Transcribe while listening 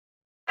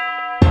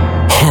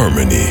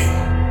Harmony,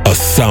 a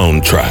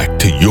soundtrack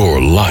to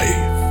your life,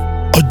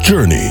 a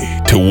journey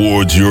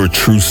towards your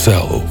true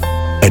self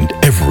and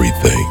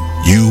everything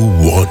you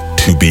want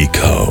to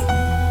become.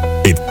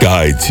 It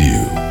guides you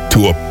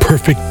to a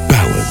perfect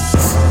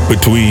balance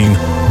between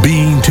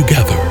being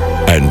together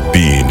and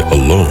being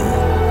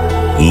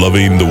alone,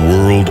 loving the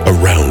world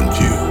around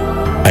you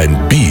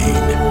and being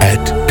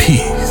at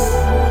peace,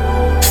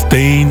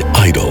 staying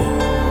idle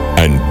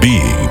and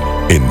being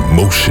in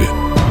motion.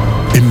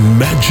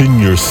 Imagine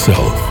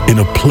yourself in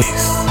a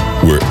place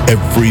where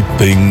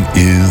everything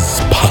is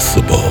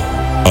possible,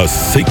 a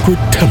sacred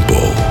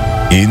temple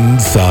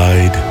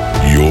inside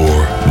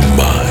your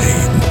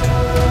mind.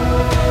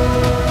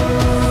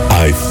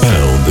 I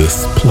found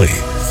this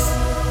place.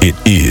 It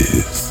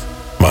is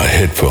my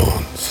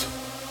headphones,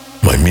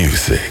 my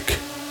music,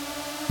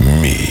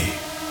 me,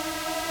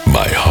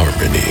 my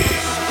harmony.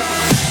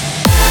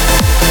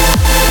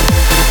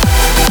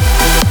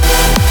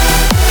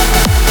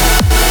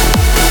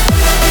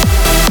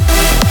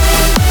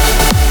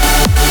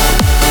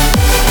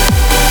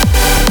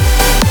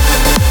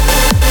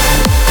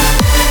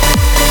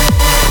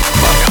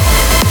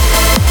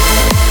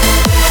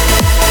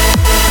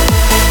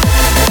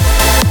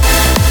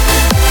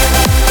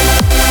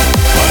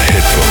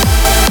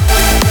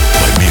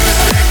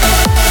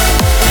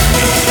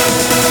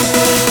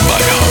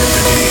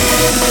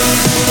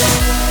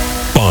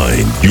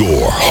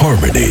 Your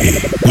Harmony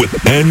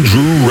with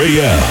Andrew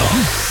Rayel.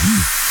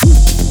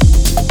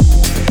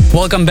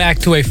 Welcome back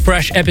to a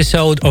fresh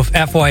episode of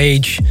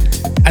FYH.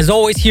 As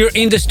always, here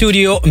in the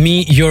studio,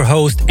 me, your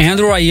host,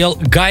 Andrew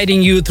Rayel,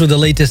 guiding you through the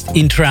latest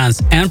in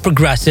trance and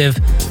progressive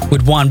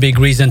with one big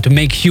reason: to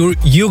make sure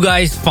you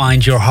guys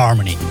find your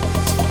harmony.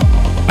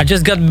 I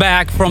just got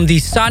back from the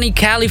sunny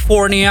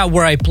California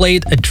where I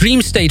played a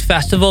Dream State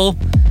Festival.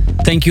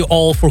 Thank you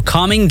all for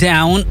coming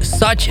down.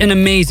 Such an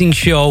amazing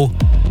show.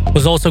 It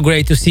was also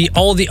great to see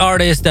all the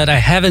artists that I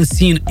haven't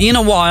seen in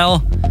a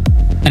while,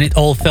 and it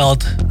all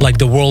felt like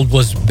the world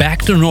was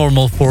back to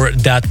normal for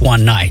that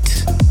one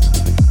night.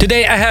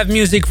 Today I have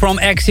music from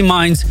Exy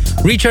Minds,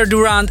 Richard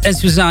Durand and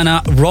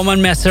Susanna,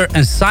 Roman Messer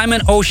and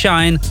Simon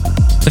O'Shine,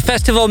 the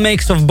festival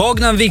mix of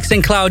Bogdan Vix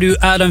and Claudio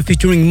Adam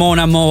featuring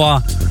Mona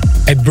Moa,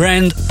 a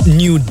brand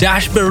new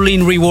Dash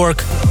Berlin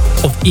rework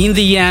of In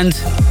the End,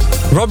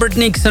 Robert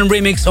Nixon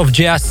remix of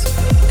Jazz,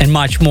 and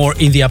much more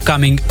in the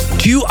upcoming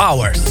 2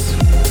 hours.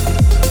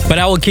 But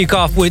I will kick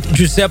off with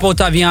Giuseppe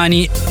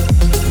Ottaviani,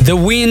 The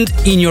Wind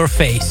in Your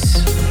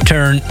Face.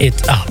 Turn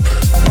it up.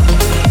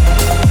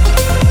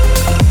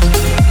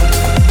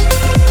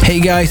 Hey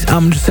guys,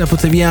 I'm Giuseppe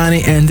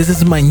Ottaviani and this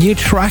is my new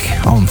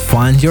track on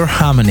Find Your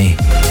Harmony.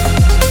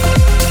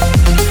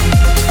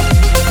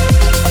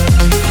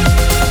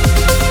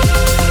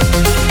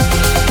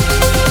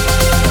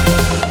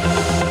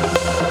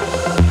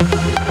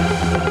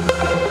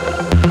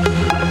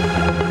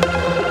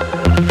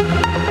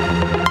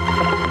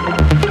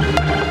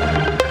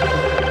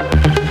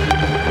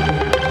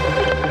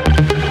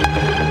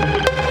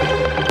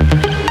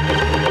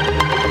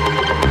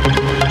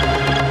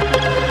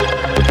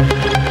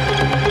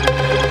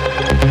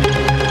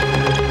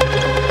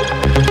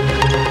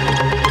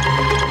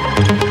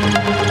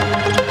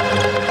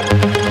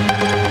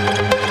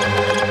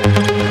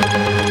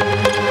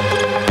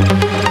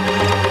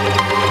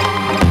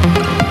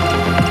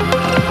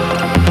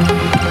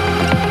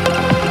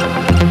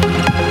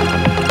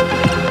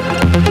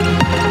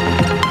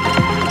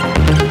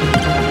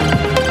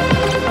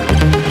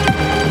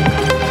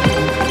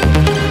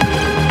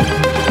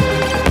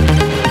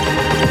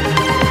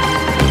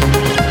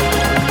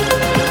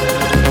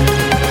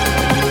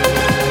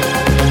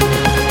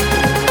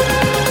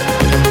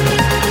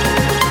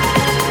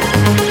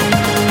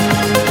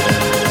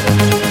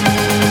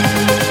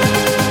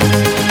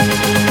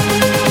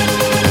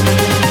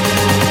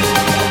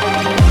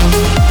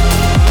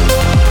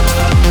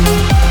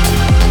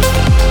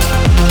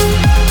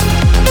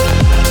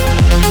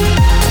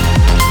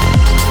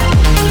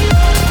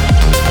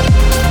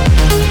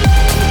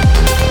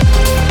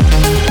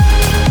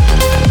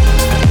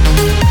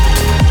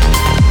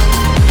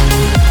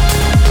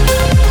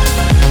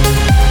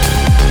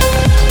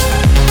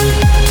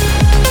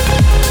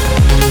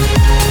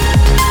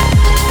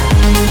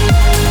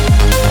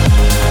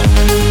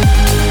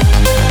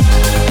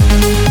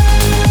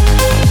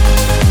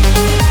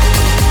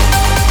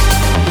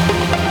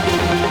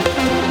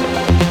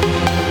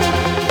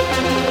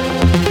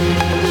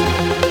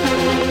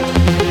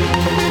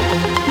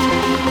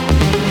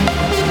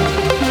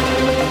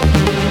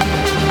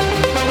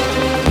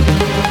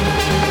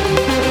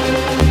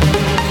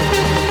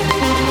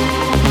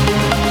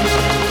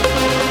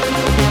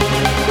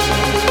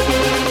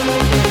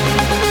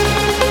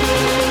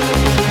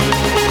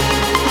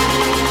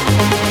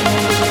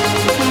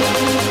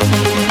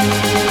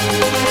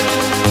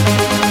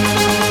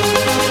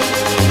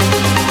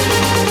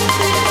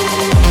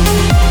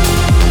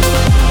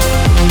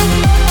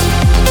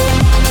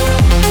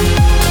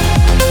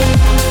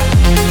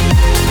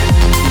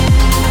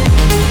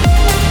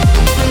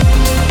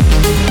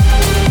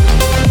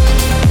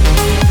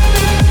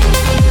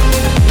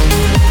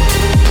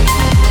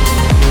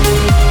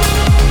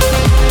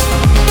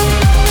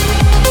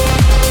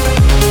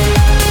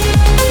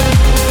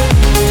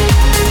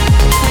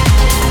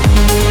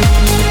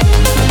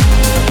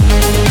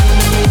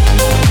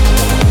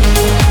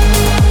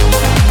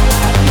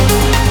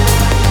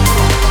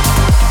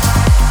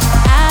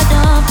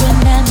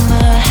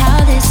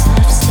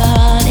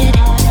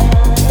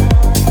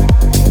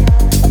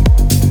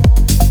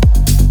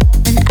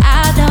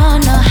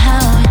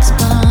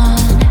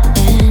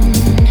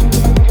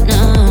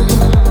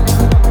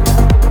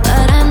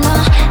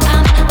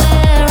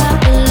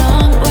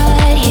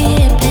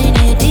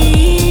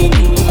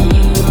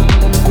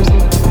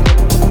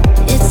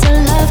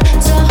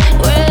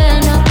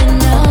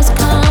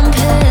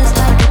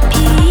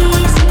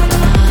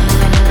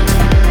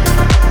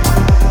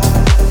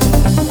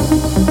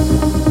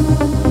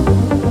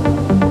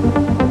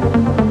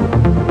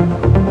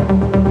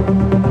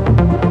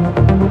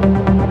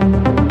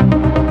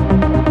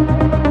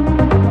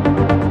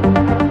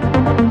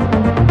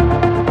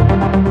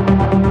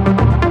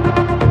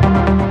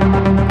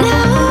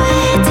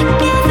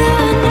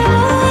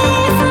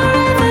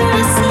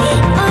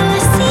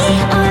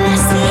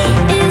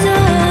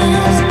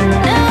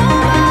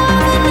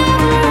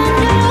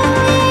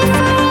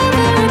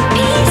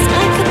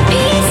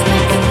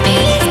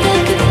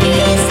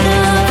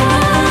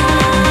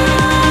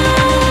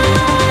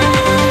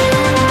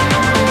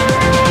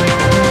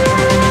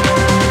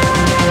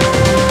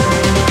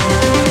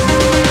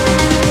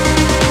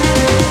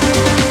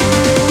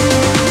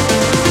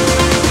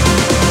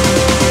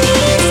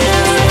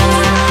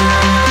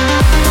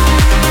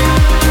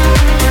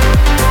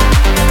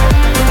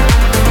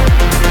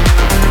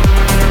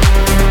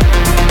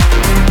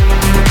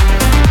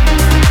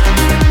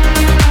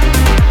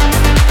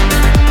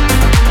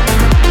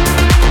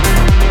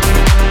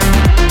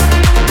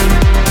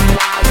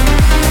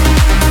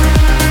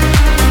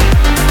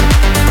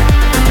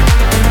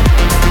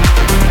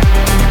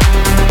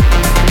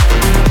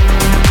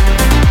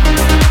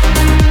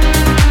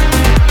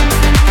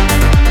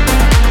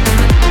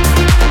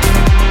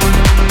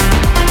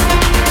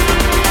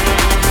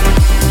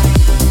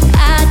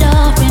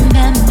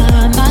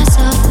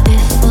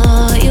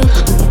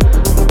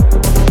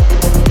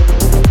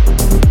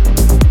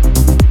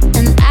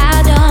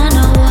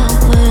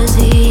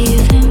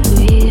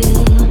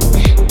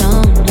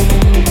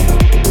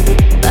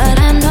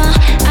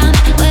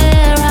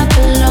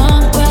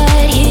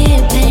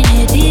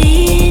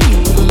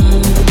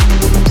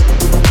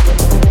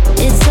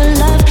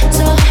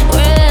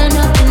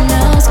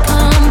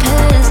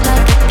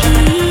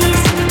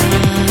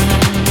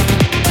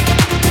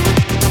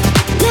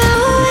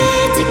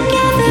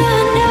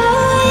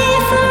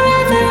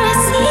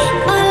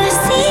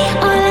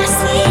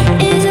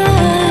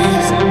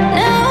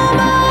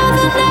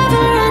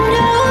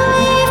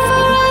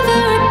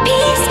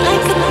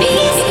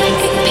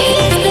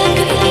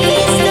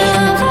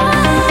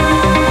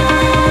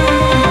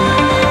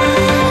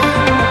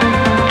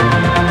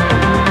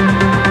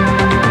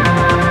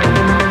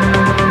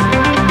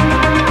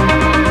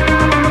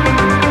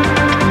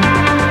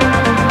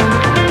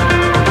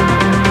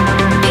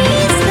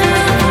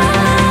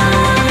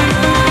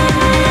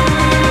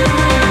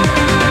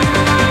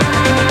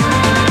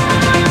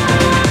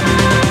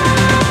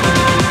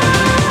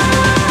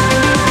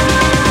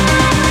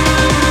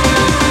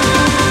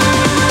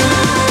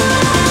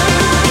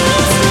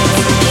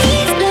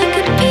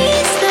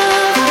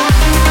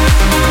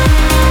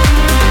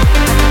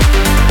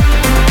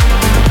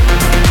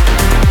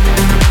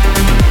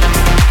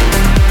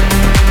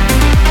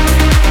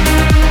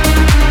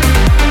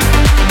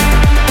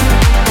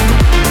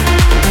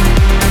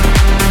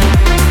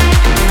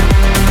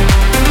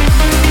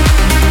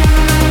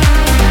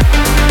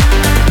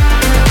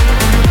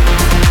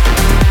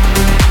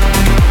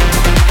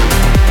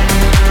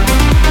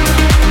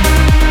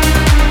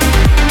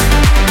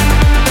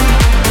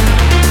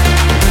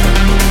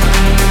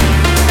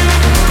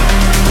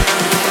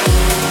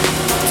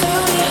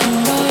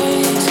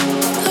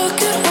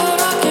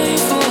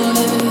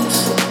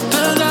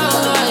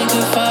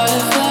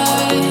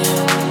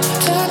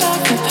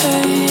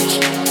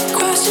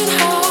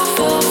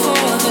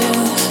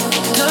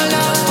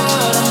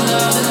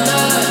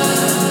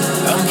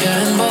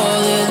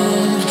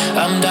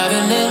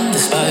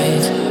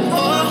 flight.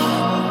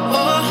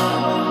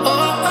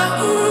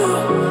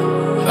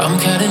 I'm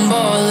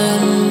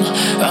cannonballing,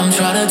 I'm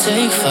trying to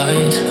take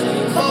flight.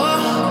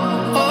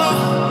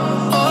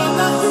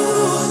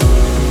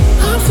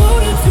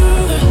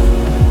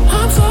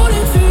 I'm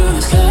floating through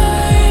the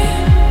sky,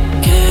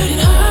 getting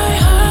high,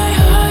 high,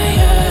 high,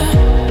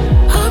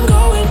 yeah. I'm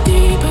going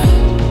deep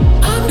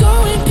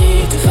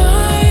to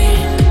find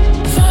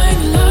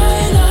the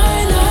light,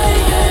 light,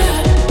 light,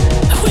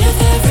 yeah. With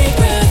every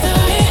breath I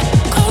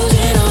close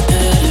in on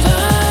the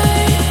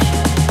divide.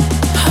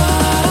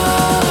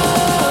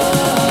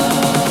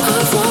 I'm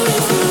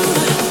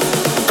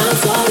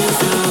floating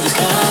through the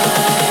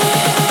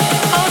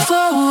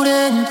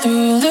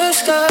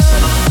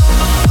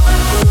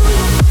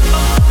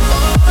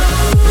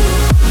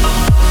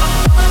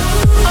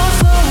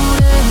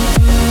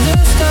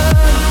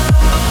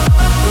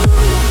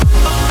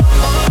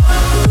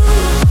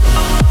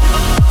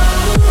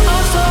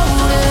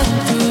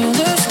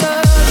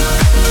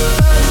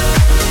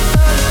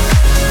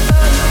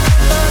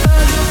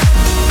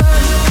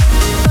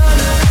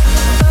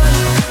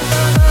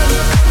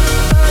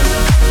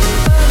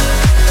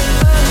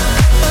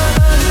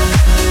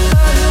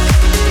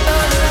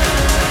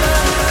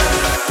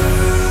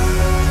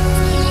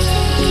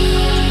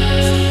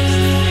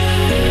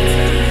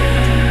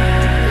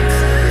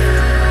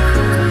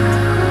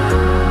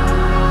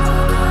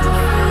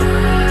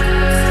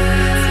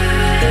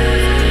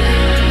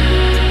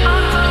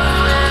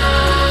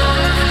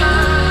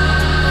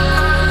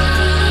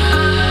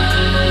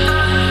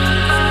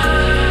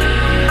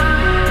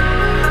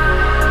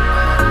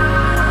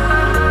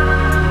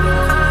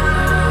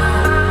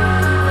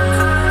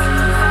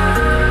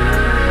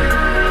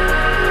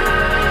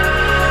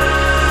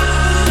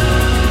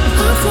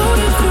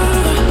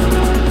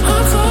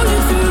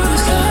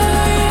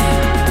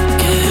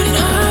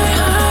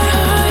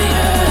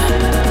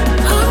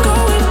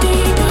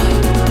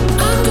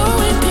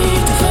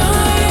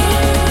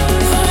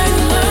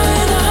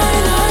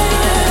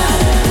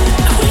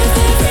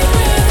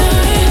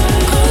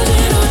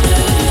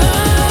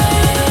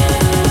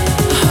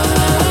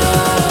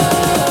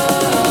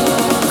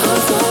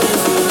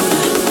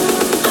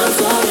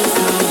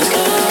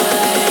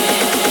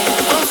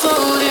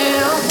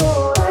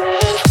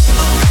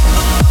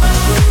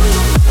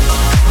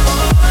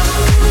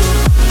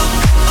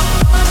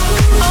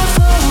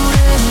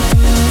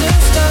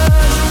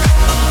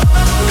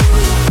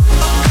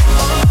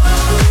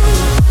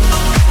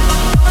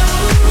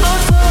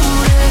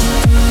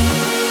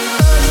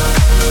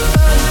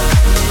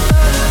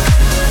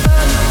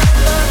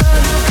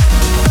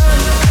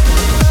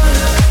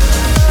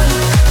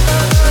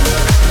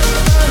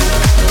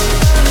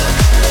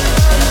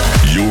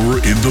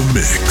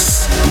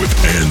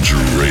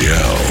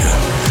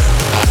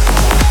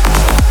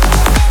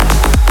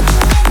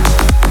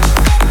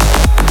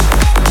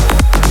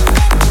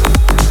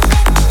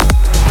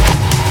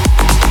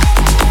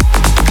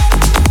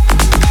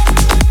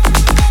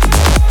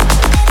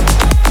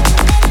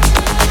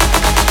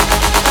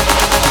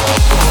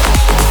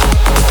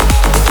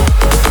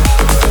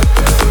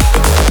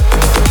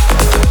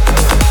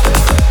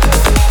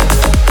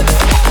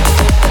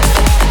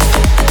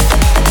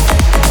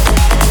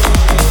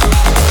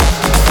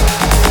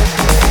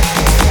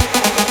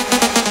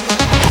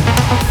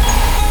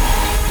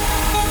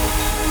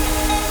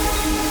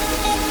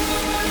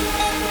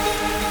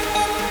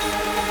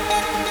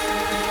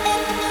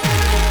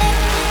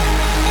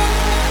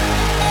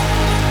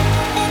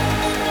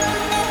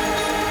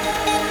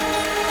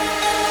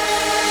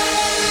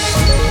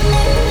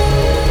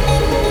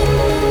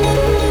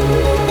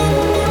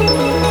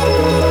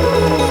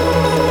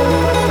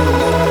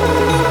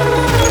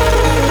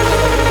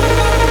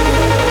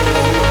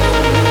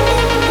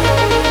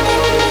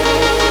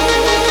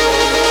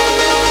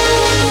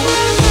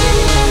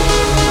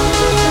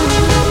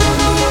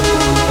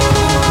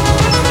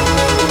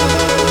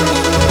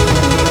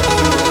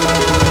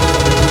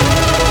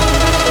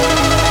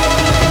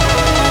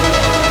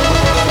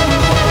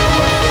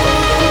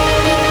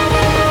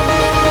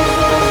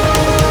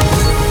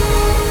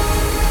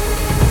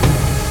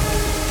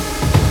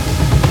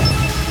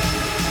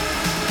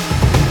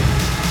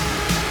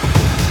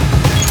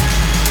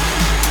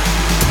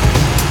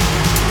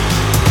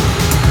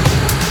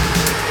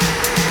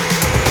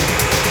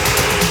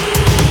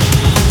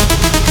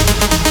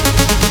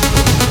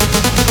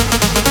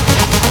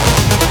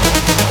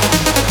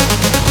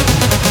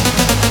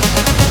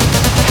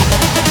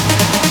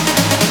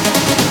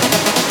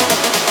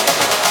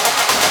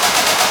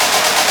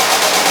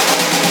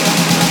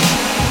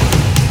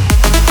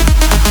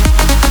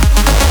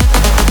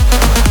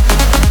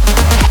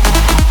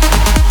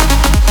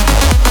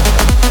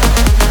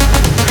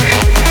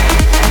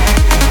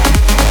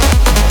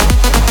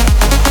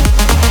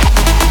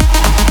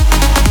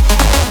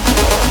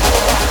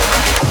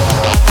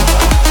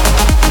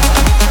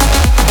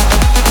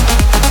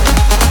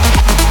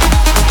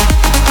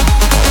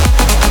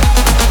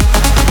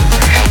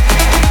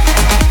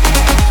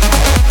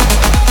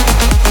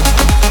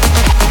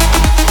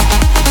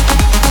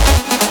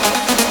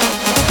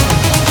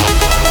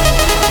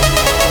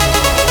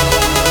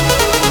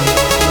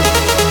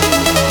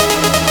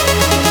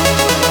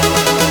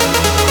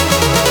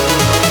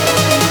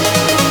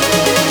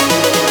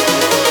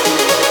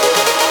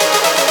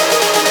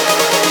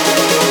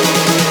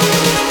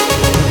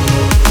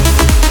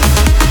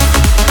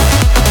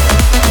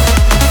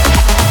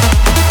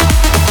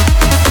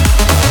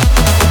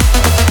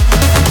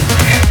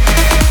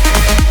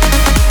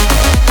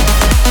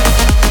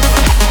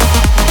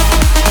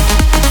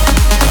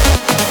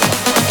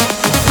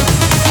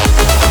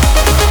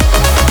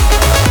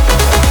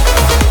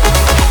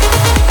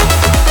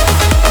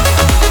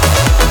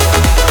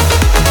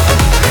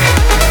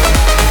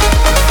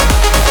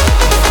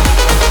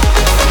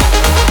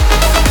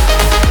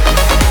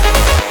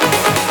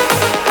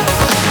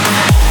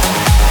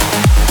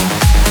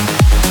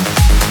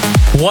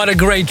What a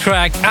great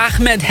track.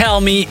 Ahmed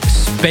Helmi,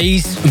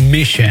 Space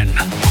Mission.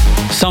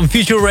 Some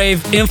future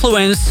rave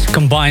influence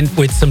combined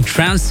with some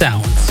trance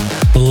sounds.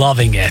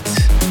 Loving it.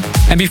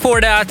 And before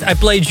that, I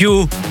played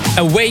you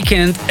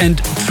Awakened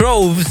and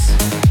Troves,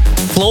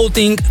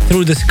 Floating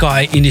Through the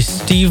Sky in the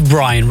Steve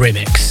Bryan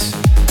remix.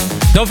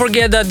 Don't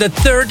forget that the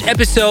third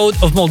episode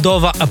of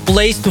Moldova, A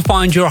Place to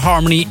Find Your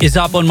Harmony, is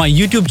up on my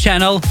YouTube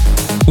channel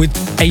with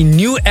a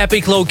new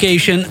epic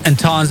location and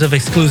tons of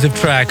exclusive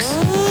tracks.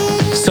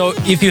 So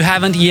if you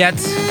haven't yet,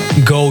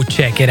 go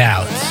check it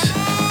out.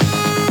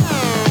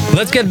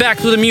 Let's get back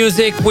to the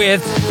music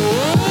with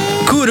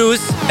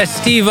Kudus,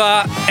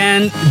 Estiva,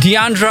 and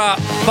Diandra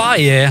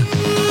Paye.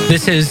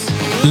 This is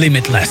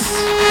Limitless.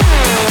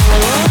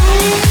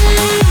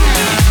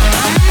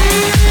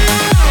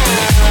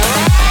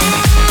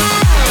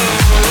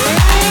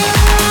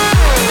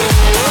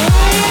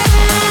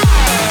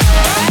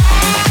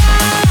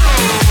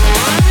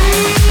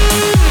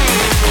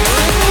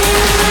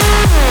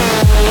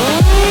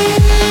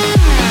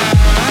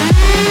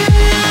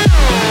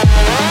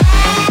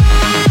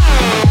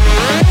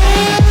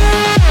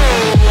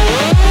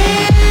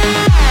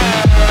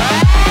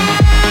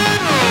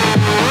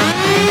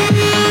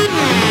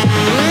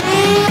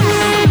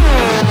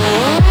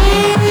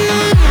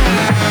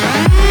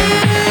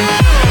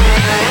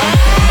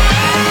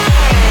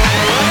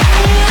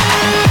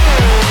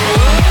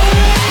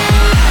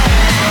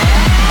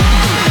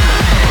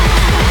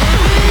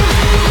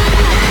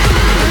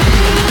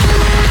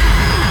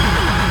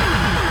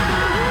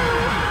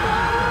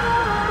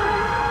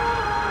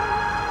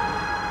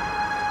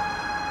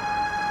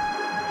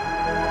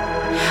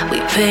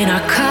 Paint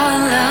our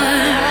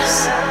colors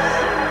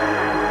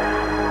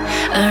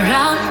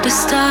around the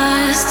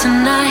stars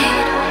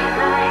tonight.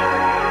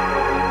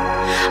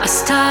 Our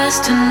stars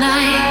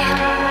tonight.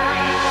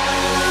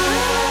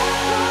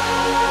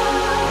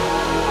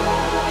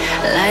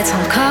 Lights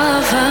on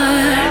cover.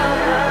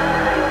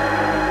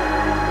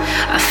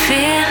 I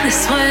feel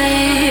this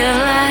way of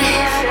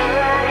life.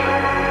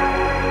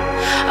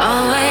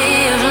 A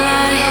way of life.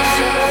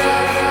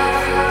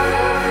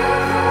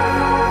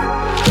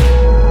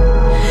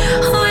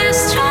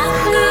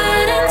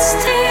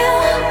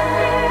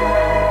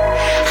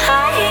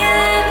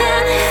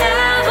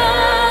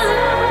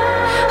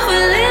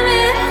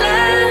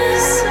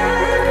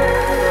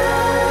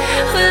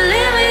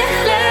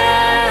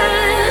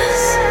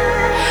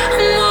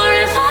 More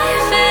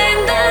reviving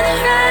than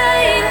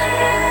rain,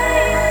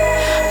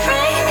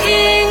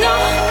 breaking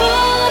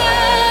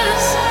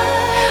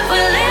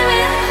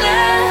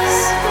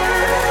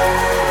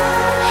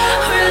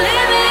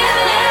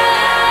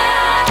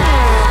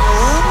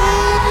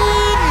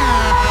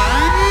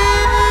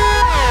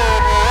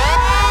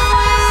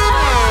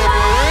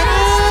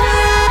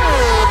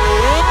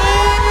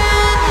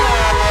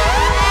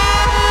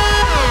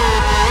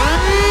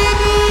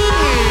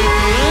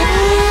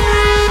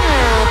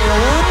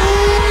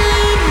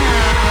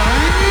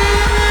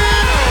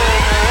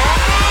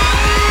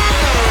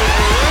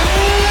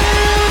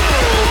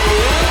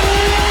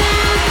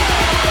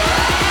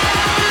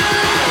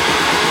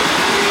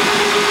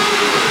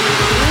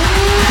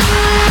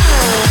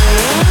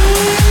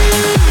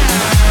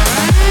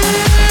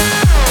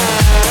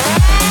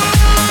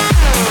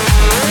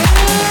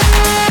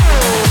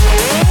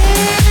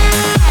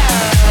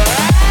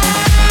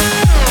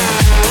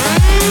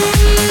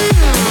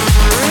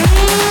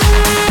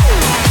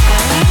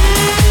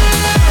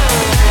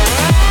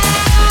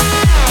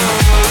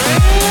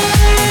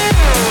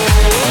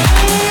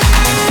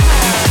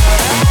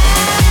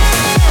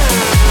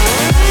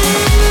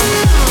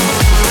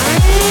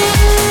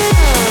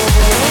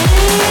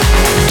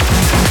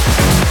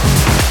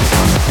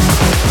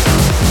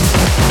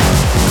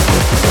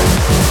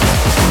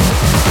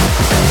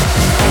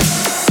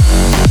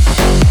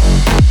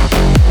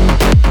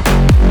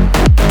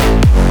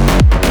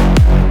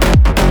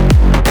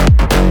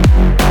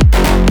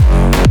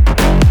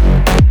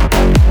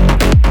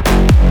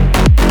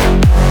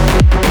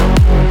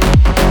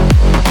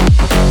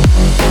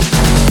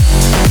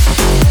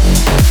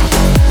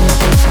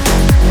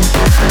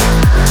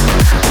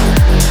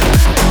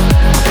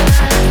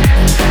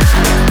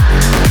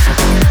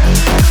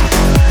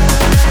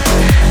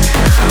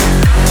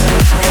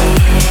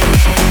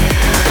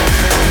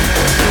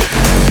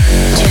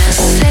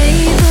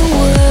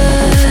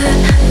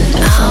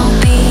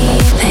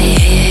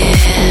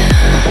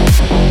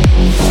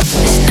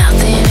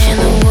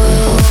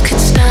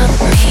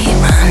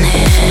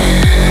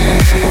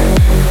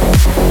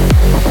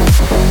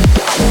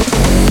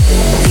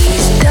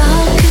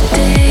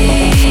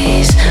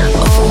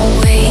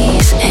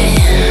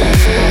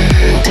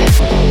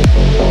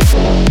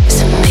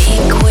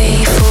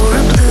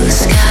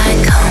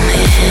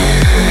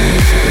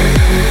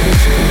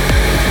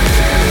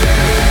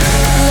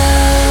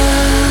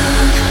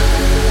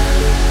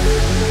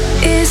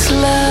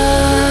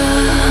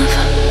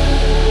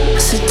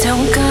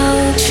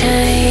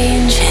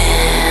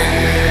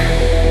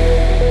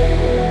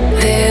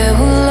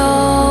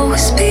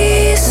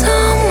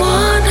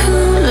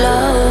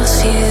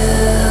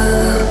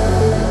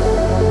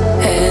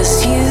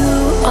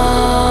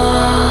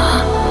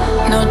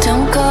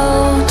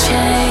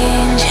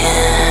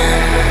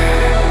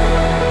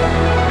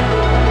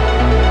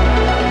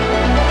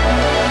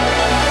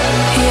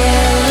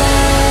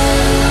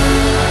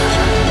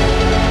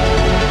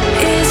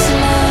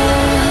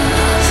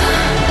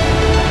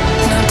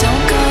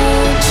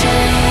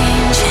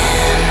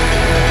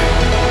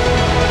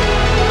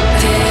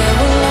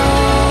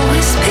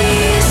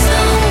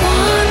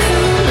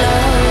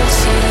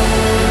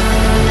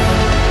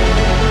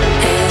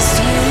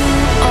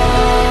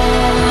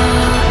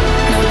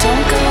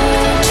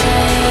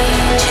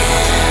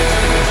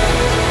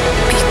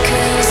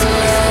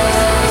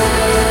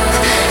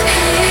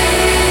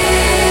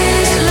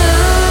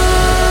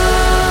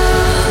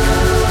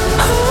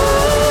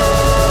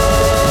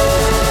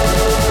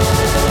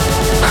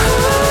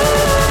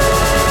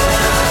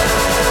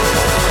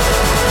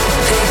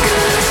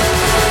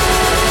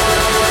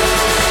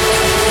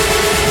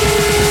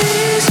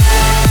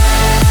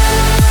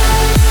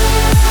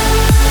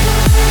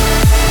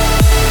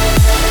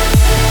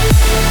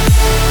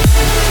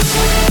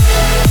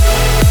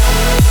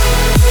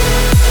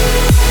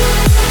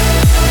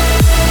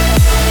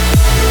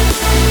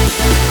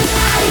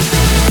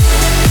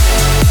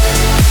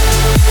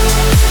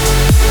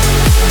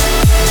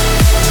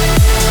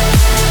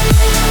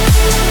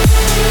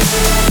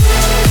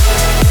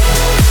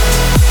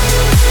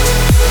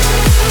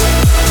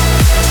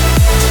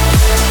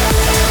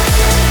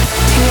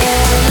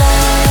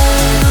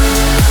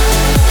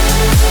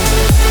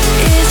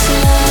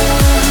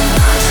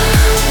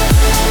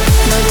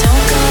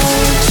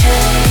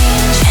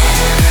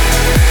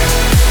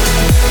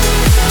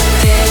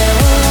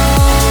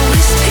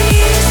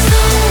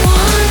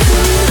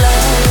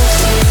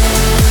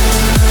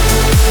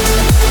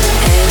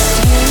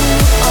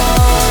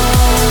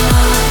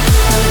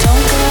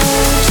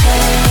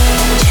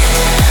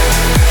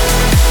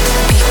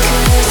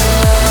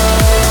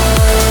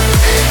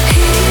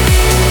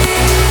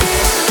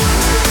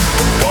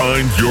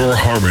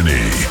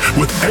Harmony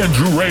with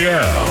Andrew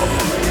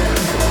Rayel.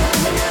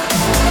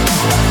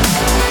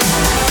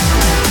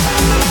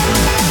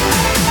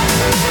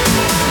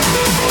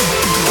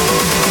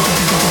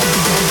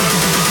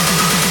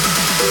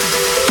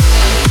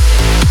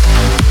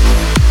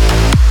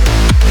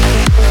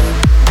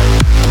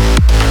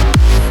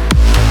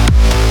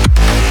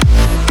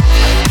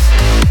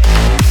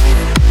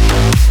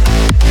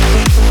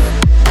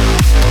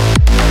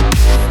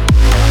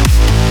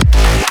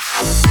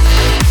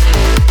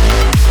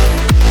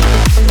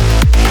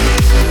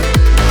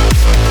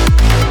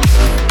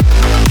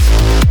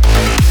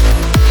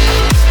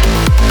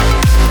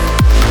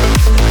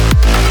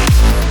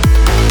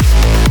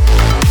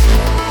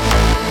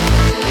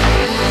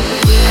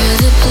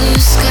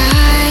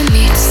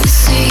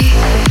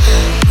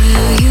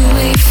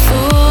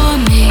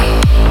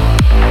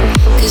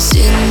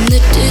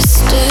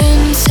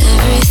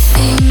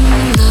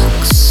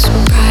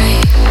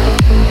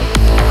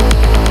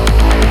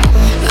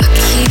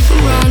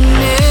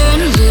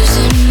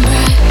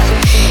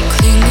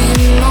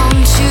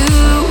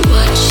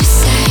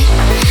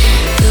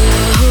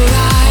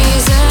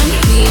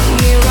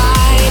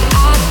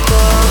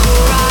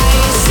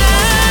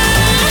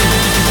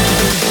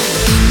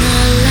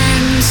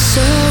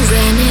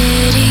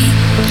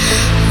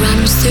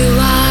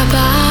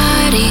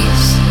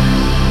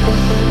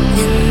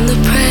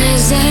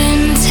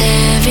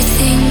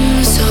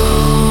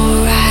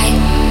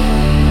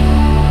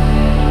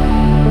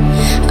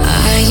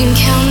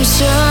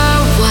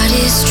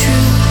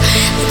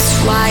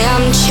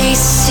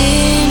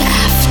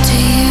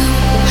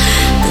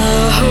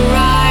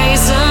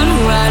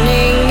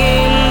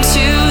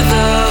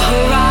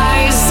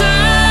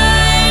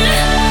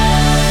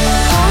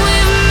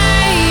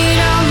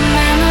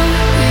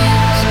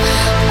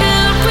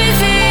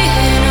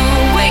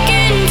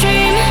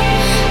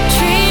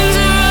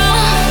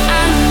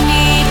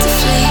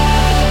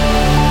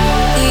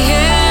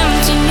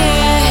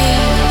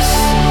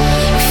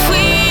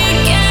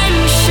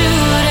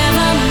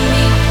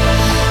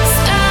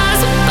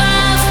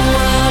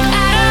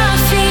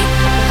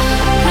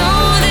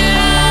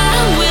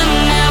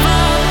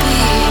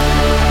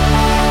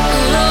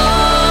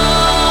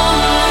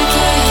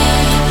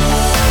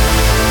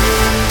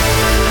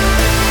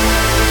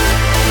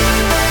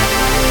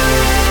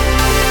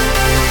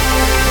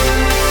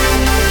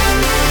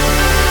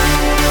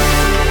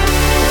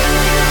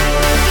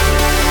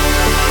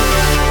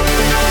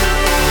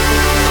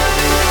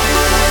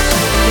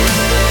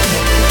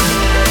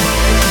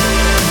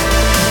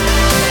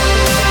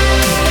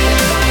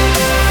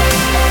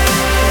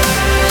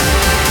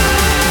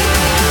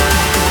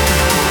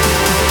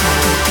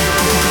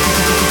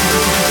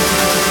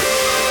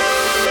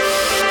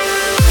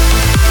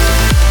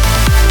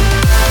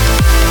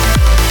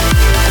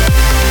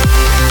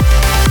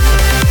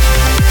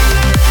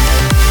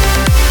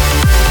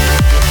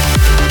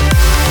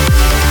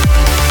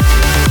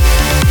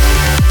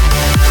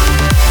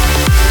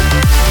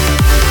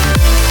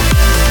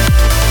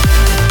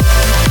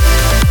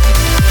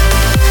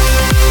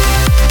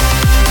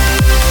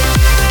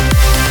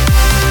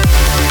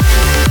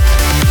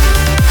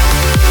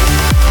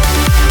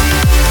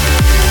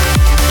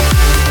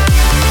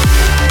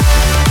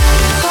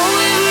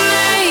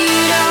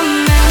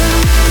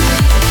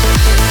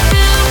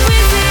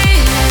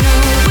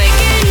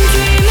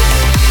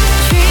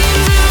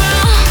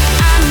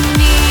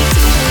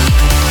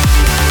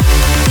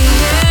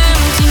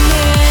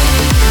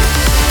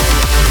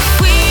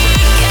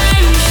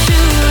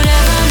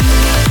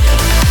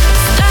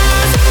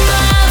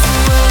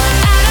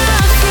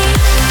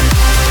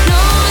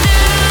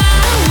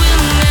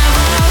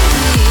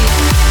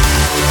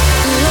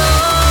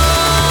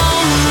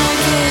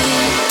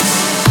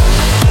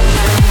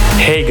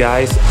 Hey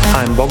guys,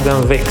 I'm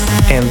Bogdan Vix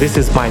and this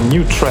is my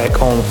new track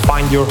on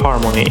Find Your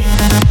Harmony.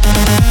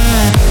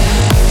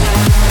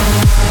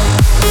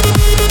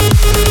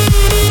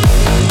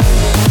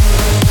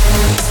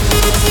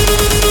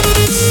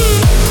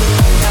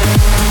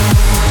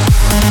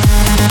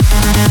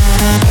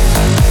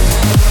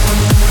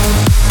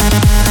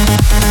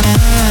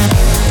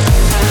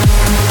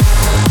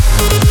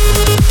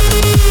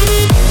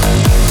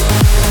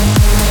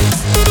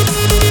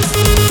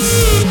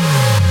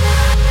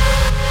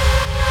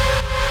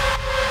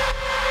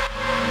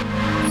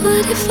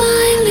 What if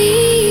I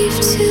leave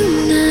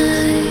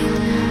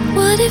tonight?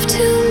 What if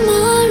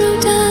tomorrow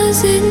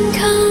doesn't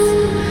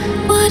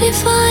come? What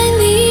if I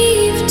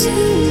leave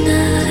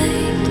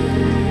tonight?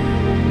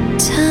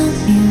 Tell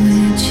me,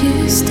 would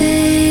you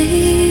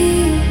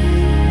stay?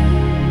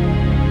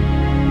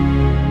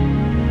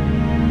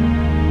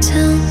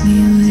 Tell me,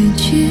 would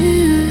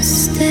you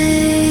stay?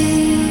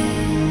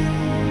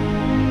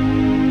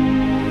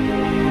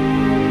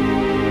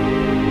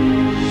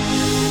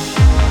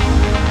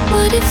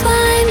 What if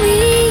I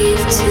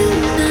leave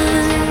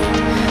tonight?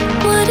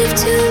 What if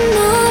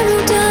tomorrow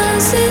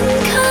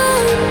doesn't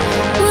come?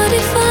 What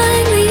if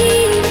I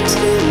leave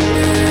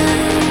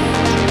tonight?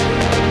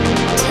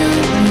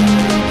 Tell me,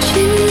 would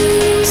you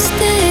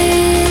stay?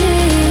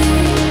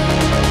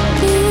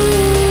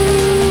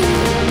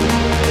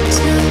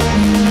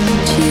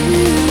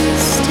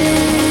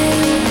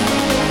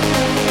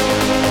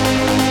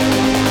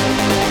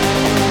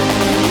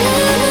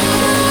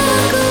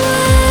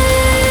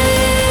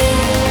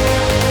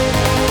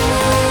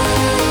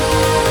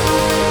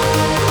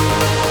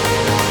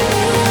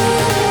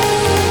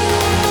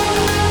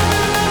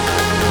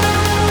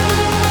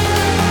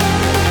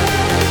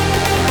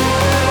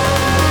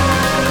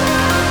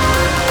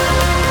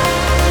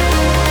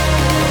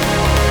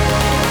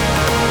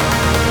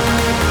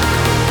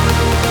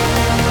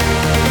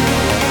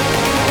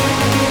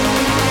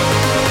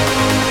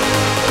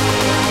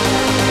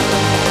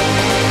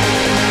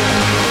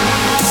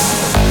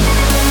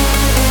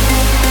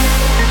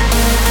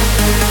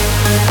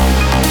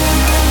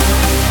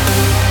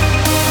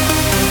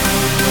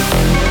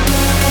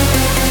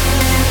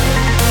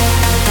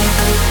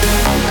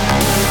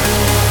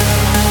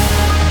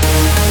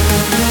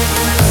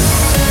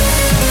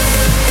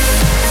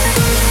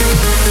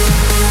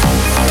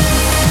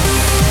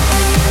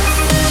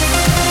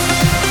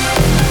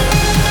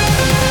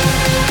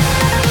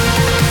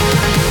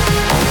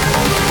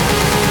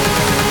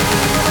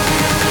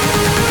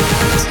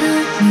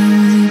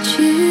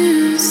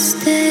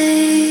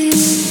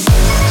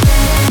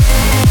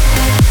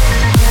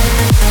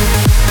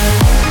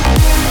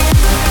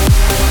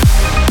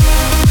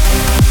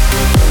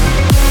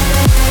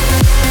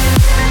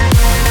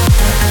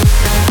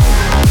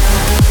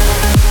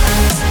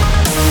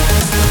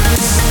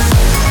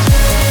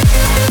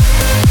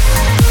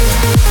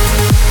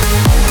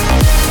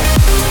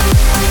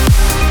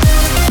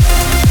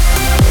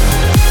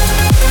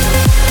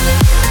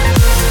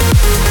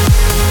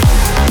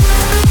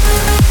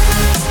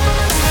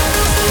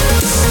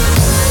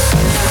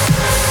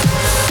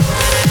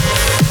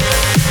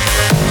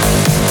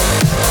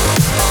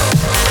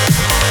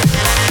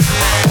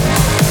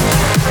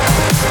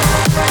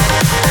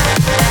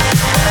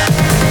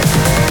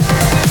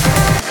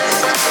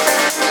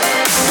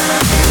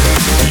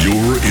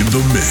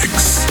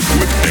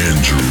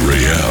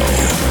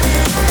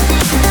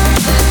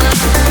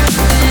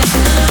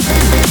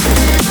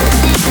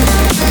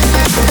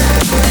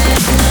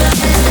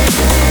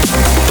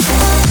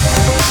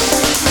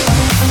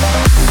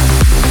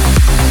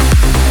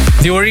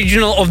 The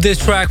original of this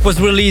track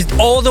was released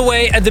all the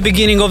way at the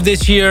beginning of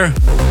this year,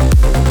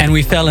 and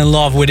we fell in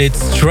love with it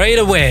straight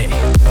away.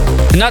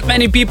 Not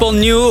many people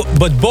knew,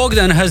 but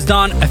Bogdan has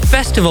done a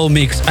festival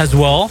mix as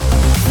well,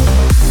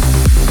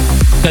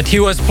 that he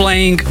was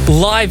playing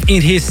live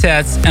in his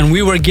sets, and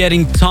we were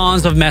getting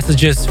tons of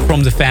messages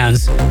from the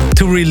fans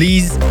to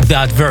release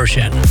that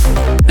version.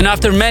 And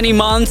after many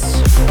months,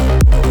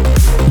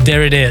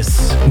 there it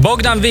is.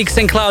 Bogdan Vix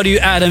and Claudio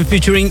Adam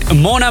featuring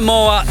Mona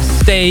Moa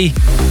Stay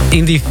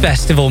in the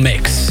festival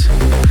mix.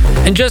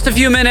 In just a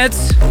few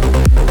minutes,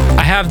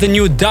 I have the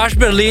new Dash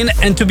Berlin,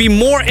 and to be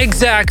more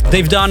exact,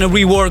 they've done a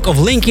rework of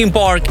Linkin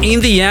Park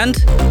in the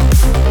end,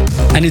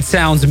 and it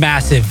sounds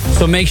massive,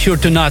 so make sure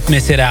to not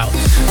miss it out.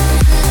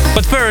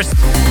 But first,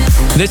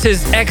 this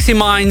is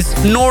Eximines,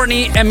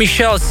 Norni and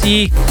Michelle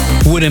C.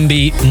 Wouldn't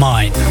Be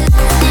Mine.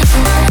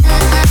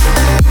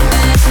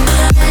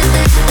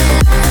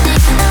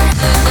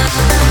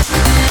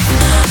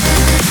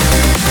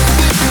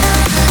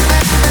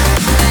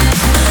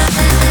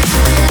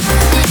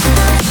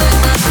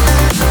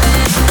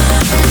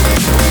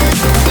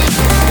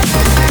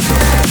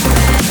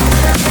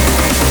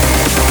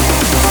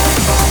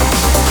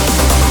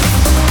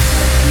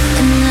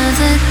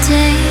 Another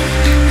day,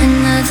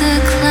 another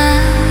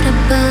cloud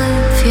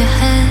above your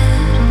head,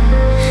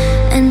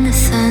 and the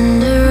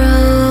thunder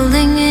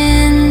rolling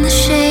in the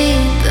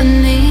shape of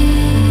me.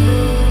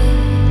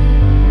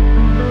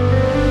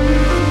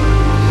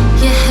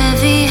 Your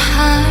heavy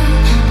heart,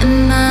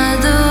 am I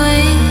the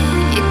weight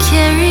you're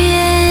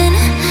carrying,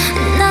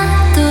 not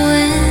the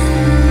wind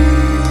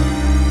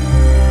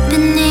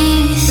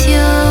beneath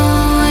your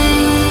wings?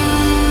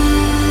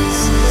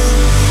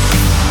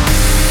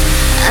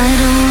 I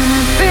don't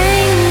wanna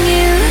bring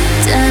you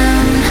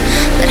down,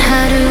 but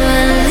how do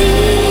I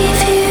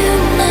leave you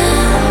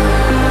now?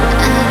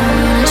 I don't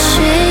wanna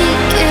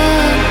shake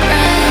your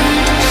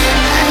brand,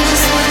 I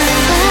just wanna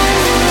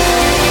find a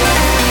way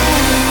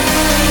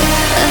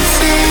of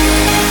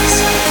this.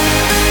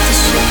 The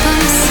ship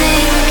I'm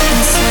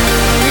sinking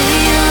slowly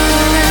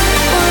all at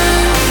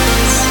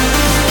once,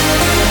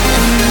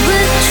 and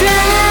we're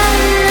drowning.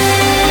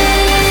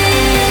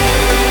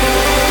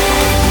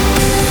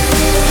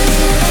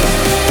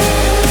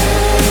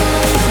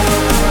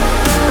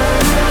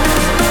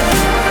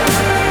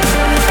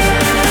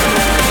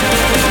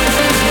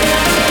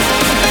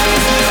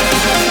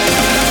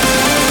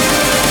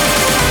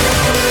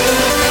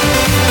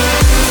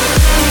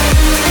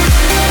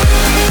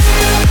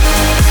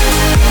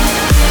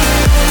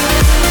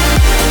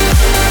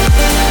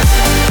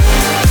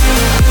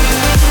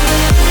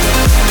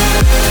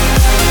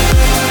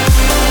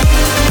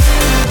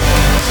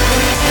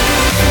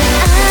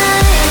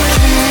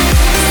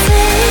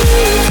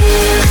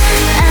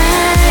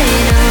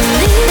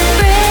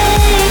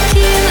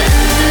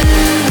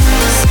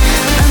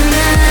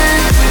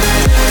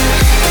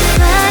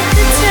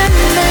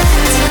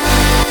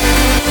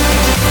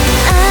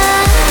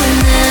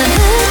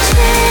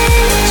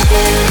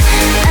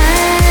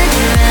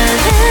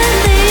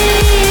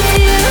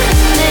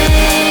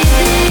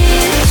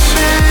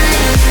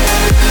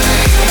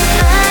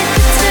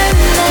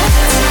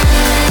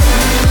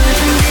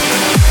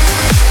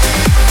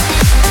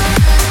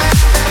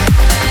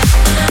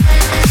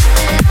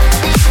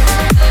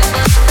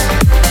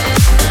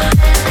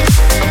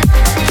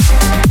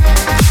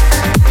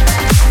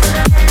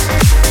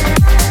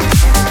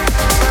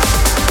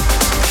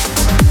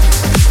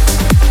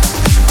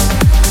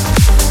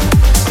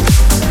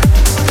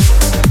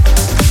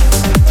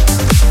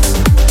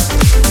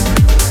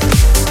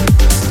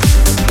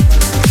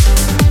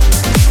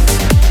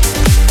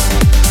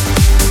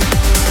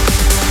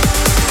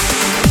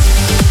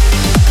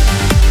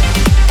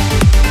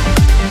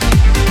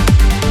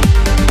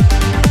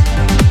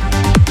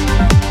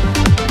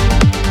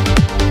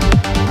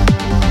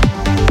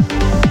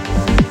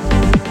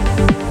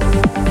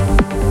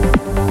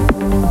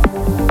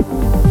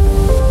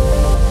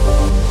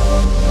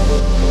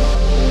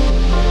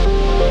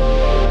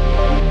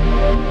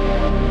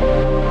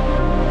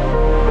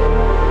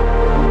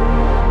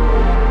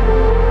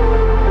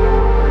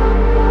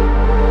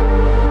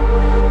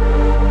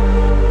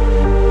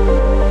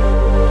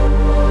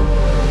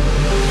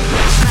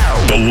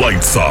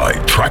 Light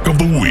Side Track of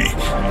the Week.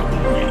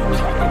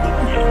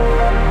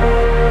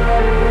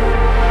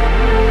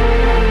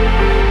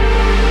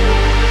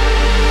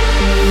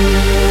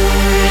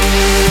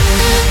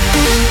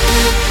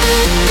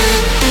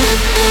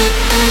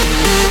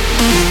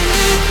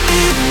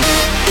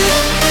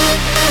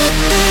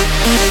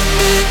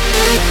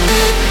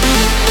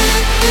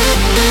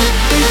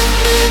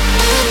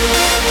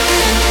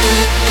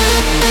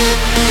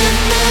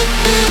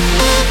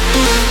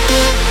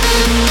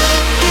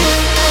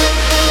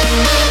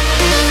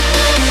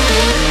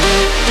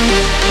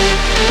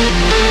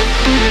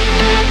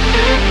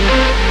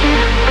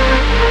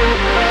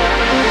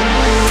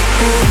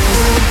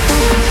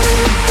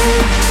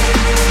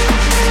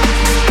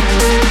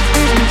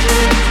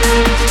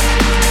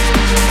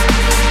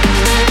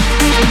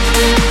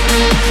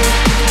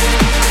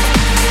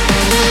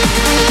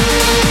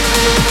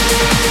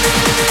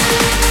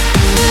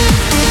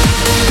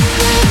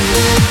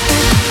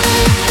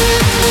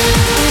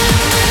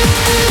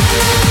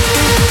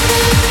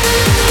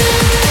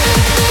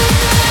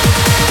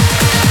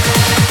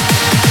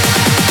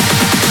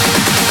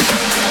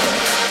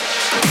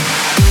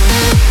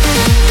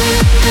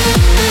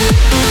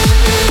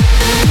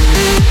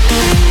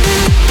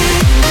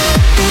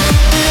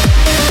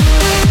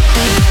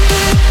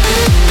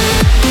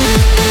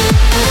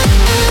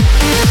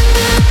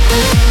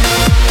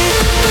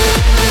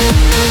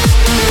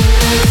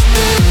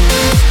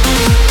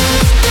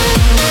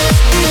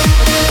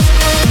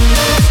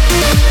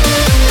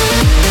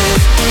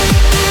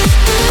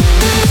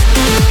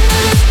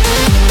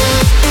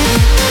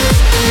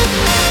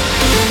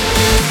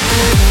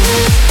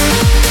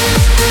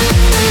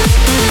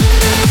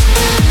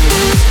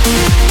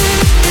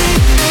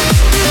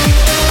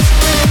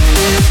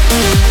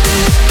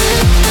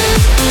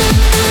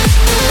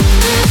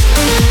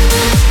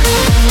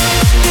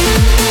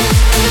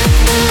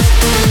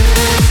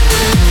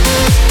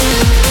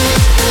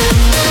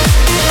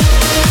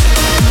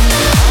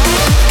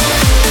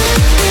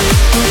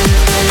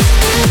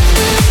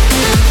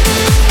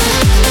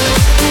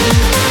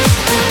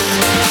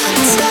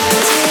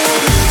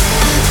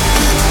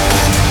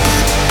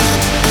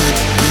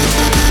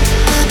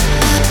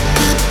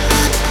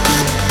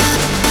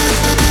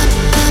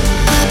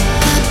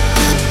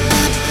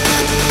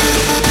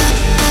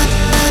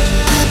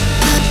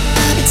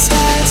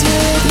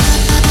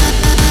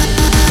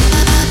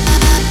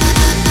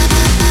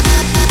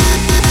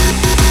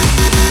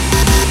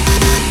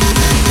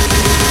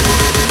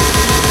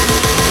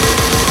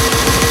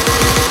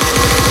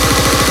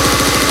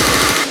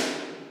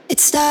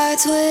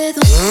 starts with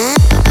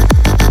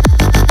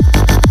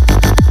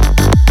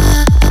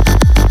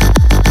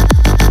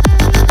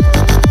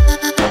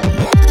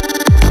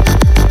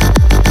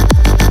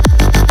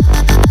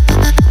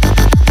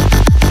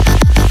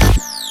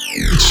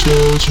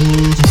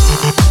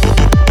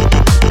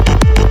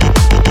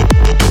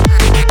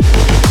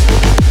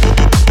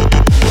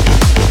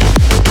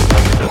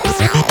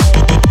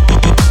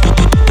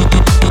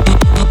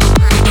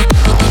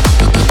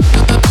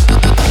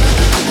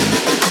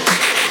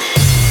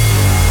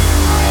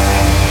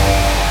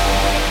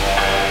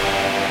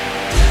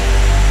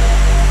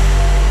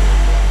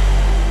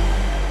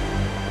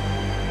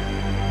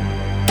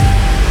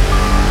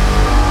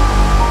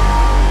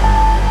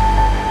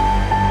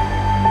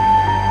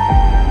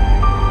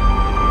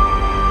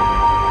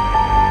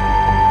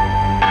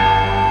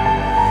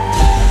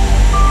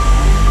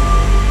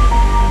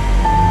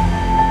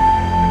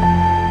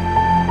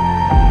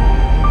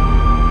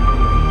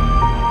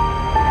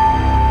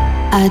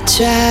I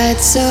tried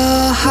so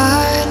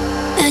hard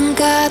and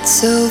got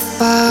so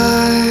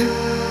far,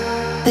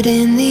 but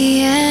in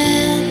the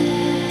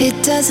end,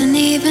 it doesn't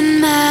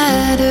even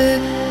matter.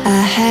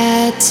 I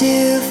had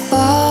to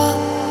fall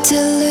to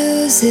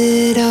lose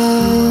it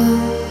all,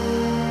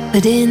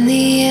 but in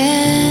the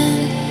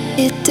end,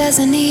 it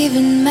doesn't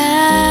even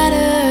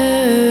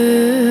matter.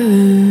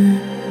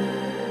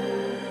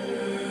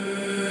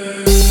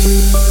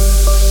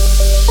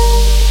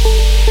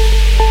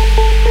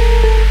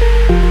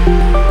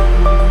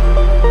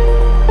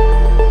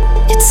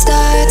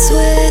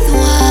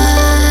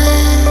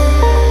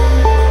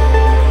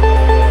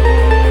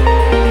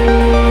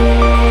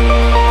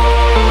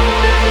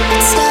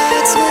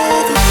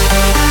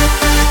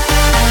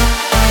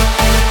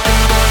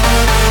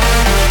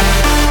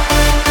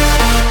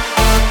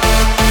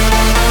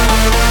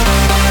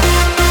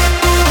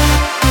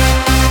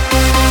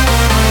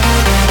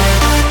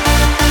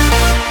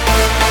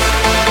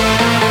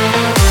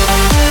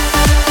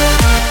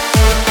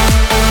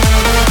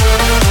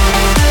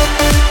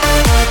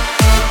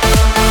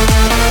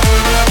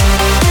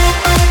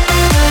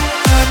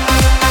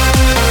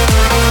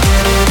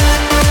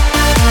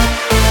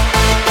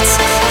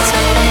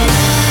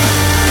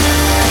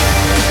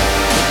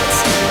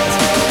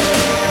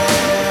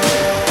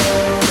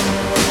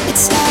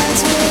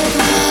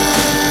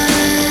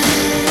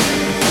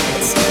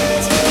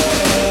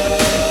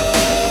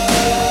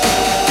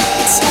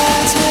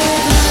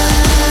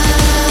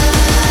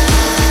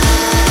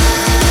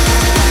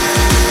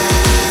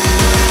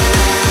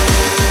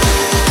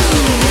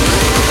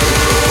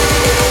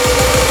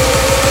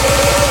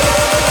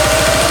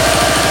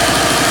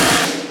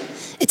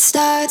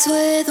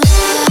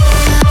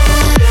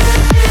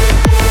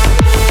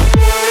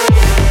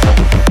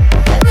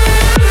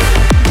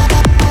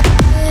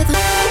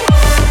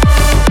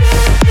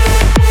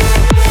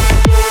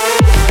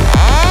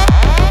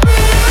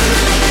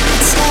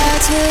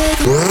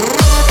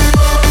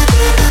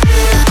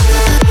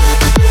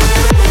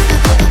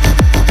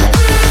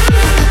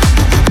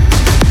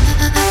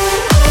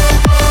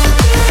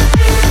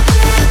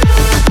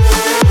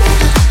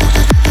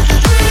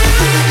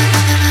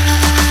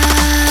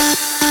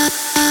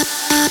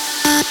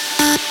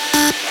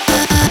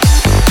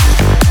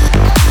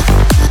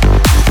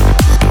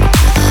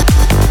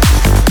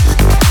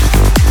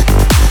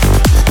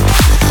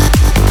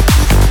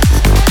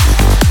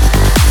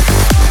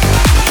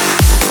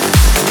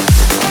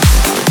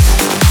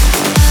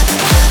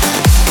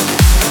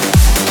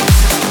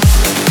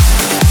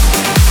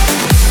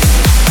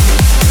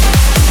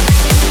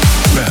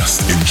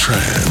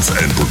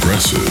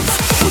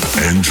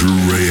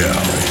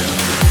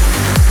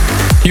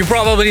 You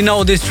probably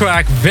know this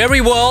track very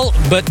well,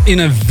 but in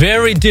a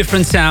very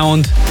different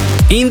sound.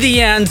 In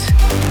the End,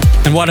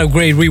 and what a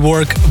great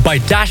rework by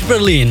Dash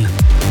Berlin.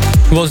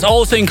 It was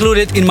also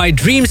included in my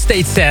Dream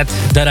State set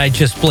that I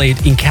just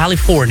played in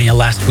California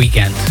last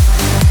weekend.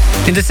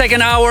 In the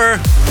second hour,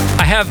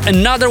 I have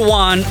another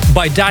one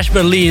by Dash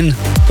Berlin,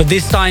 but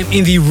this time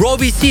in the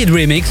Robbie Seed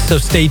remix, so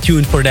stay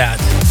tuned for that,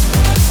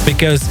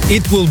 because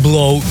it will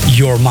blow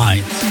your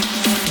mind.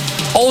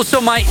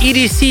 Also, my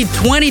EDC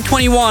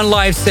 2021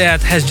 live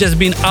set has just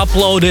been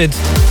uploaded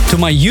to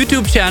my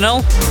YouTube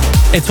channel.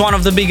 It's one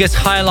of the biggest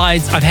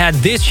highlights I've had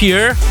this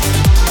year,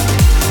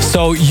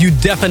 so you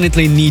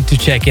definitely need to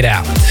check it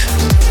out.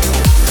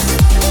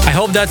 I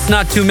hope that's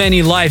not too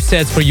many live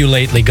sets for you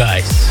lately,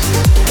 guys.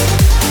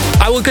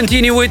 I will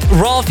continue with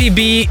Ralphie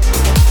B,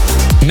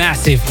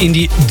 Massive in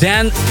the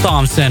Dan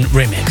Thompson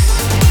remix.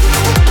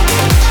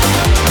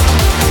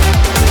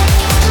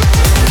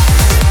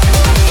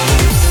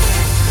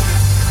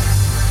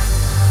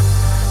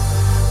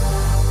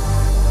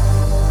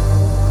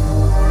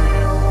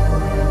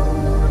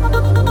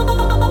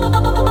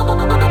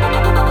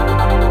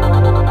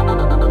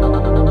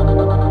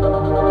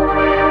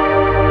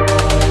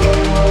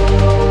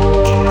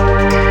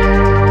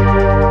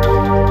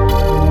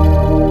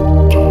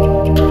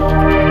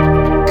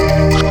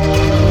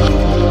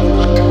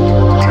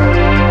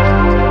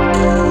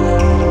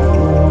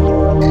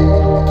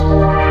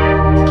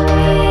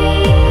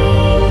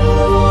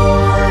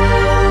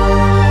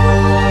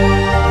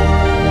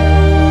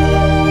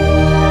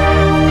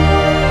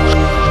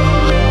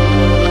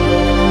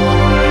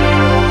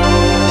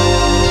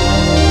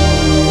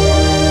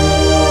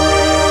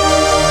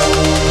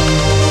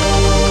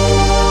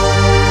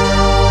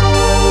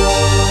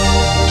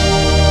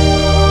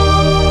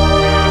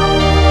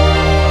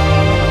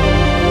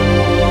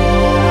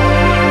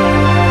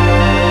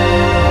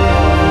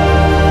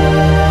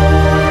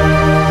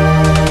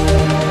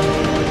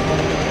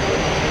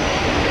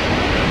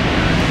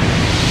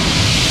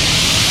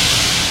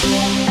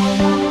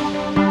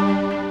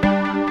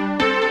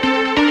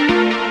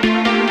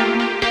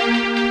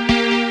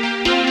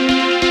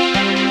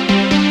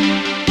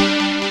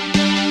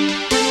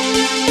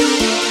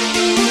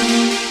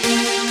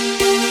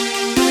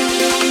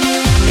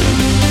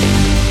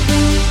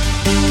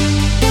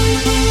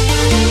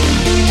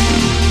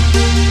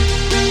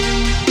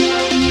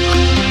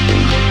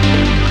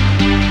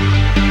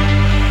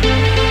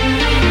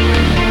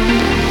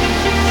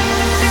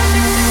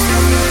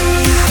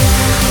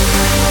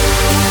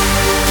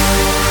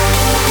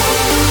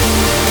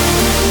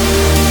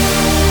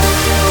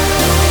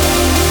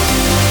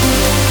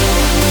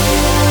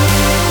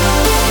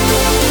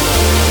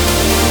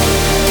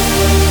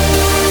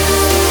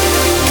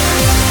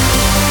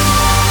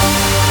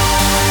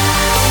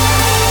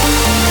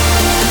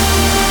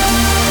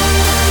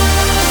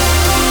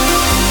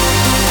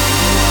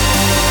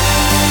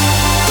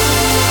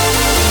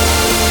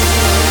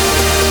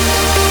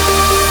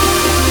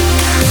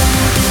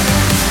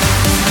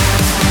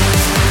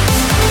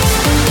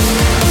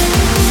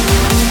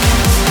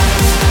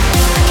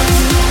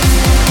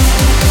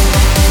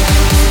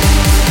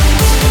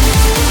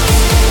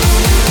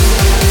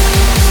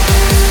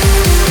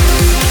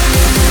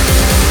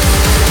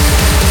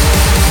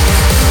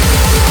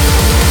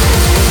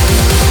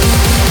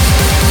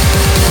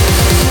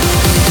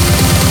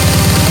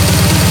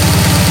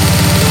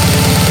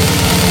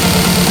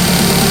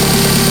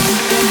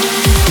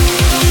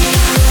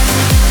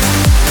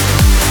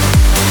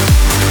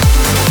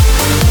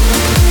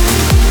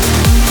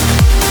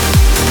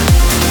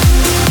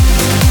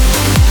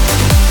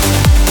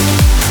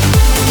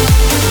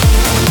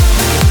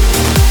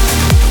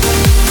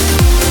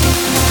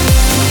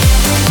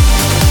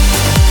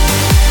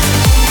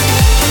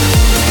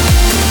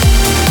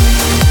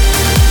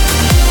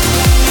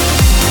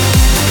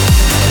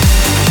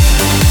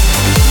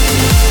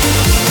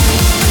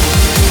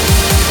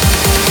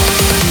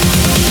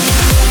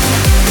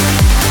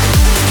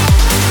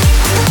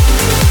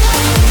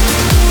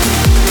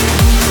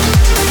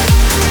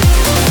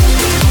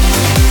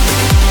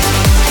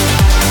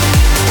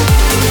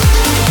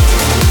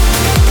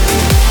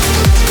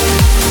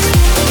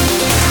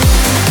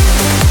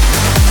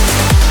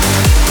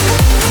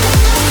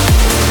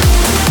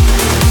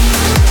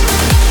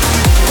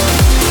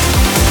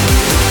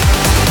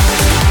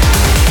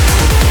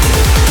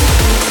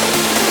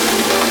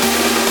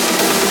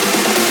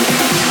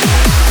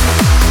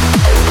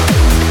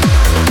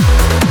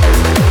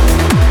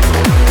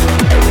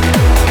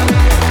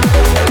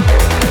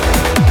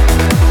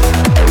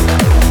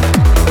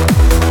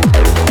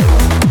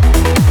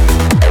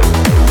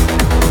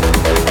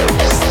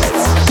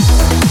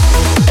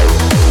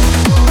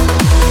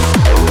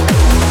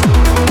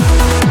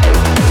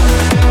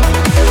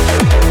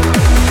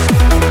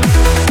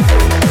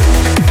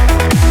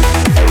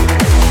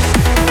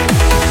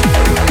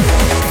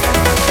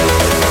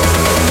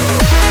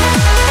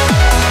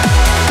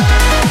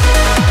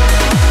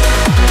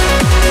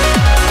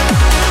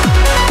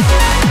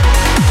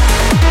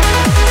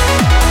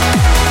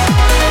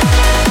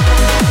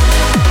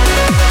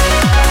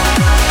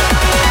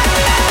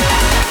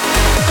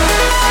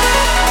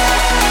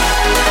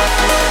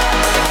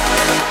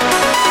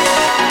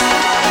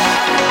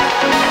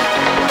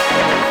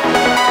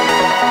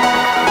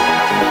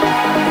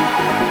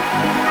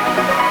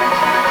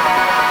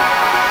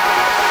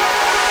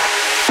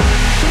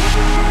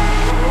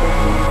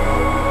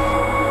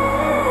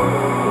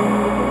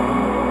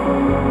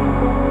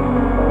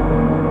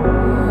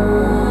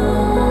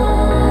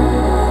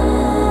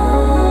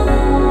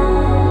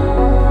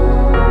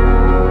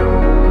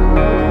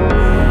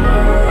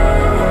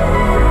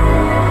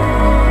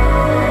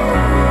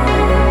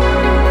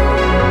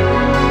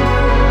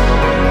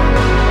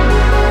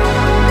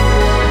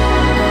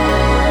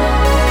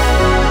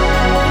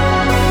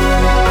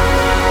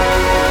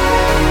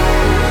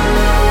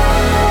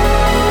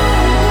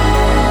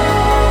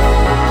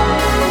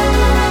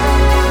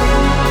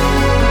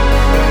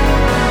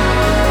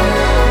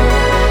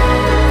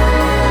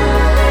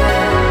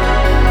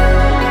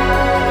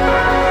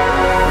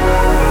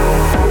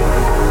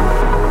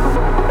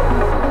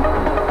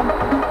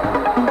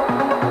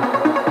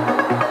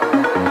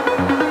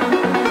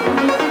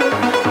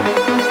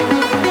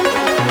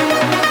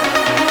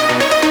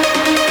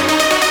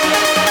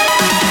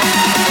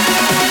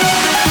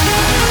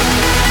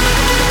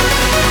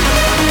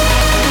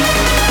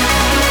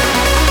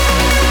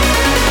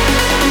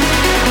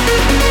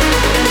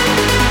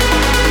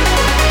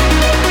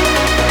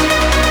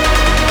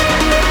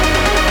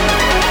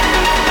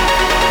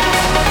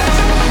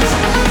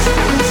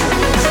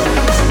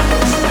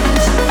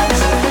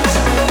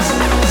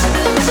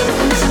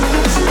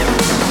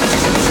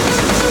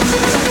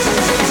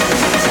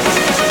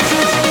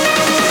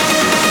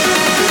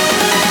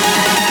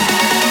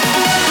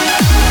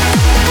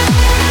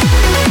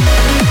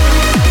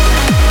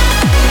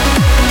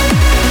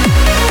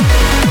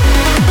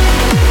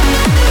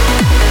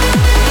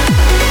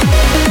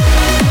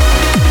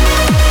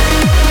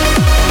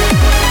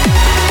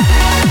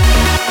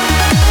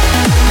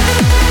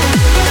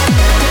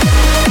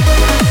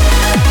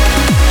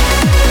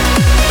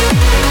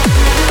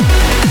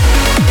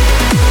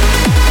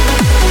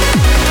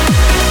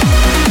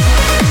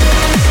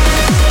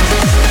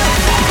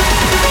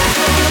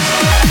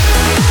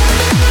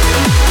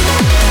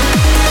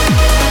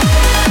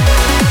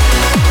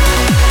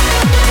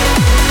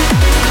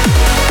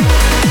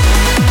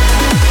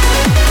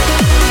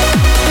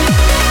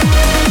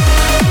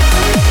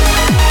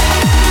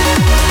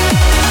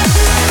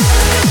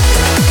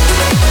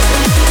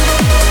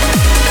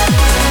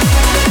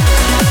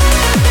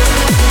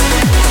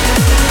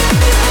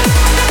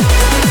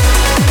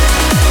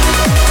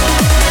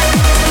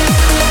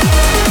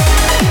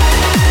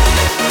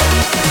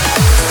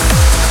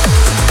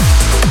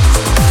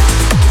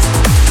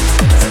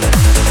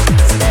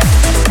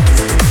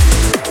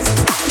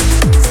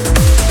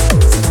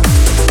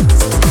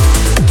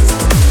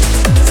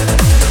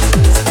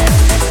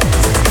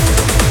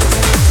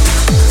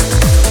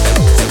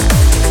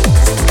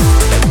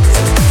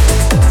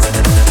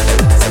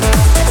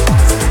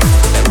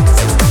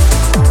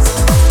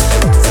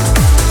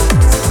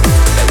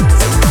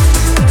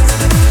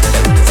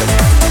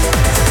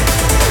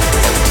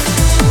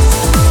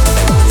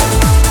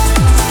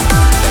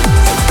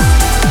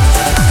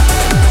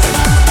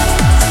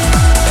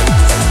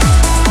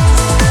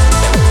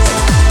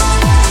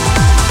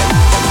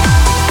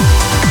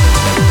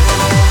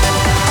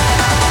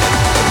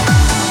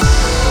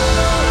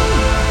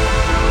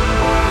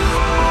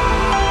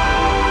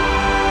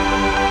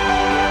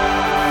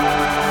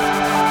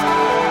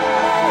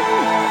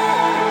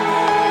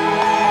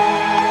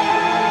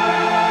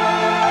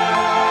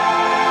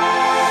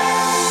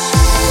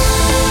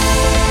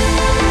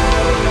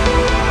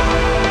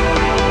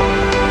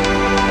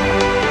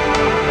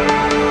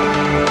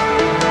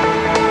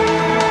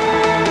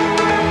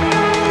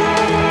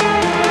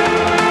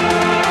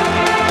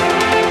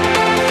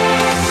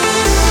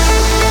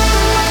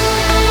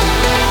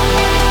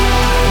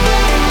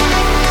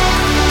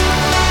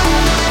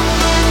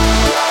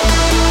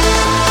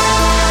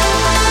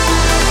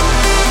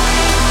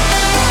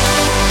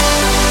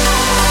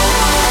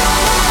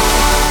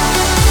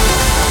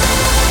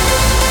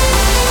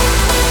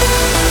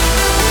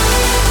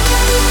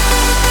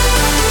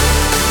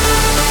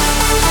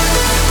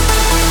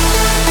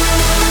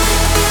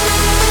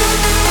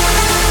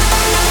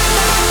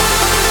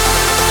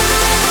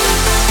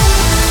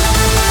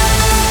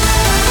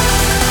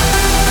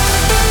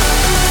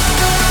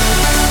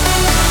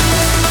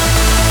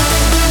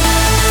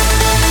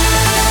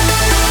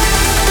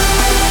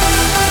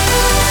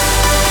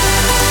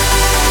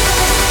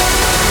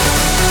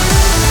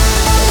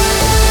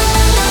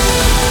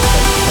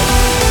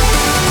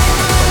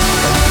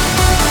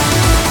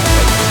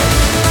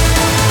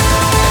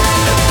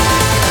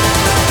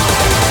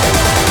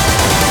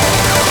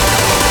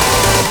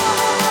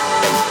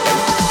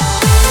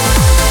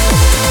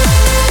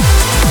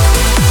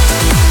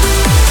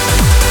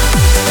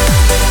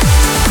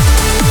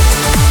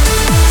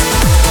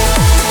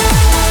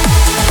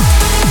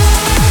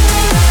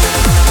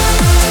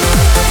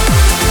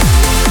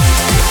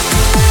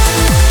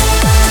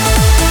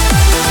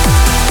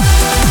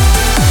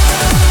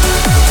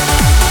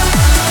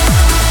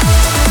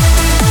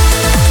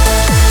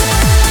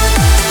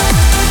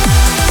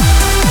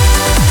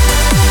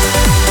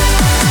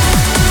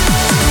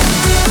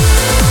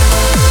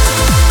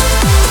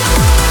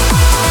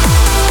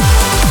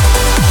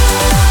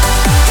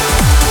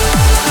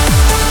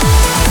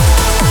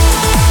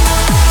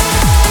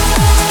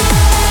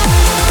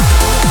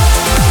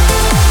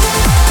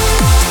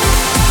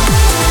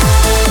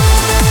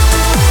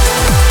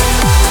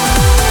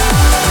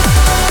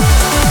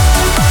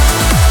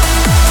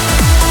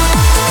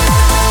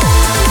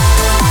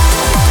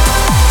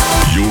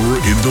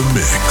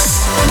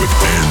 with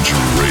Andrew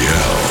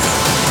Rayel.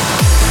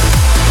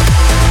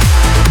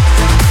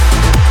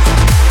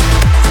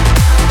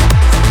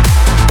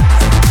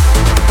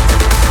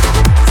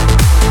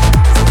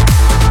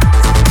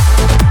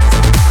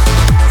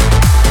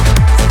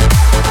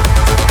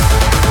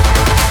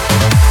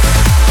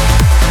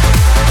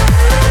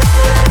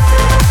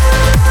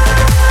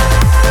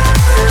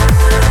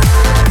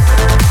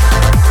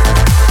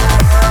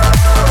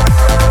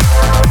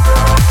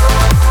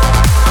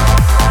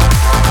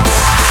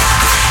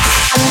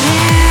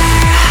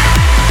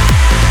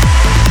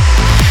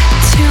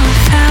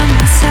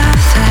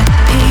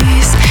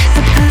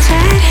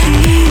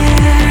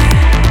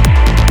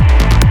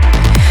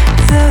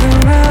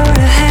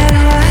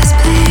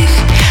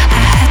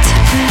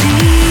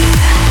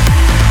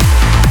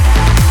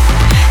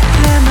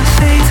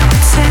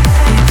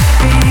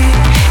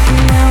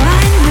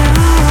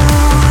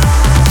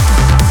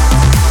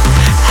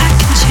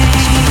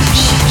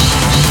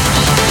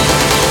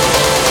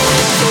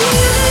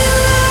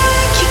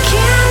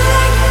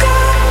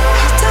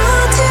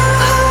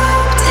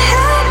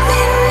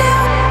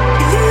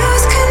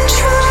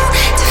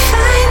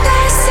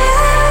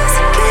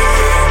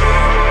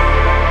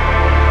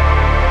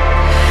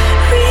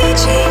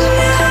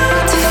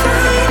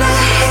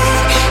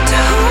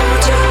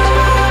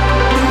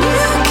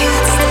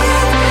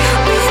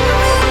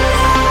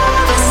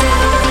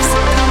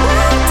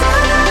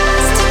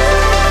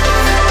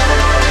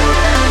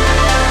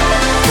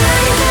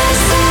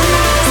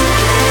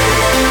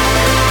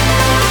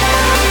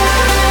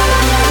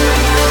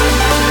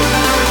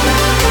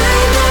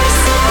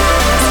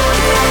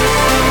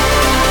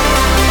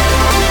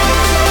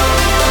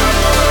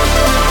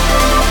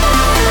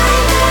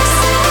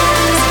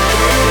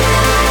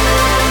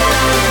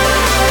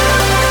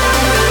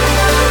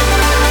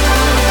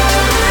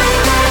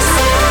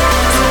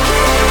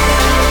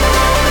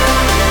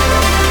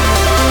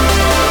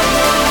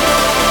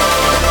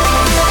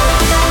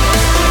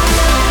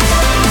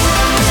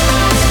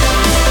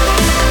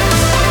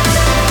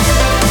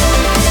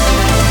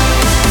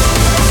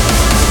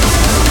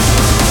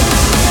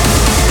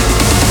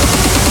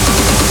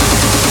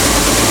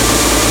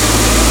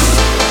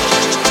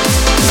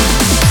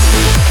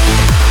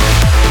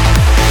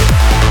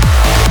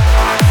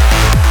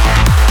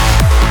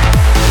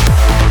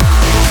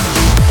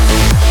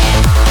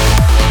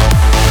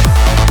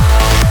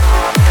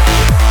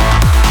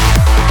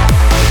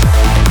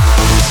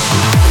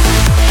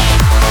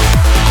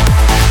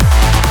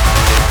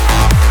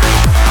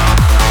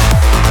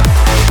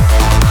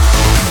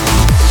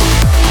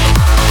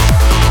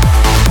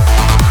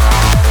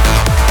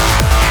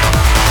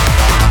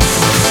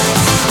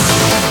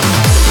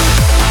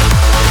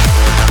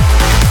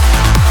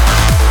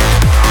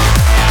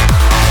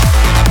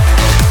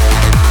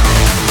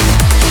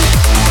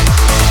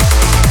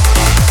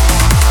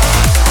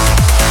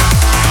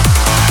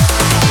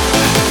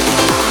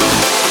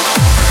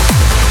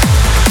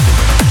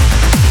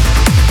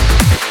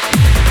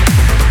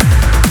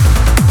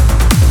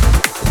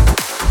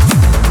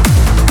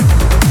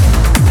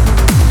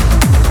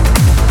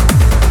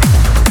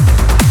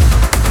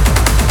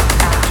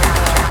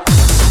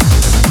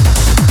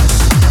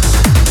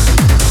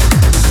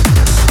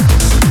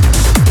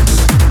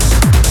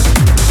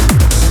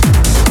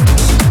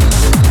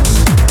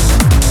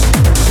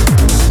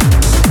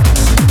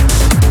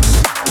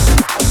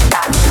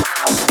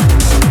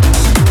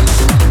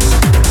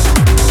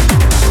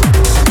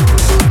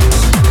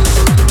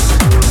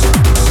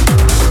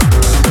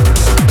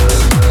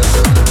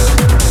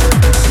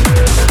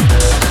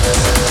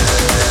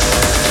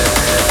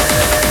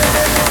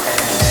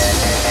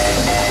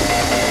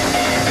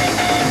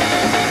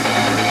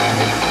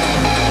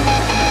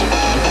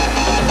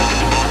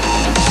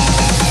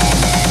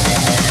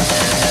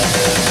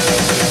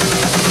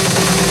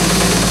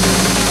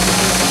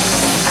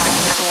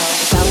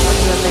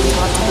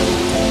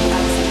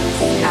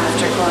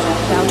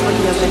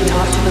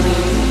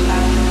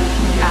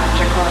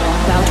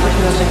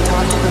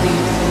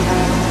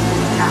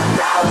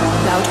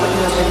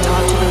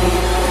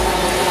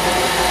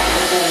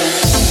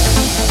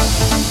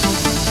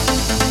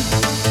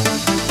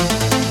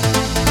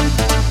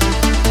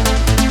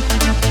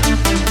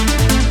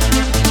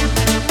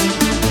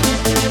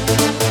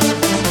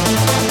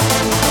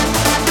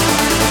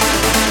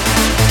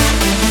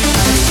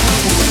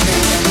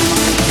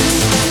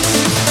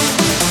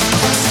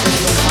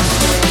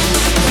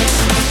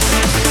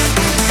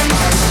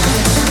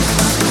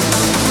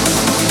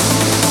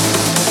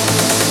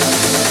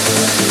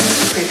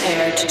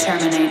 Prepare to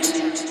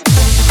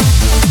terminate.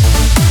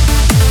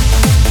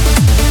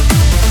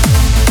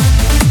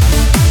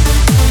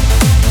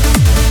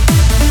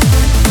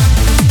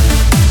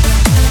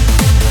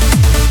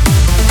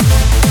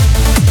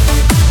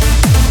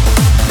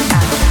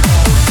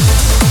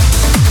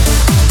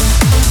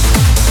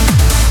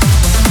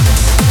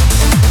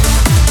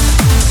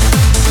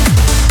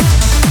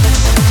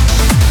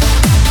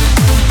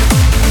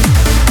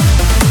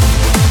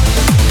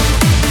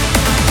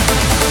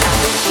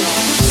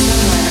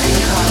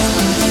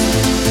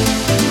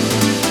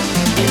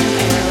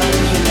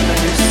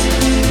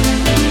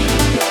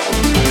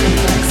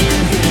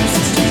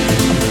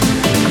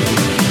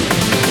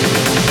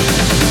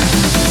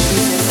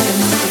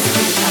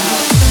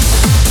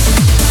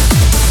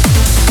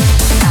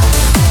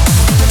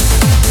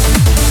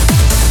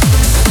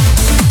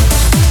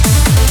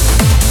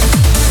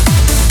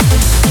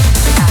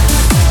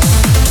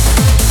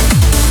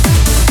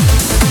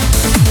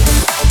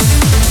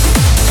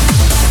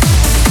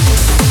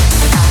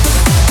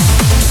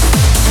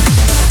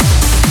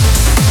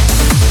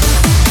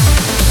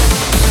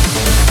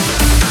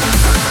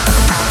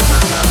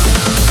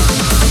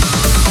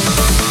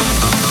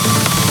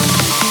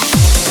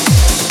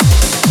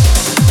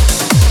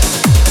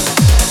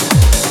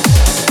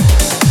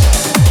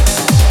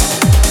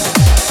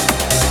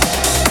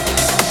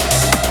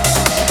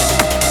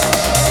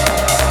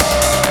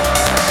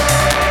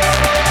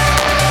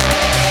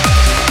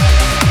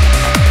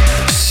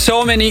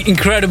 So many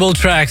incredible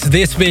tracks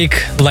this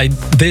week, like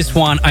this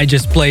one I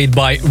just played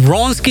by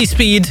Ronski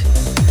Speed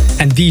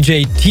and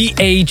DJ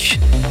TH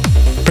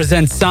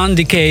presents Sun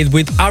Decade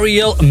with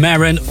Ariel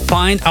Marin,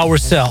 Find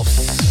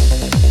Ourselves.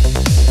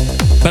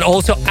 But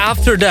also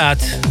after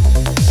that,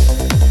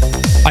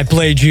 I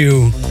played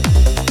you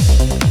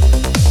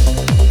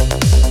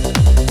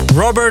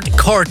Robert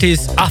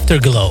Curtis,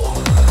 Afterglow.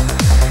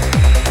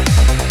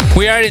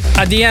 We are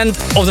at the end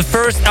of the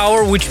first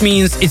hour, which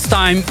means it's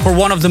time for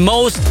one of the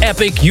most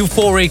epic,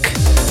 euphoric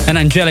and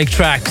angelic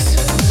tracks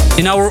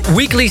in our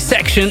weekly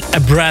section,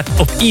 A Breath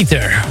of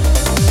Ether.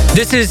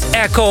 This is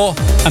Echo,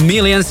 A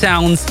Million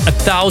Sounds,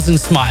 1,000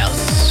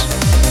 Smiles.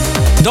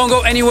 Don't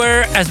go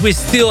anywhere as we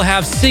still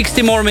have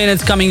 60 more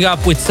minutes coming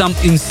up with some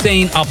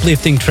insane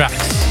uplifting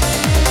tracks.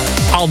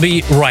 I'll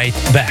be right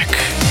back.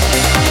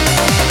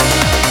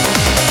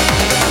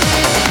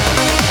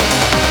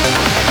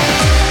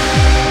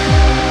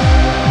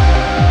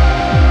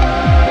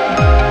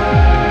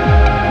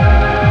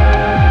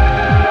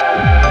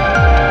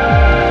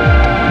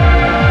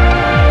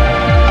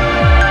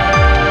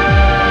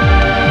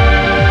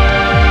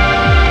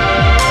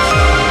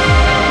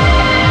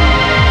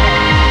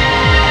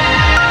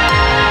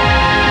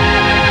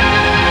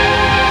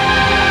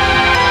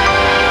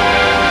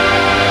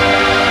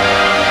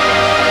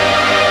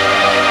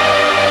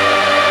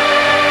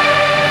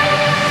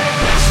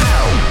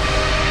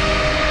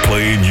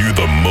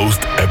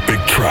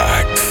 Epic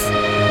tracks.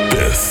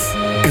 This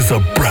is A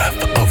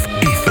Breath of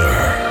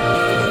Ether.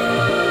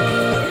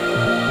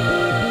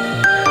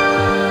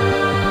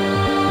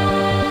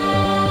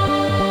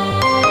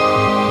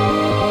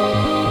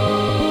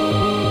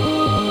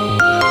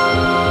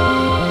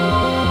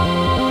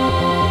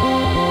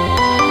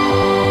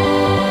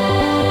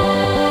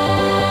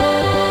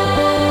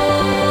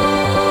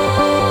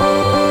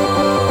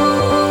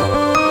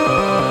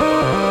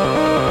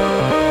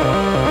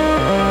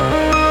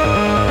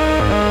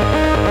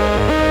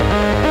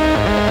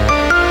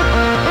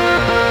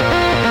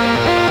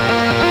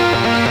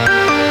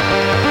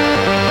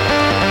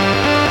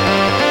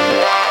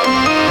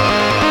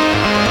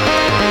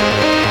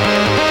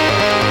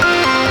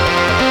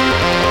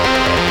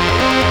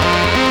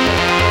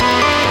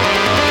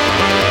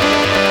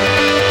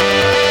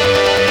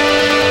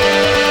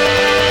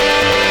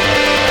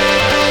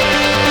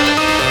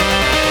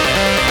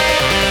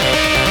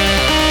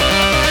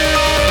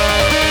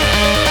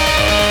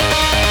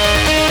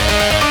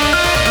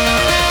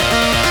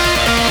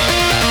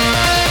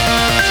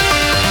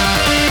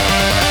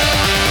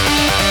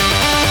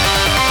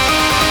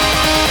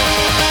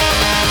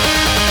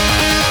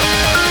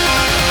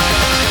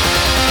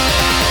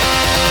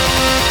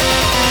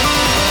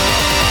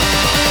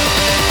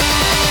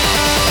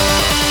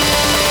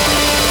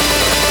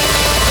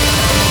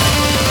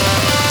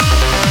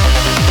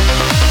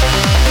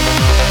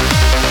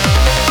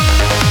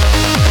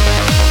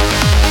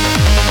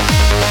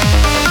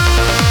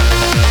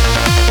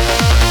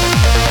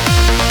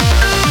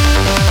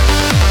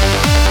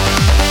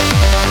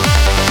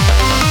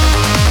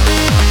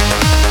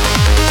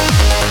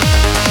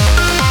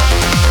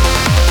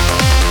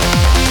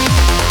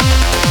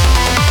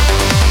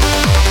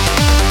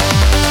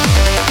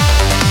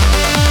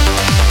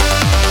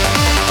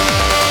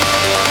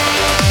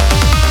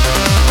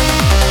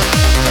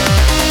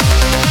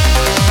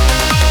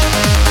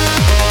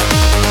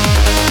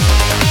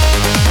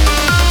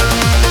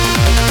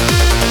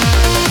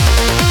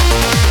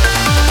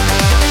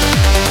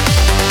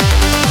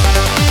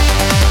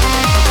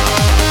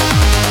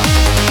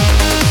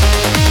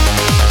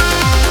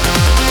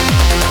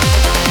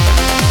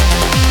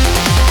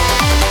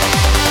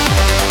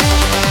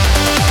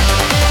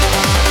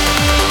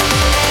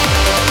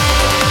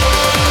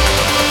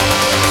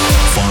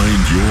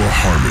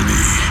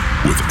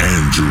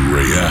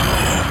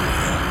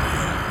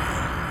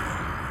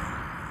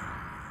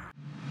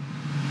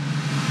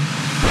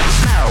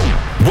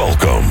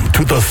 Welcome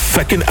to the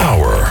second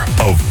hour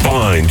of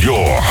Find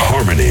Your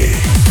Harmony.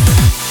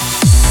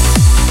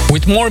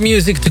 With more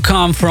music to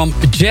come from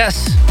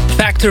Jess,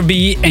 Factor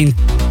B and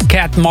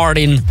Kat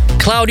Martin,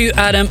 Claudio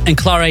Adam and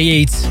Clara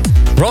Yates,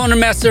 Ronan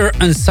Messer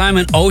and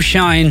Simon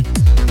O'Shine,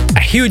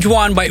 a huge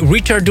one by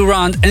Richard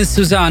Durand and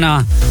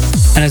Susanna,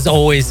 and as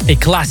always, a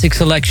classic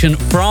selection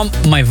from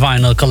my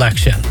vinyl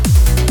collection.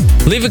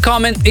 Leave a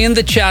comment in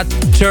the chat,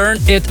 turn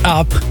it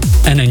up,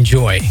 and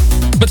enjoy.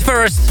 But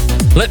first,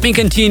 let me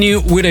continue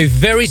with a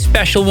very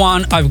special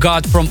one I've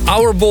got from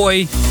our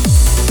boy.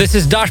 This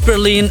is Dash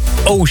Berlin,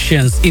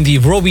 Oceans, in the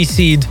Robbie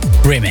Seed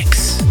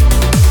remix.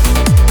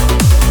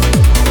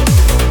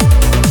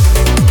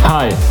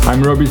 Hi,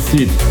 I'm Robbie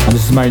Seed, and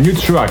this is my new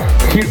track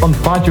here on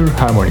Find Your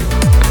Harmony.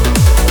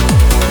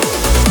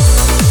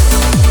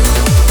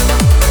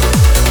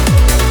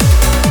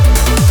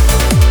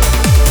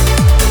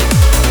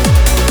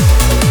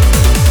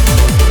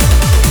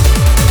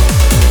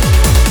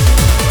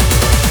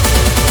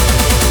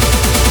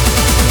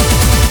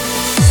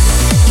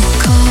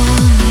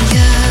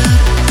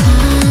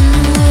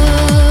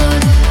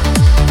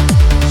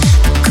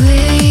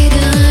 Great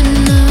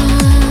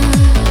unknown.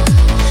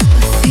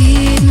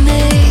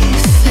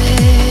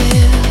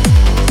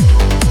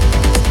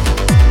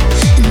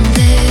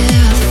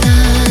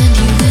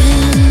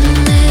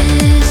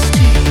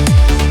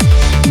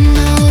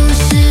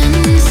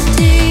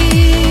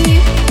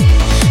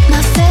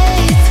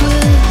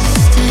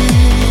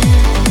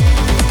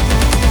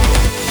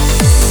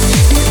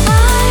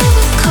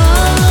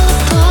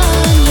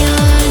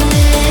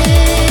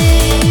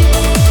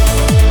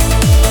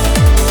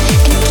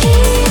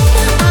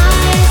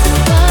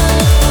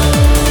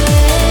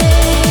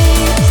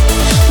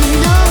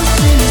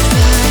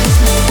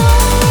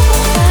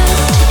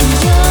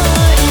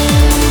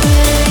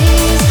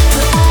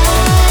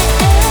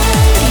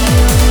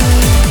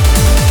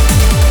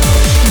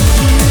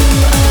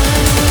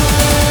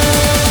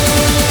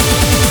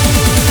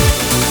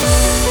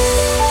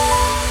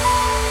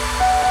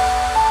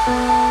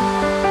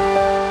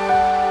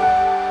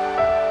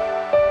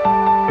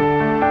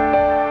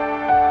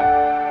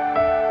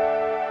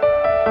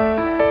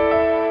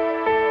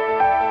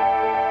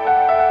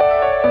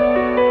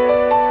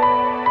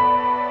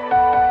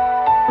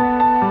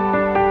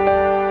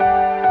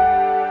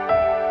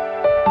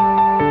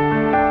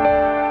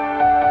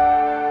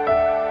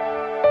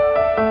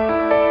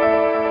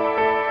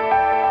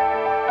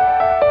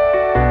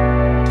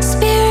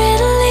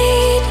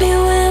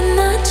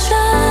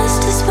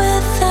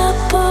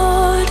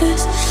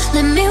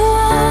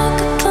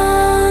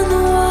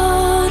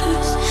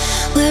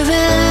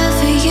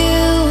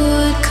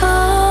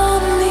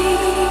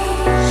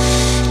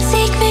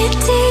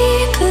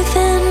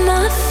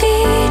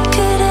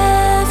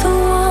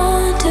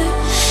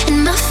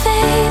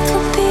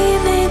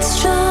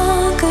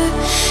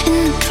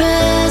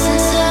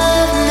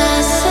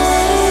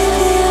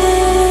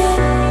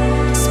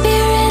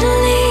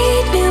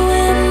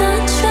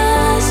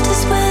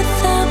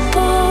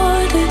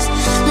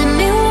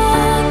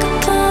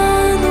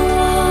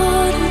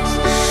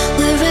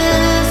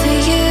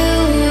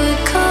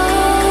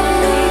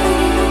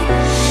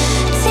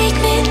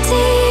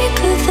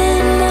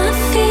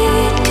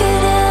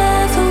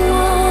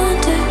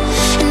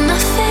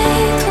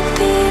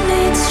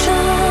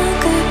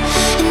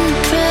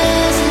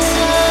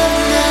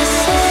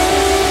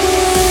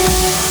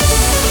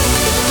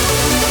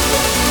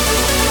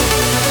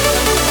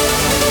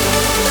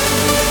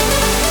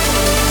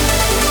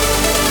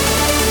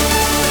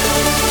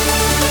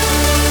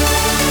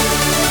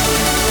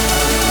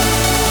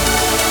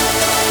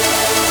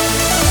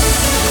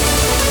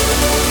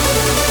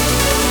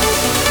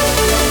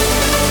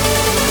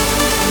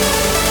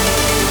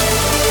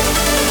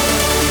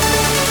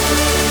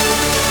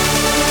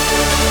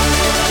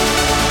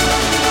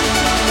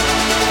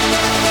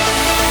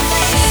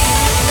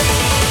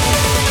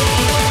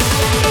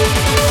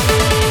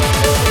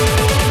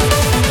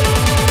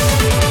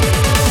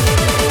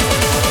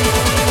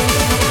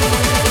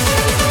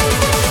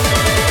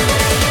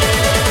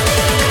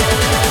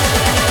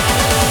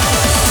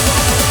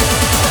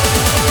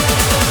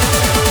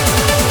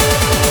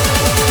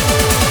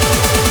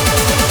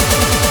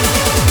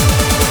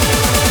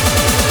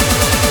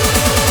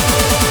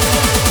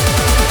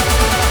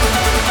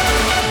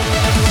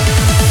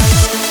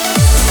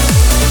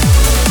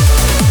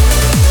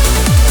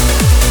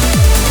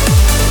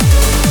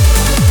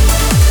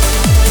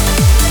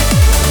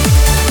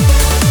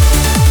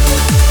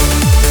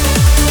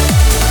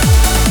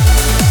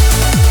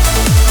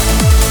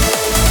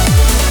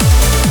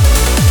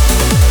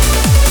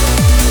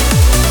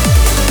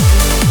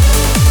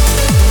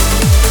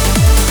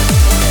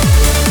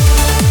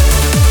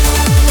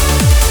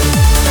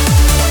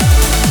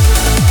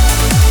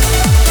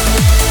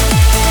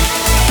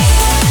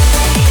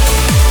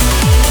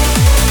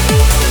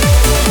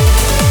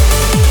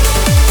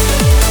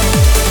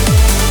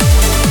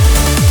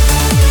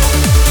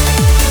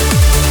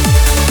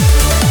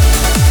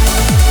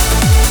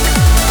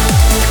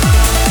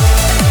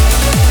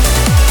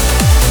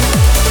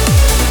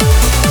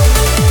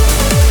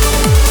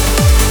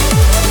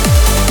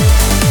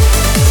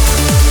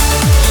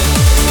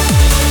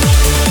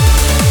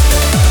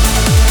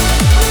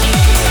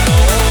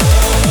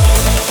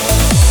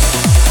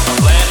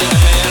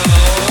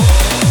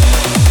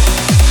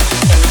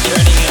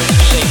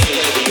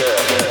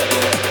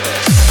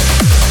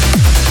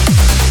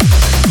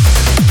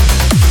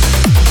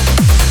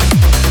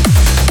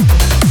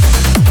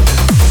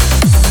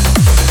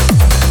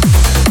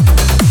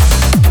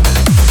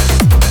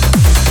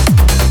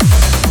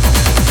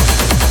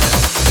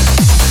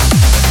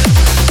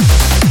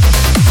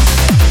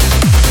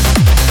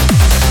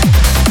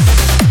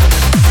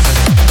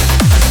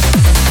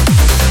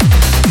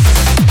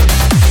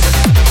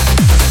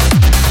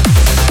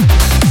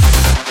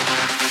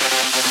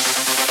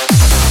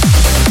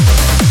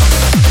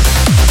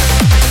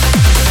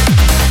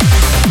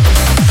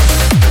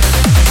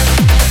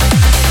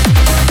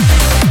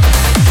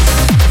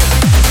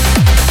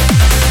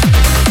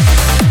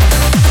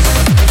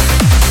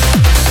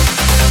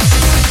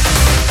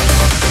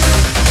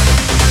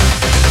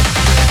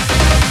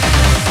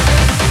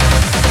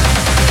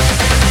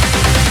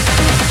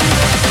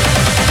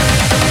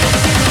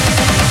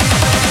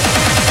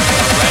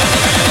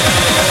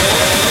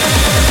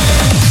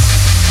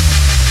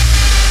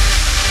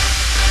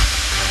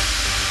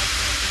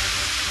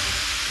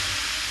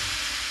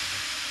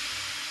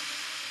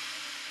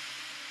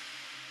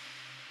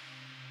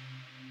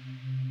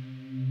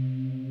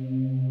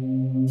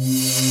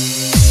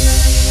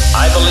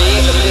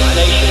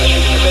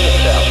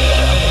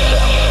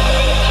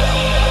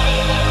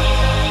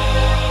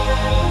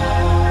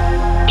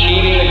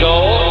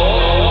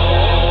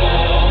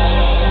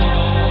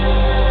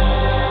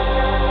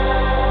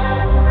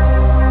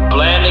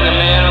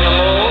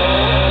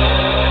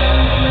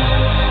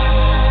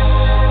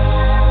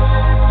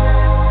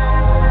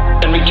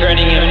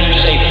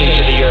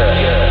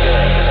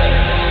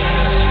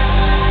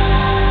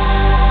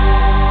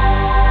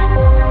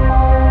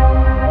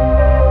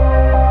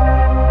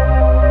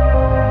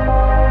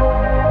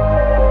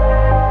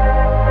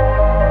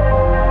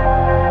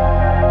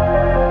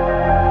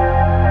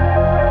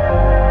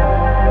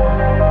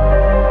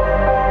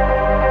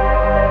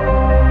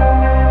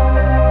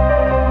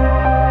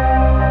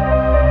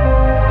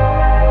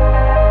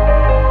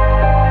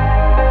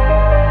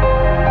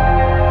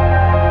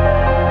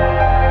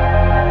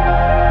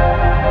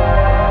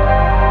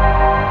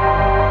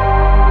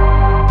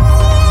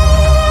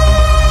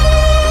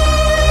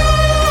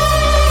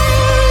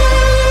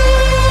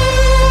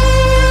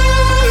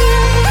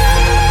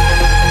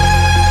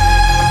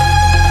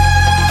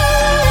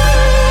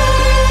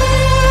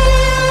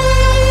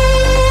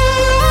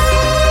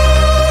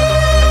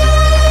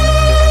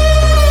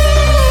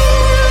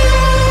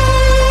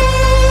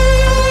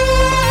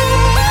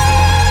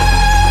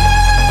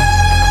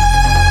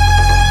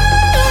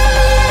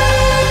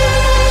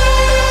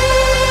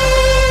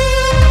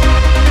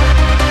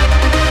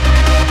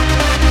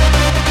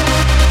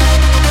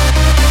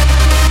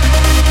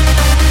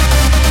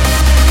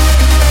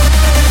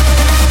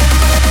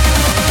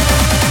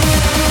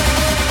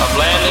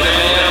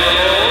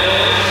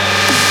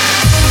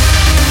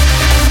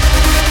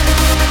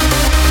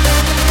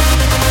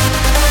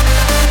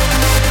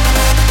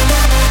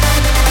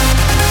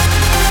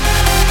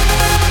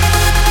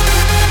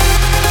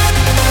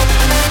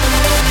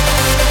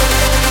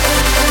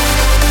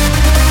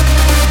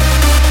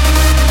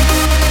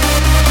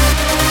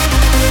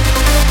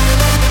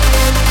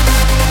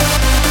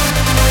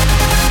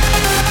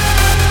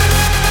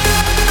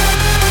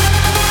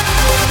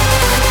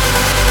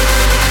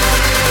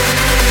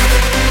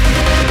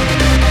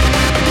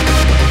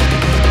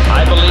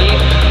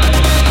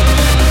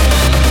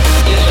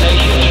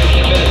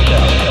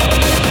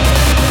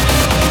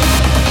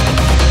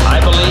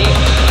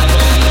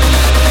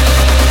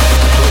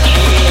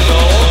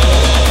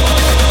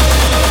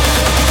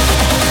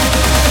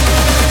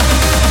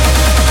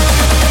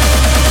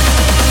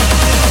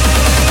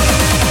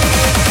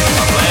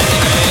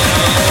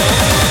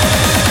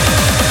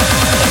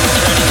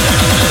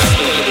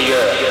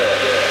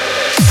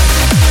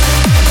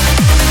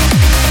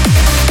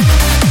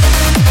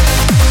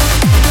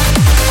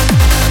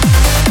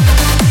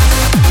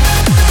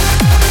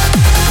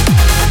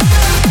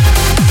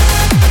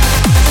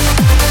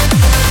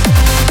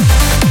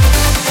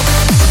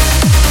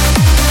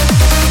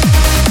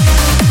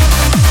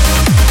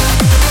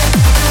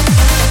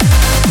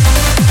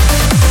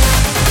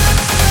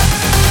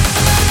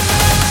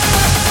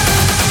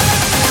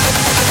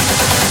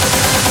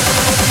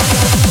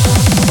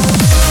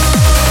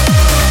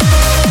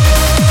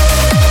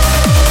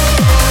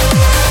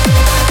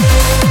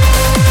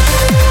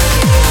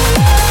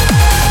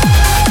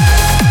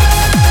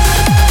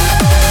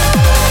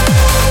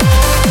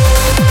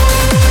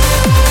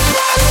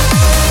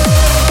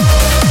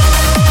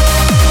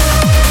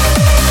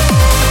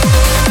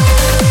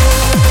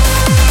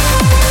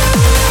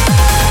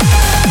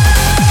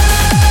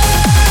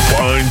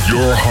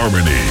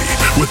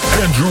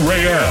 Andrew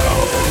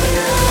Rayel.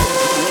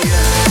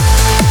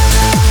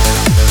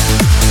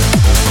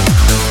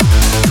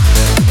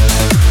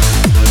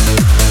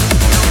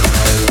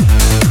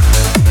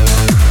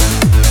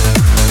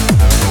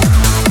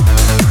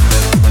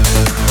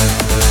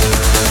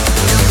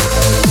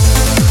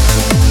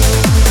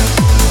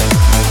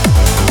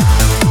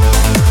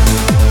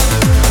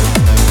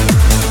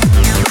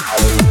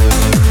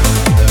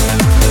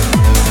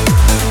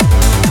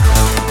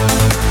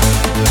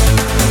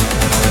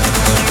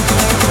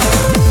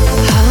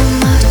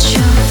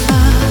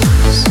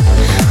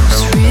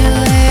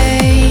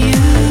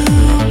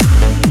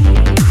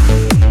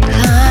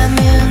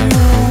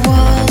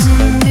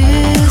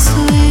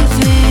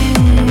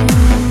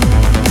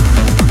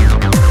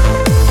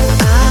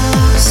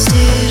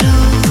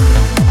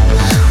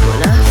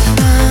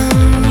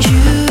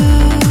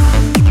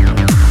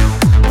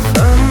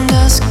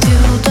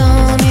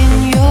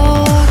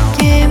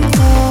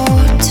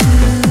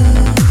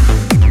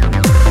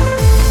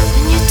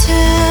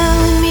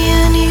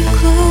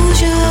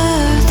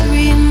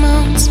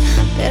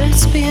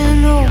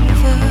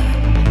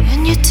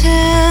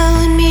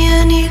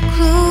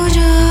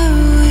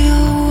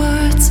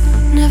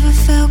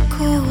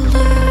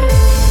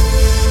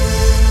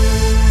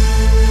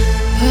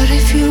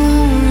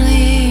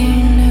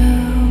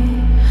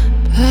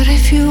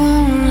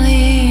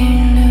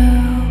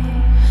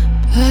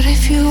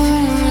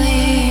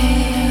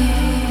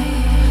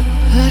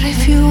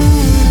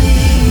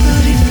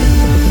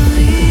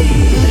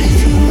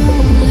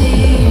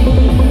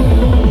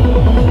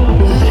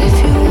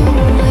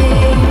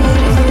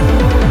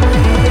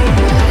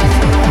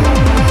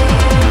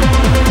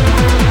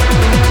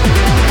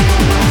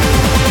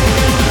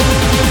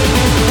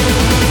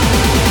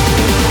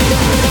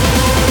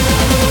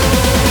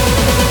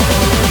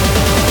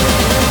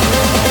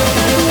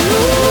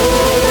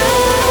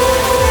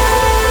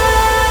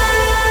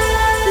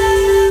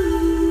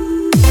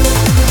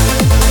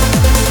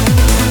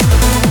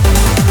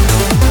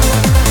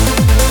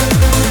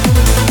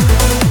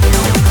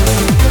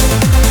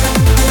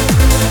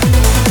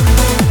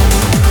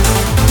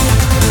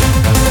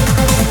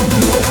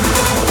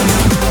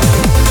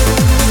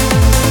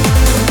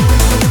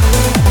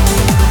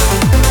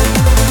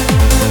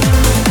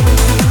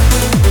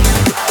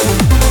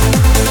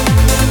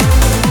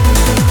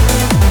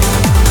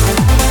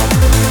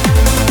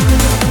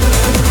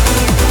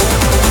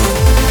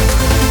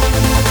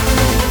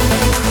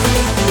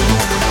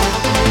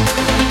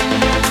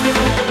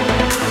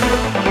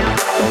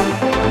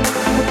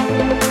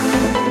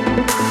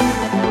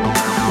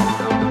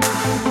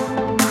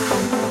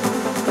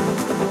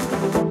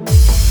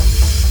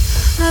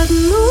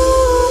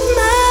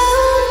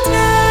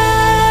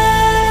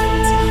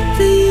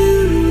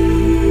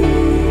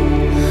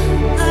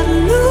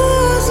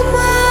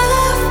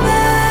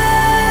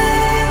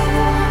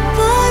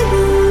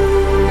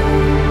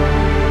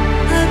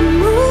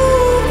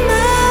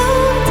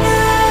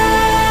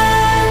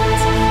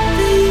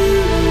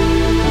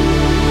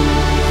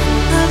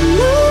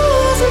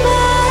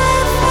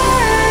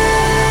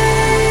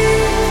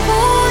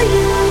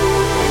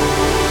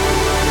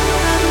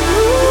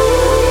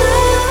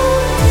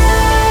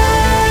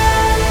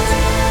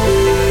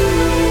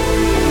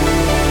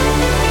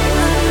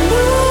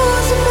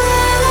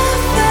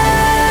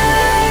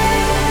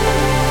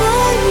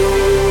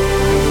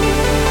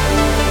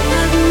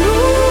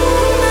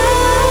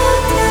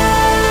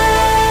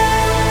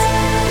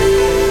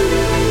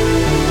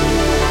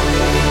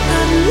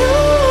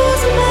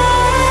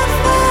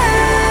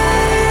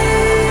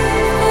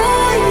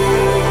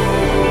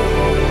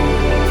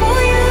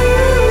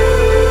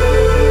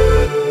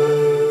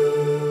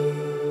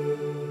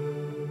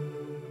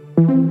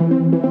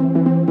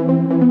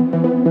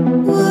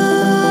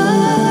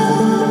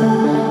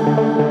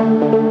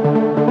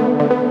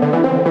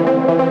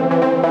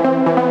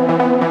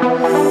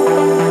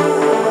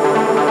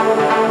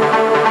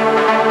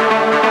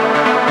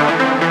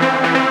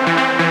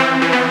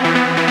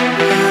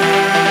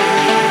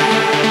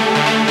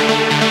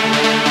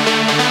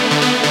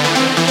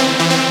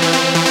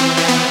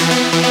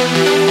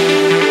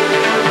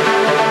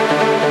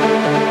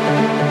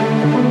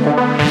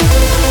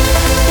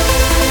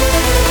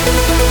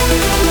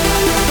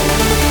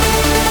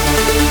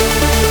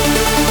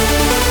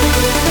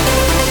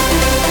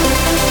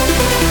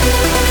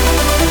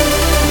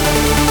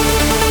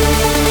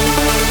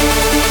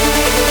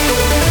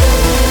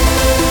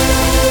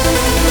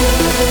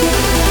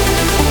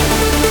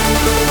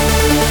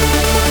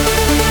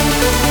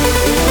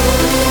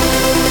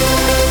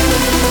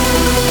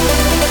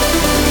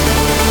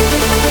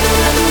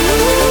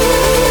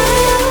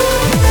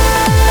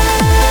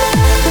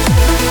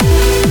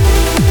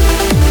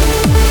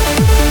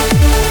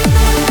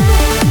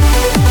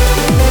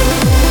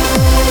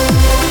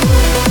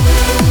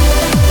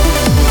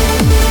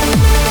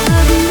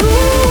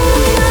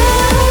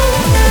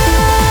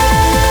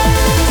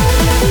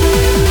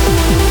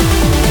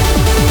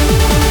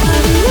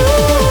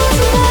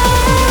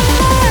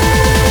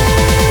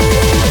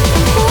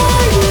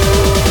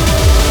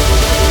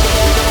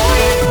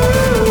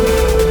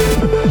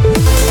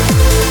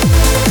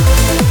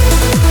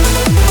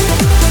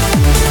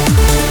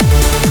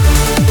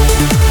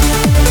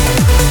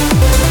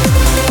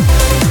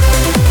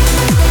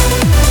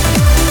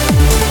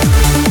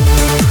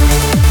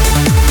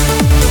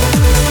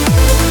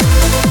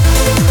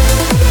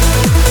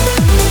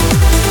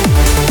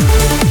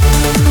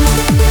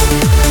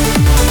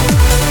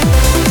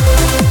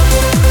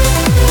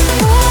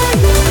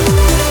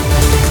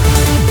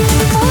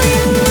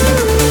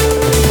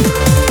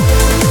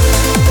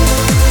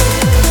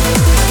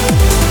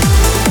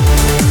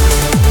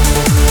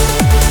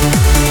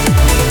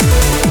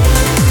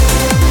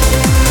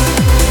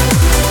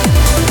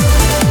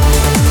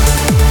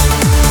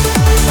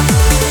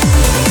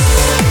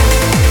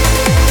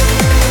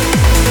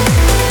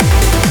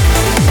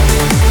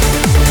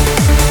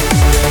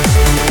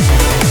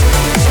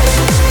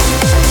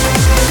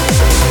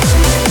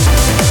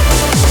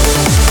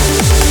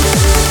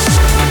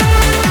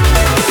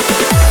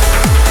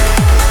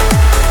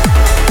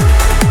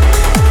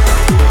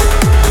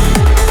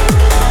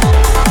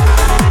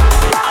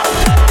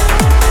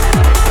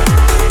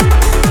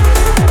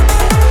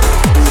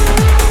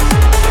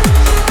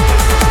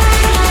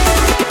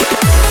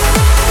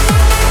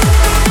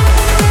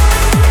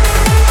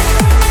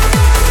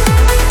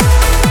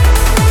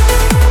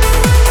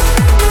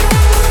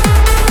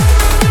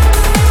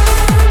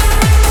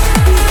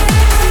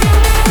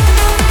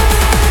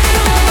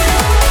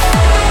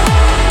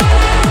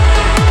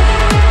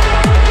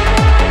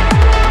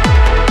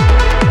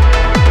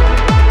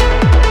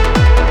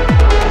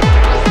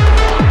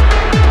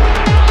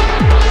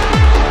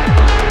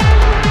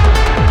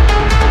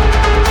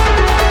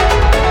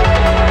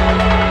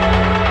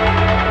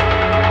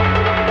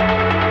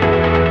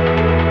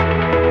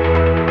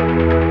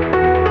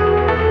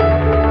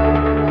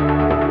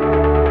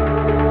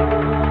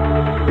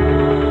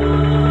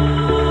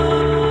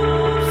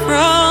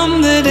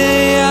 the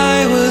day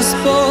I was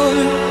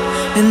born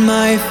and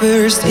my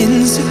first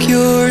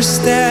insecure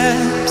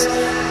steps.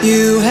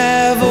 You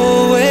have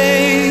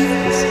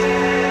always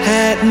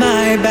had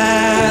my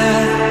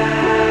back.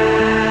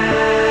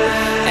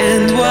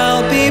 And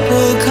while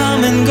people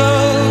come and go,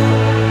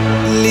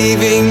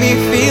 leaving me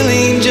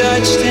feeling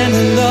judged and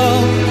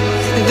alone,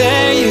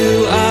 there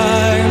you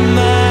are,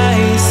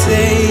 my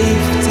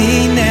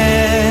safety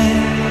net.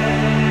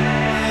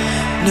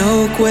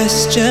 No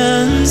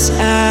questions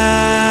asked.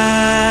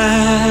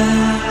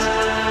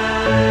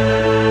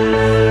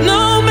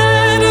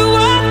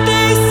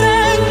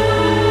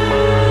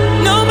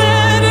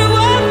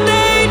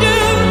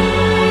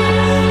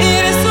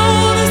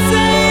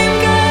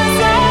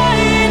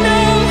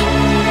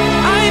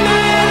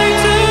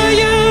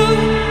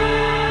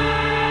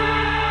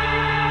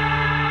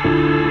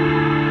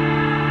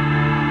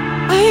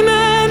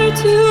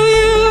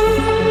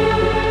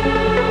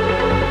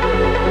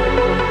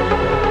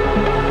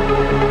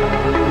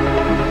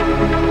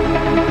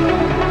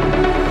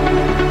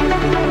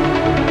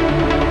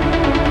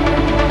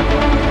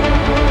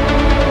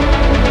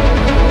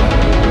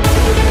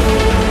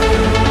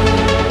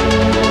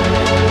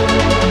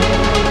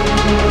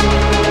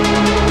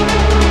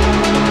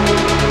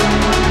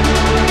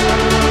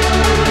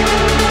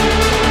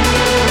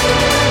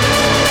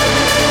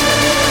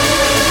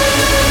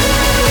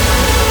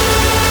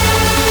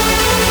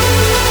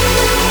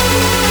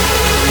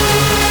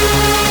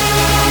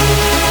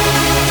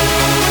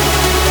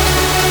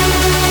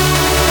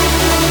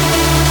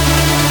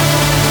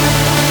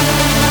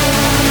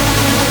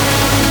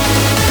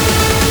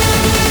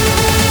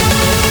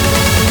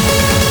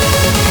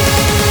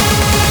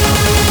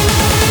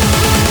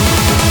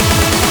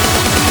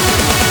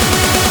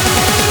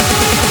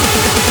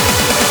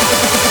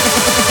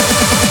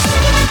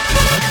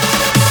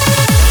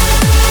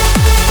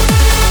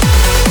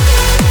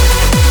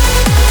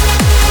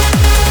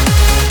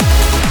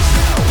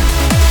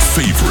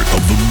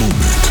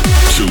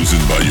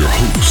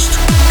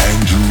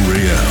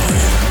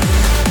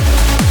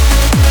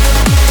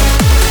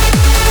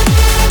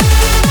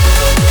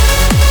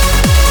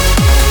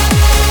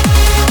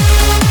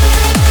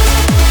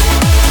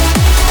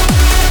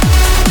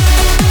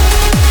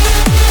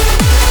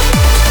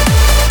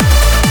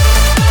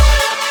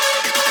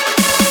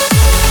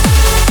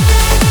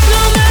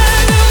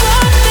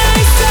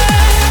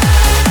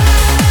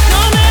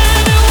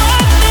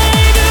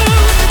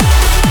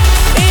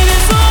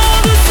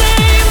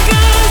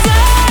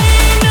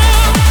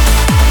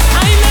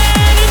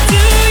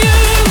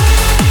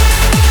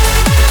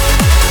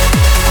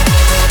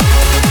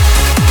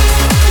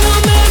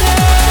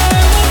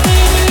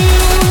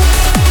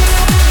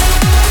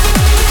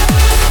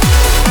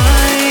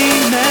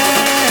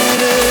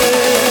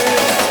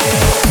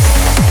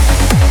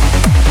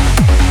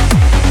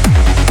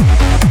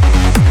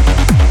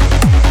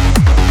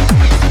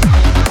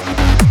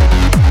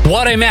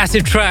 What a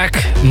massive track,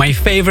 my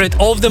favorite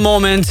of the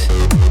moment.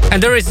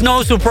 And there is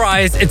no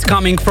surprise, it's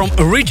coming from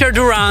Richard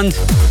Durand,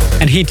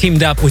 and he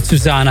teamed up with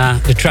Susanna.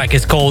 The track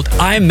is called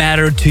I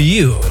Matter to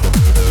You.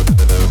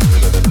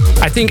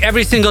 I think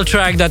every single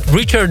track that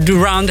Richard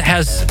Durand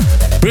has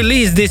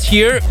released this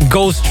year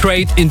goes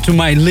straight into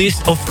my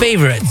list of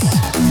favorites.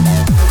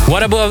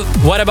 What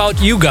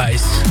about you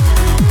guys?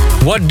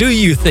 What do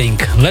you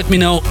think? Let me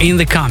know in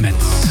the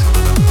comments.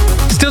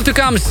 Still to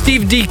come,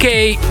 Steve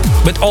DK,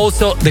 but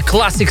also the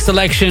classic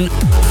selection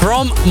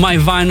from my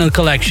vinyl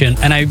collection.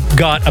 And I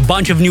got a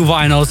bunch of new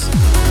vinyls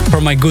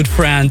from my good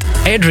friend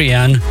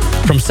Adrian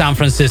from San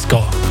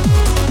Francisco.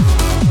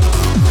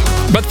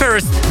 But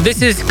first,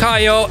 this is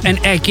Kayo and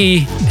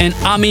Eki and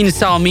Amin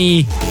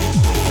Salmi,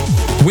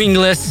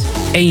 Wingless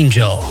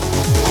Angel.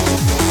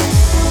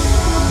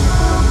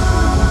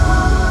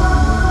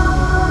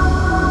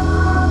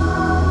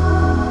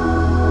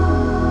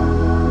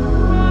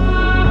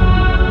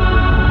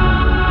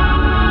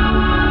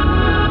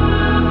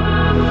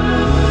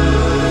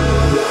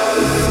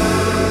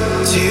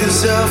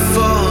 Tears are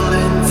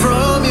falling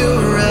from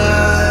your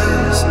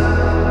eyes,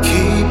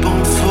 keep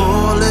on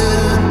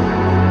falling.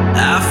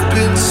 I've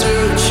been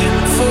searching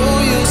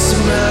for your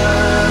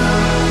smile,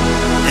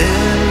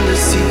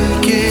 endless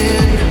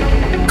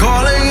seeking,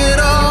 calling it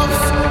all.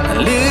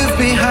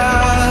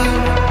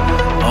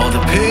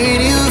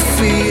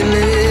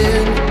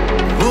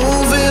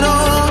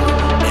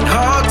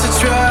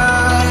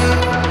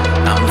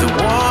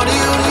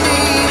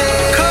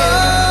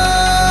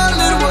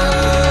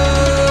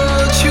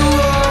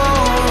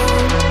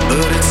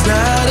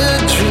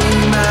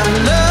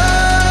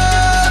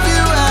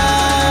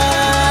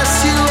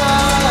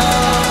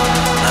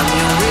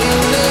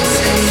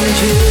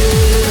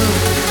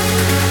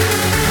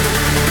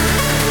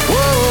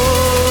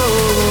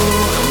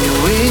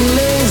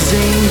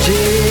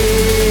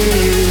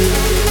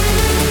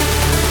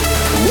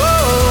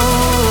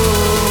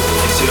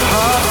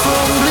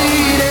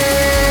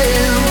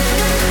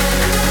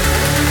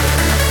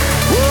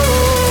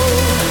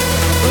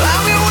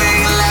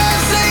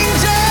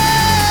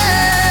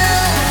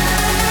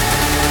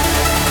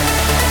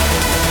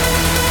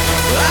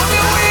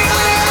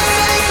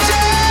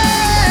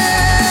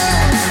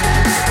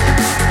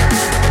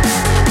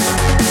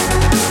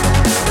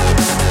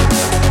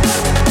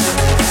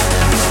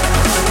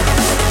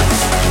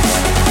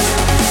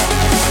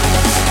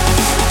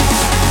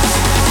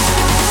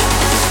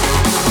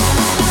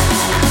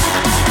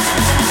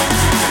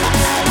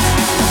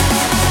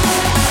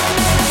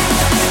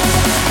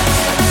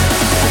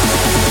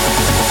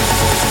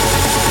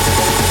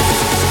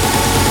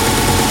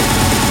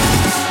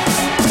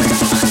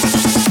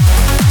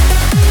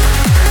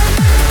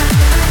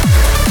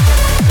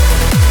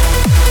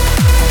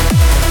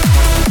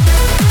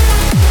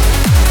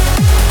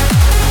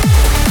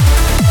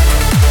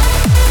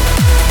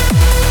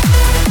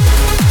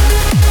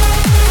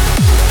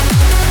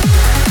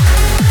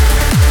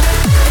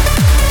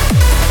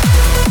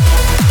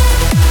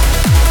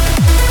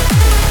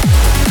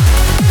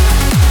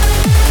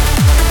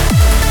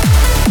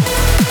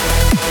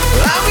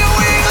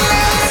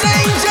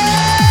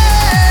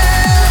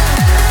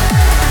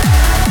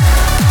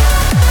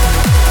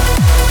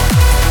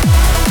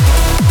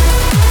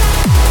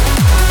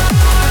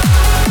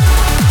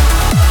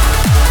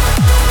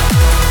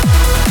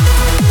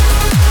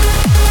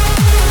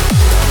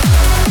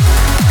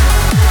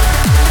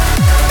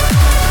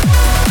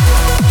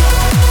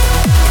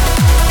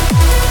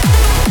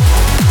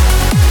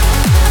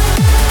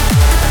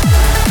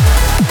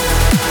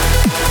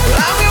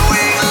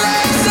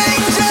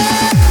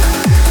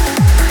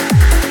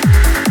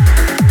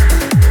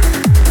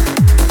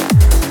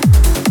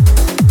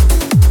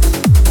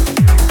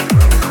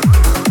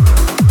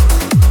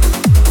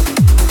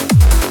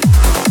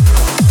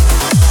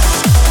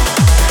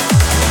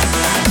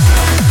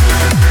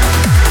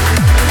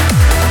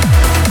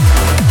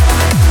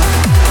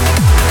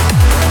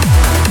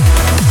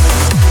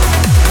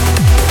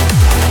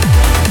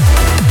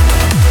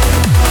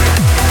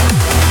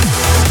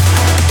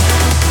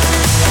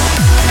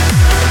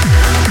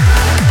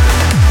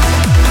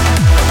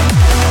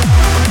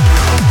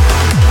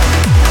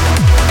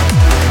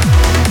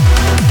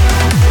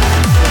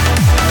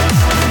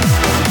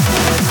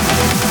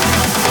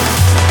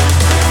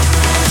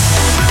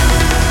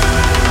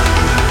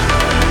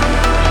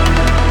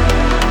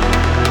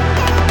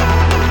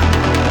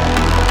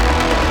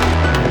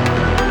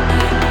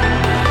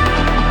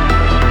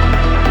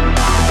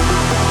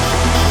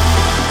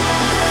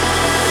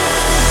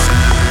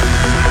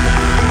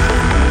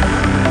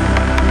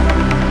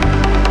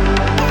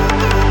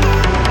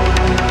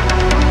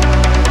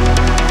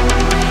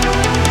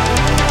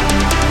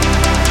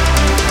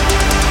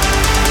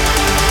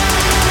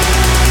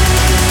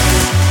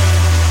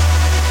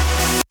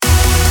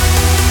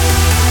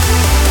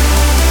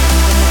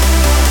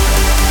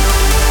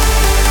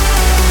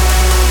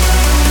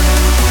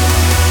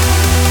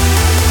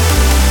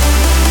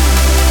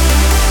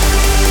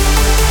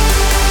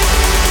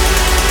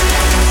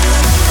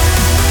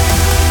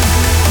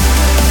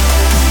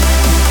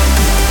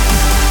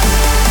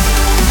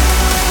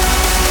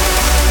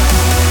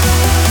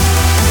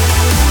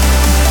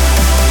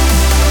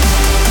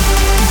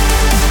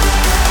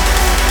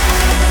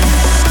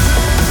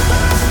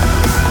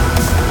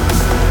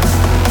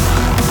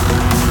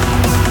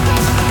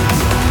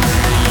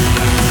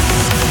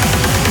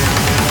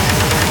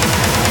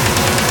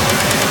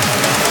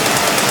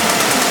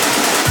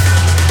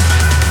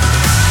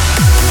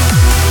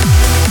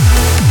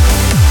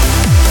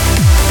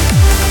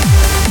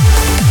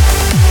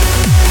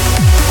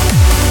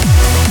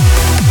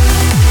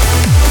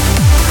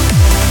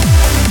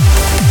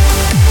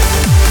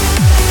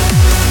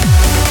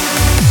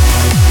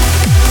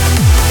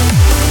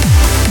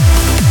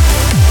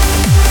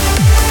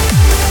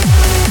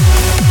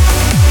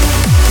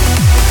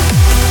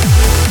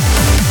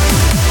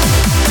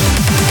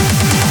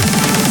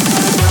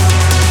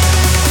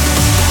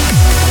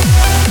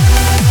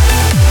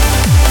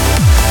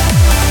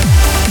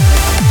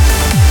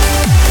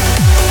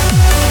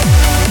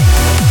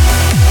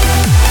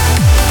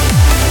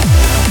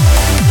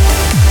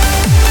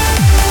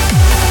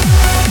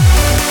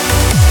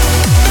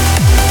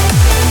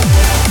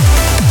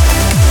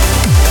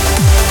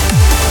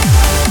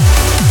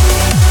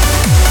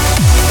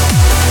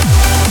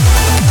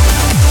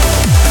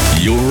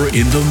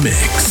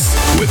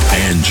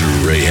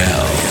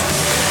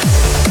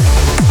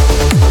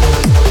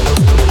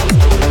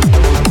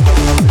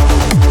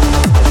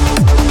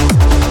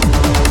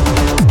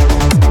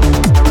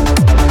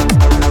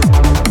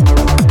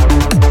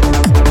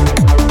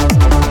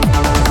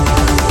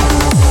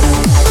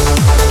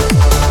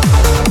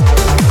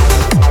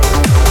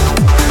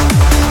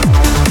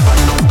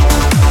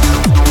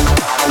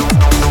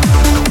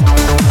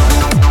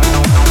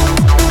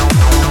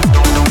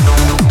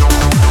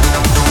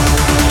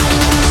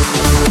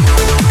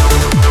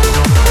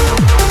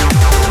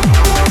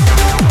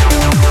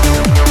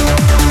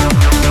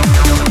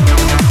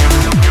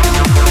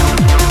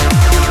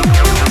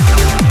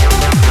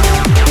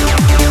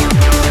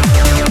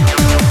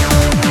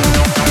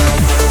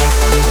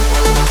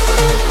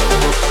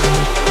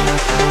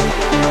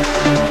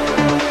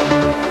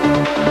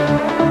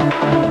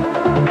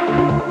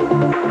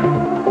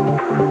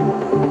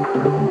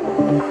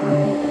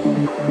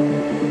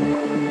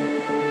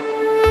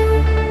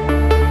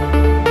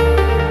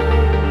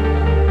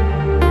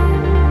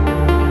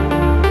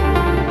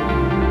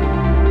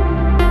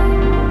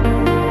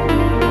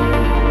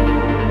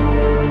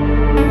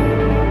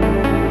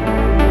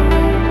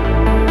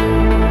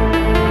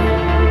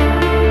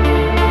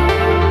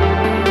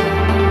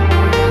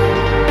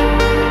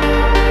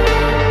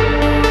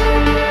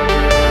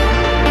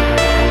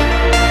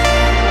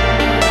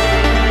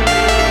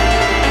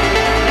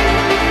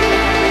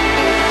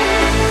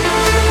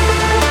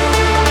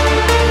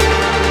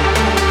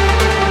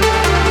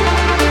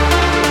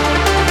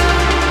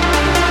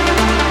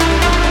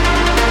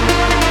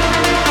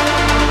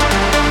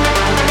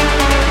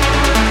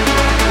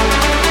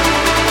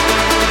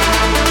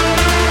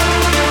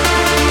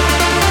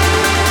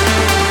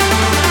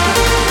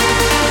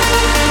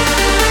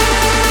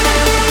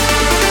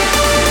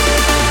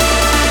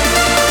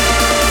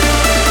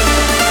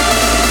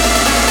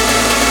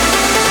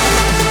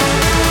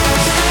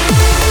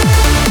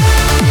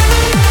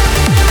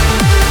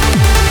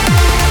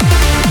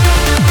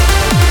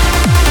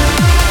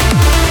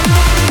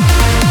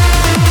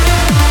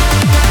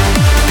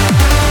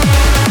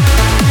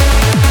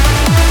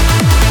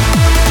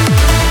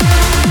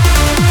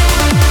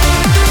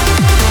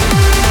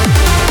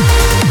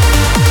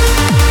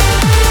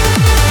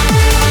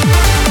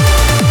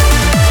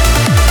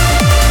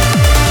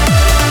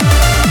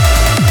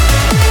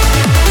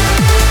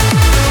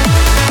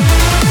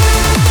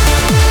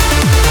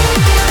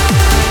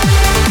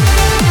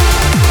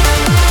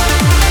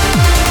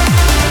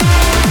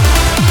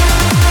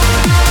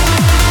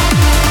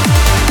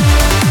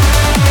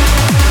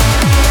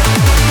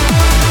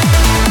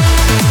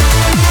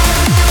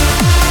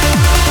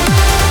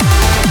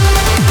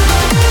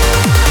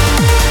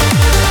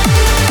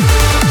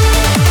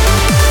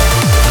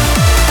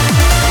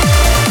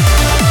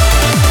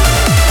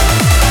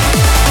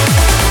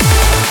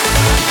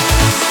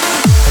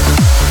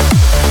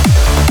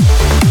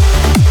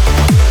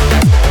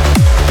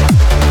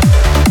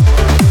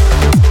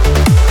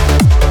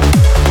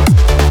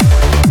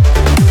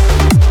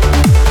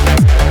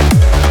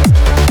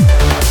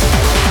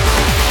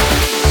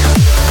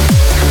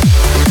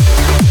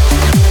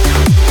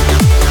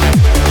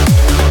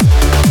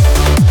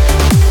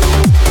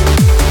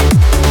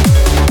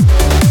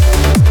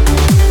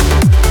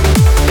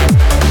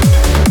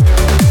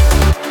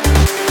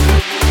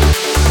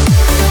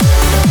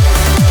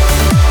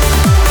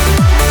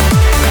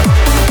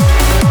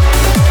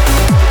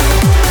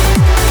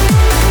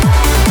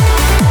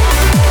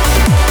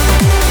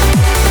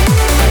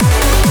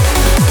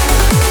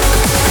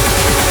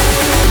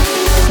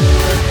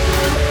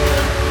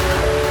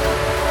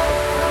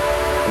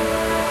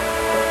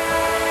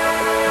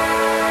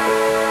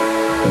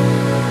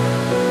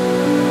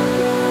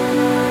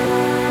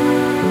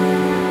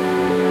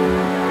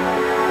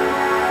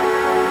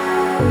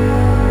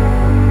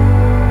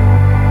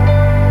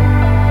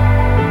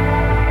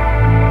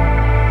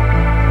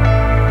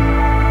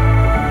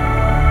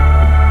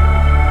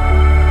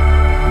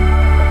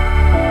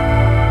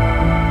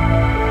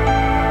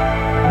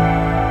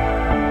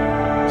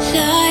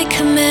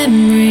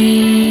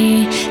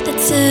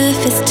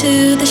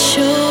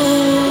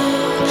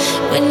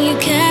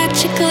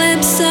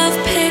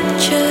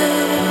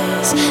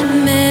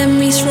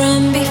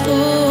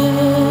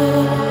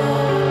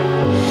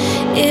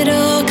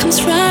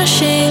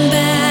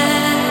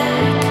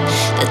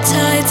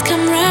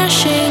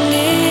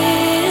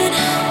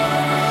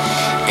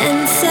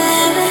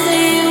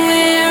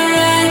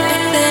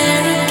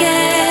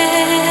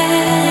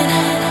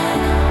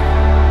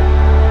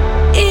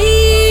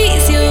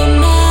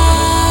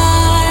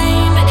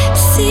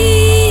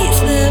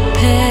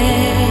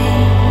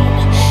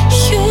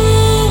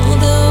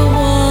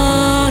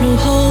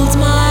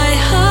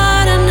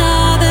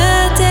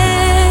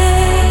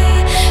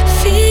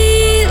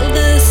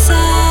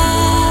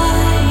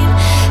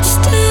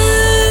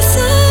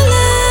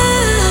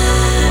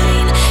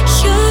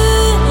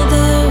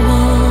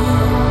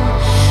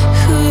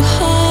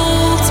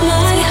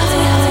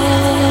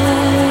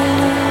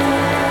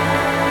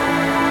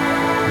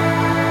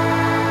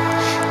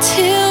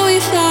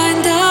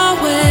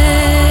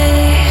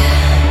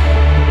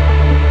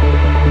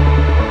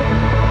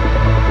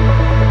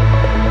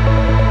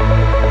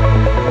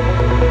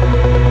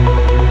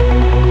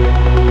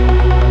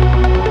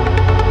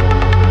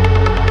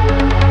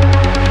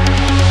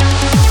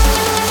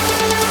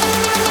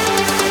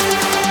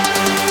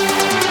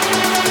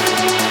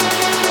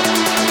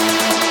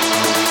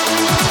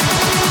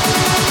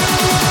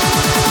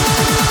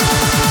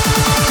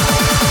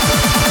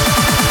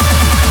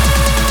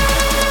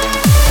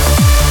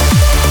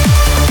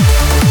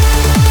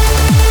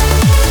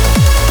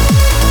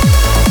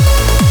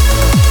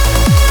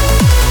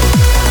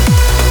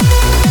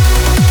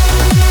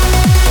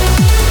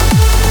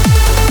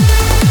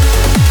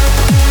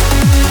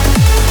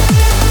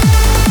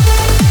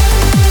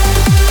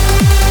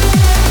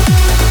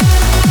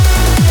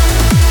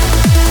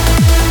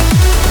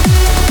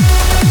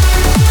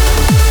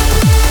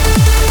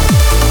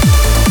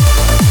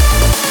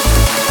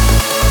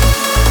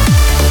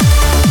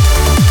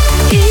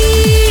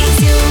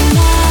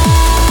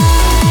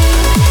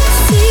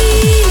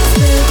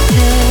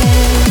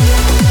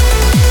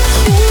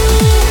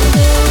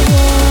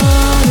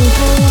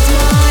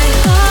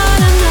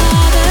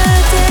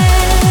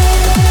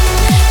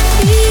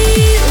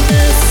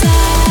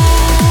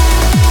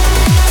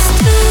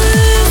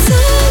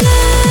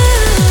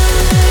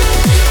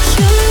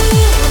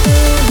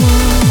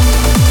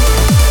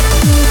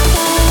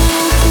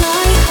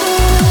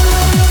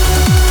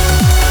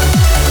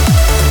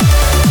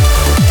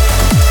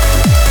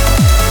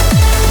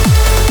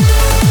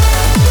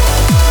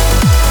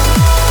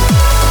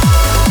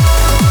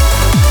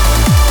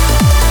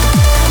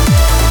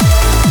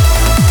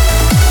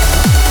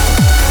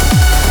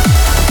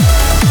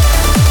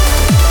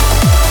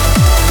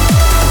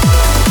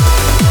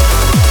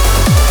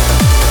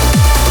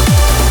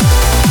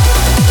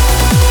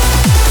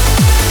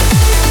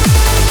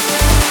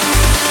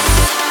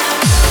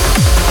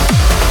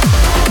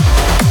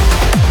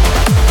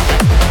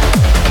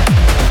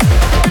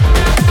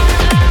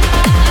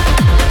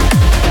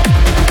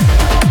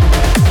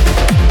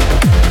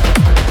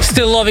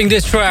 loving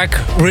this track,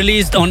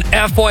 released on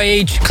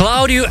FYH,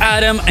 Claudio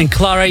Adam and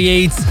Clara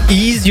Yates,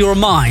 Ease Your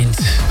Mind.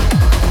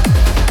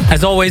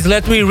 As always,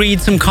 let me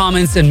read some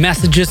comments and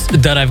messages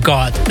that I've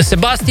got.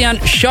 Sebastian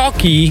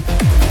Shockey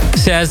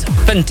says,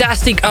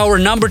 fantastic hour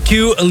number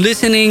 2,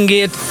 listening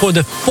it for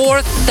the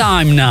 4th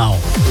time now.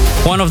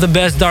 One of the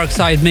best Dark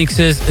Side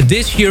mixes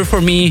this year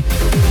for me.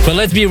 But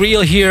let's be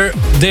real here,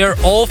 they're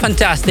all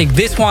fantastic.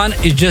 This one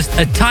is just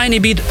a tiny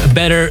bit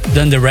better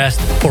than the rest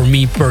for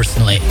me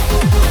personally.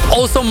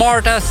 Also,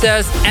 Marta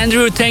says,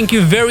 Andrew, thank you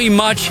very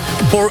much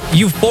for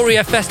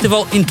Euphoria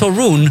Festival in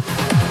Torun.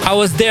 I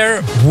was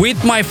there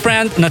with my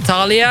friend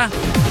Natalia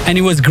and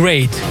it was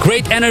great.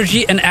 Great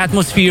energy and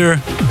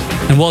atmosphere,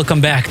 and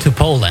welcome back to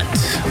Poland.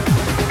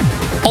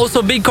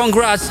 Also, big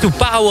congrats to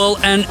Paweł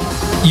and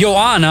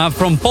Joanna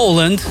from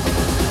Poland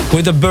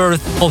with the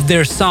birth of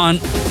their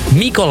son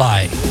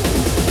Mikolaj.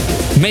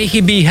 May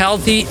he be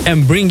healthy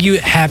and bring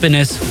you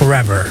happiness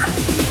forever.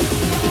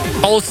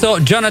 Also,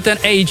 Jonathan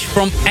H.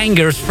 from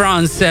Angers,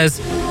 France says,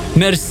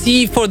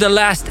 merci for the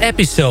last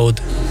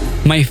episode.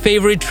 My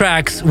favorite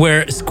tracks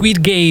were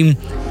Squid Game,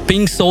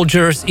 Pink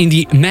Soldiers in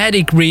the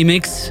Matic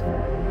remix,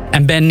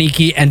 and Ben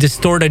Nicky and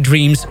Distorted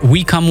Dreams,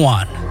 We Come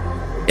One.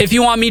 If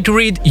you want me to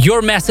read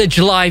your message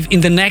live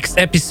in the next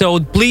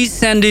episode, please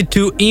send it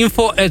to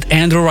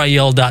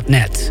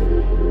info@andrewrayel.net.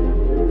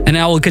 And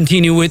I will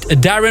continue with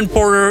Darren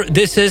Porter.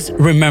 This is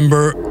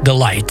Remember the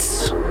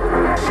Lights.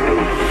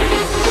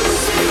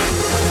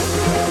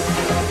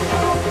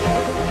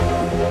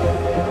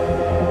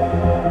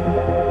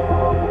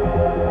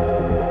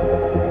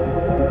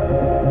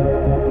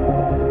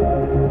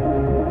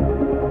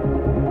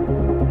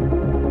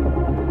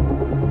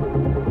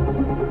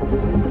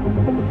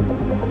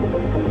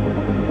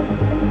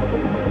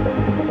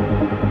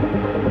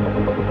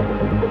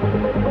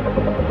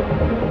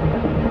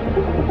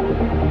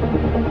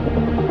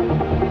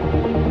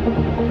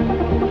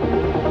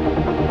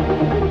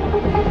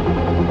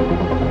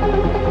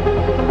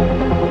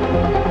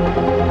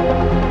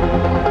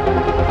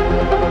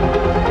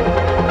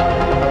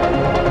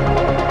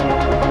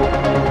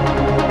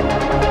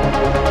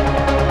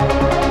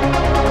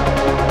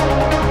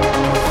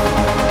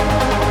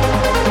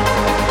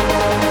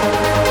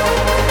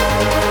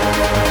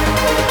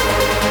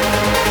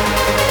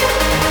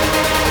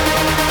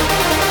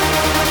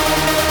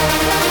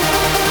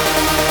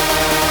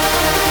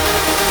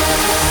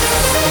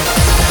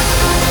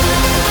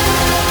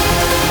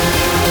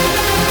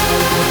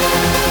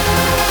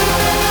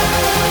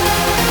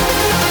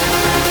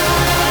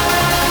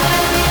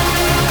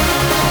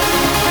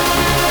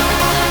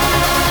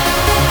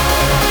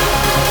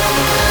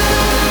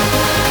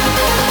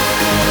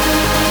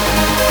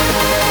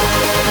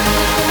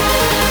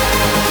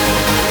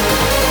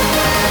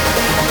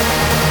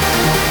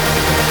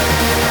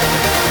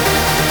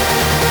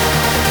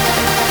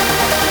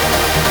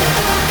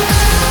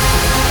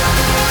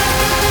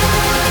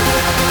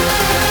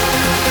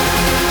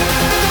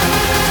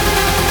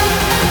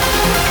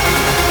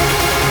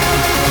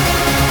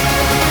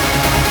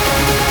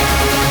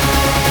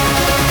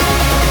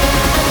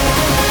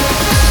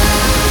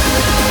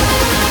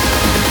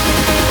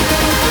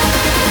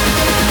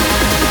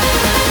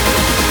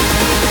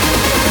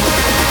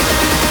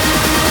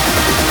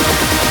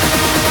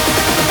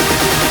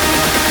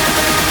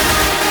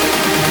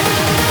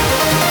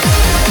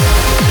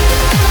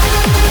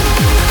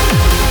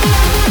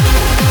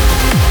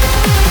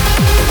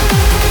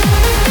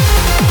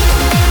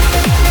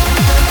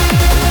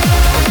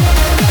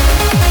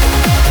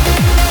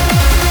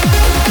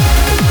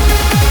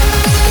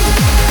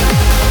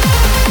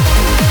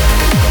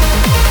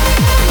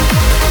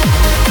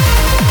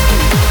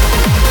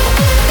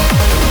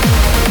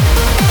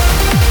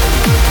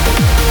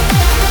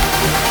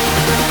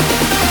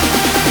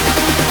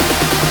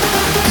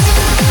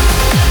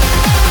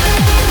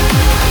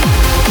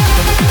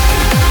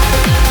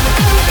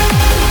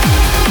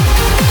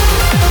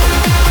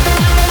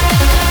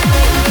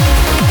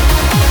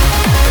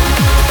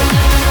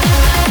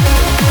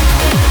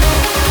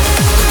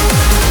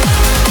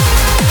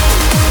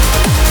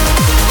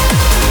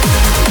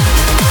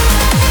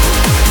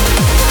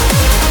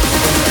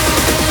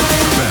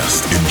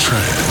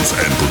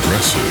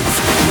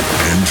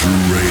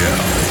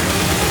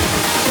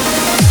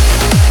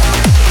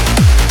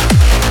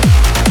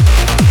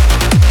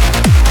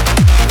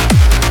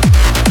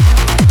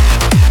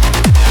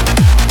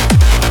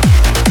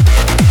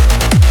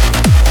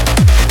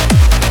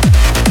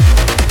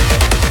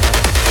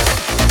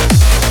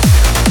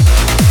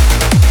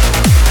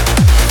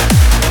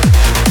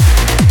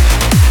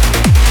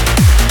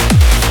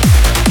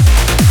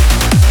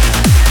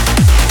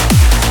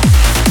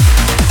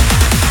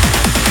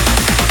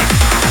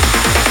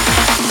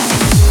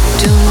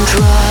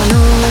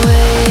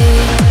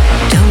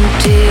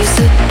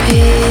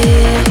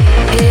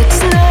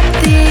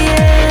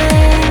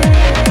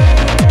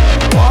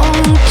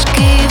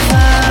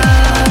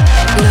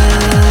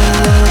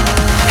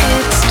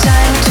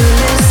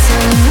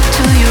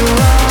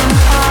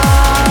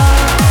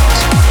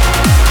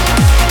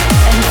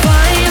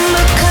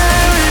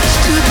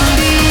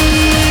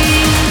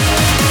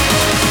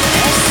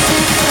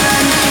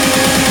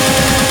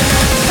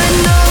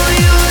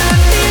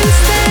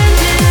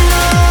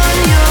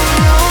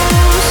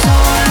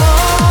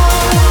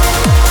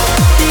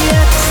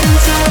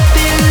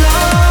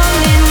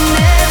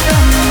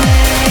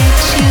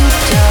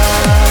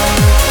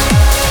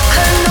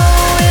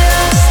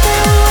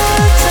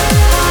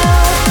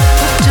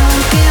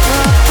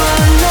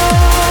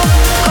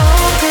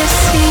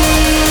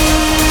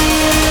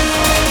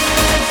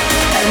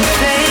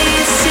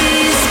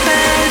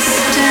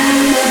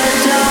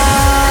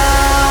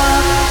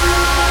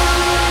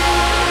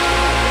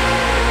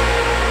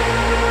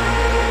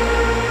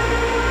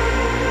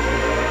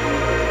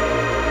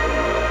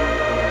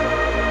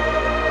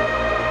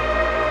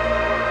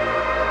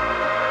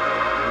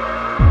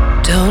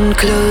 Don't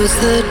close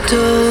the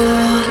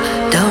door,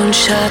 don't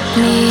shut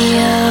me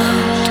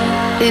out.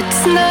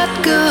 It's not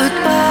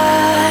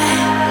goodbye,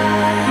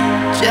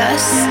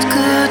 just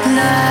good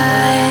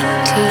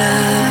night,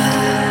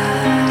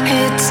 love.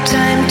 It's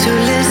time to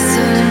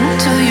listen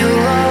to your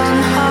own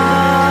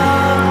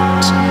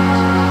heart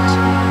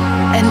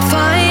and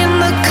find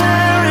the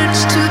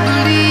courage to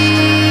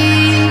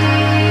believe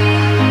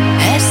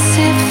as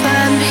if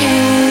I'm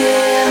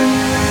here.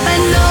 I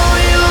know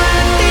you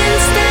have been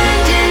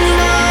standing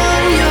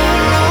on your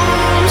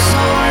own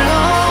so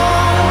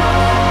long.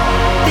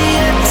 The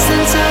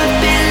absence of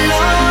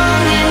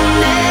belonging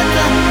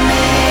never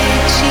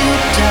made you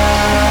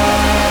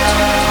doubt.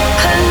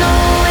 I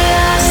know we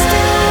are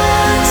still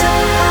worlds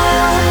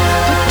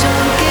apart,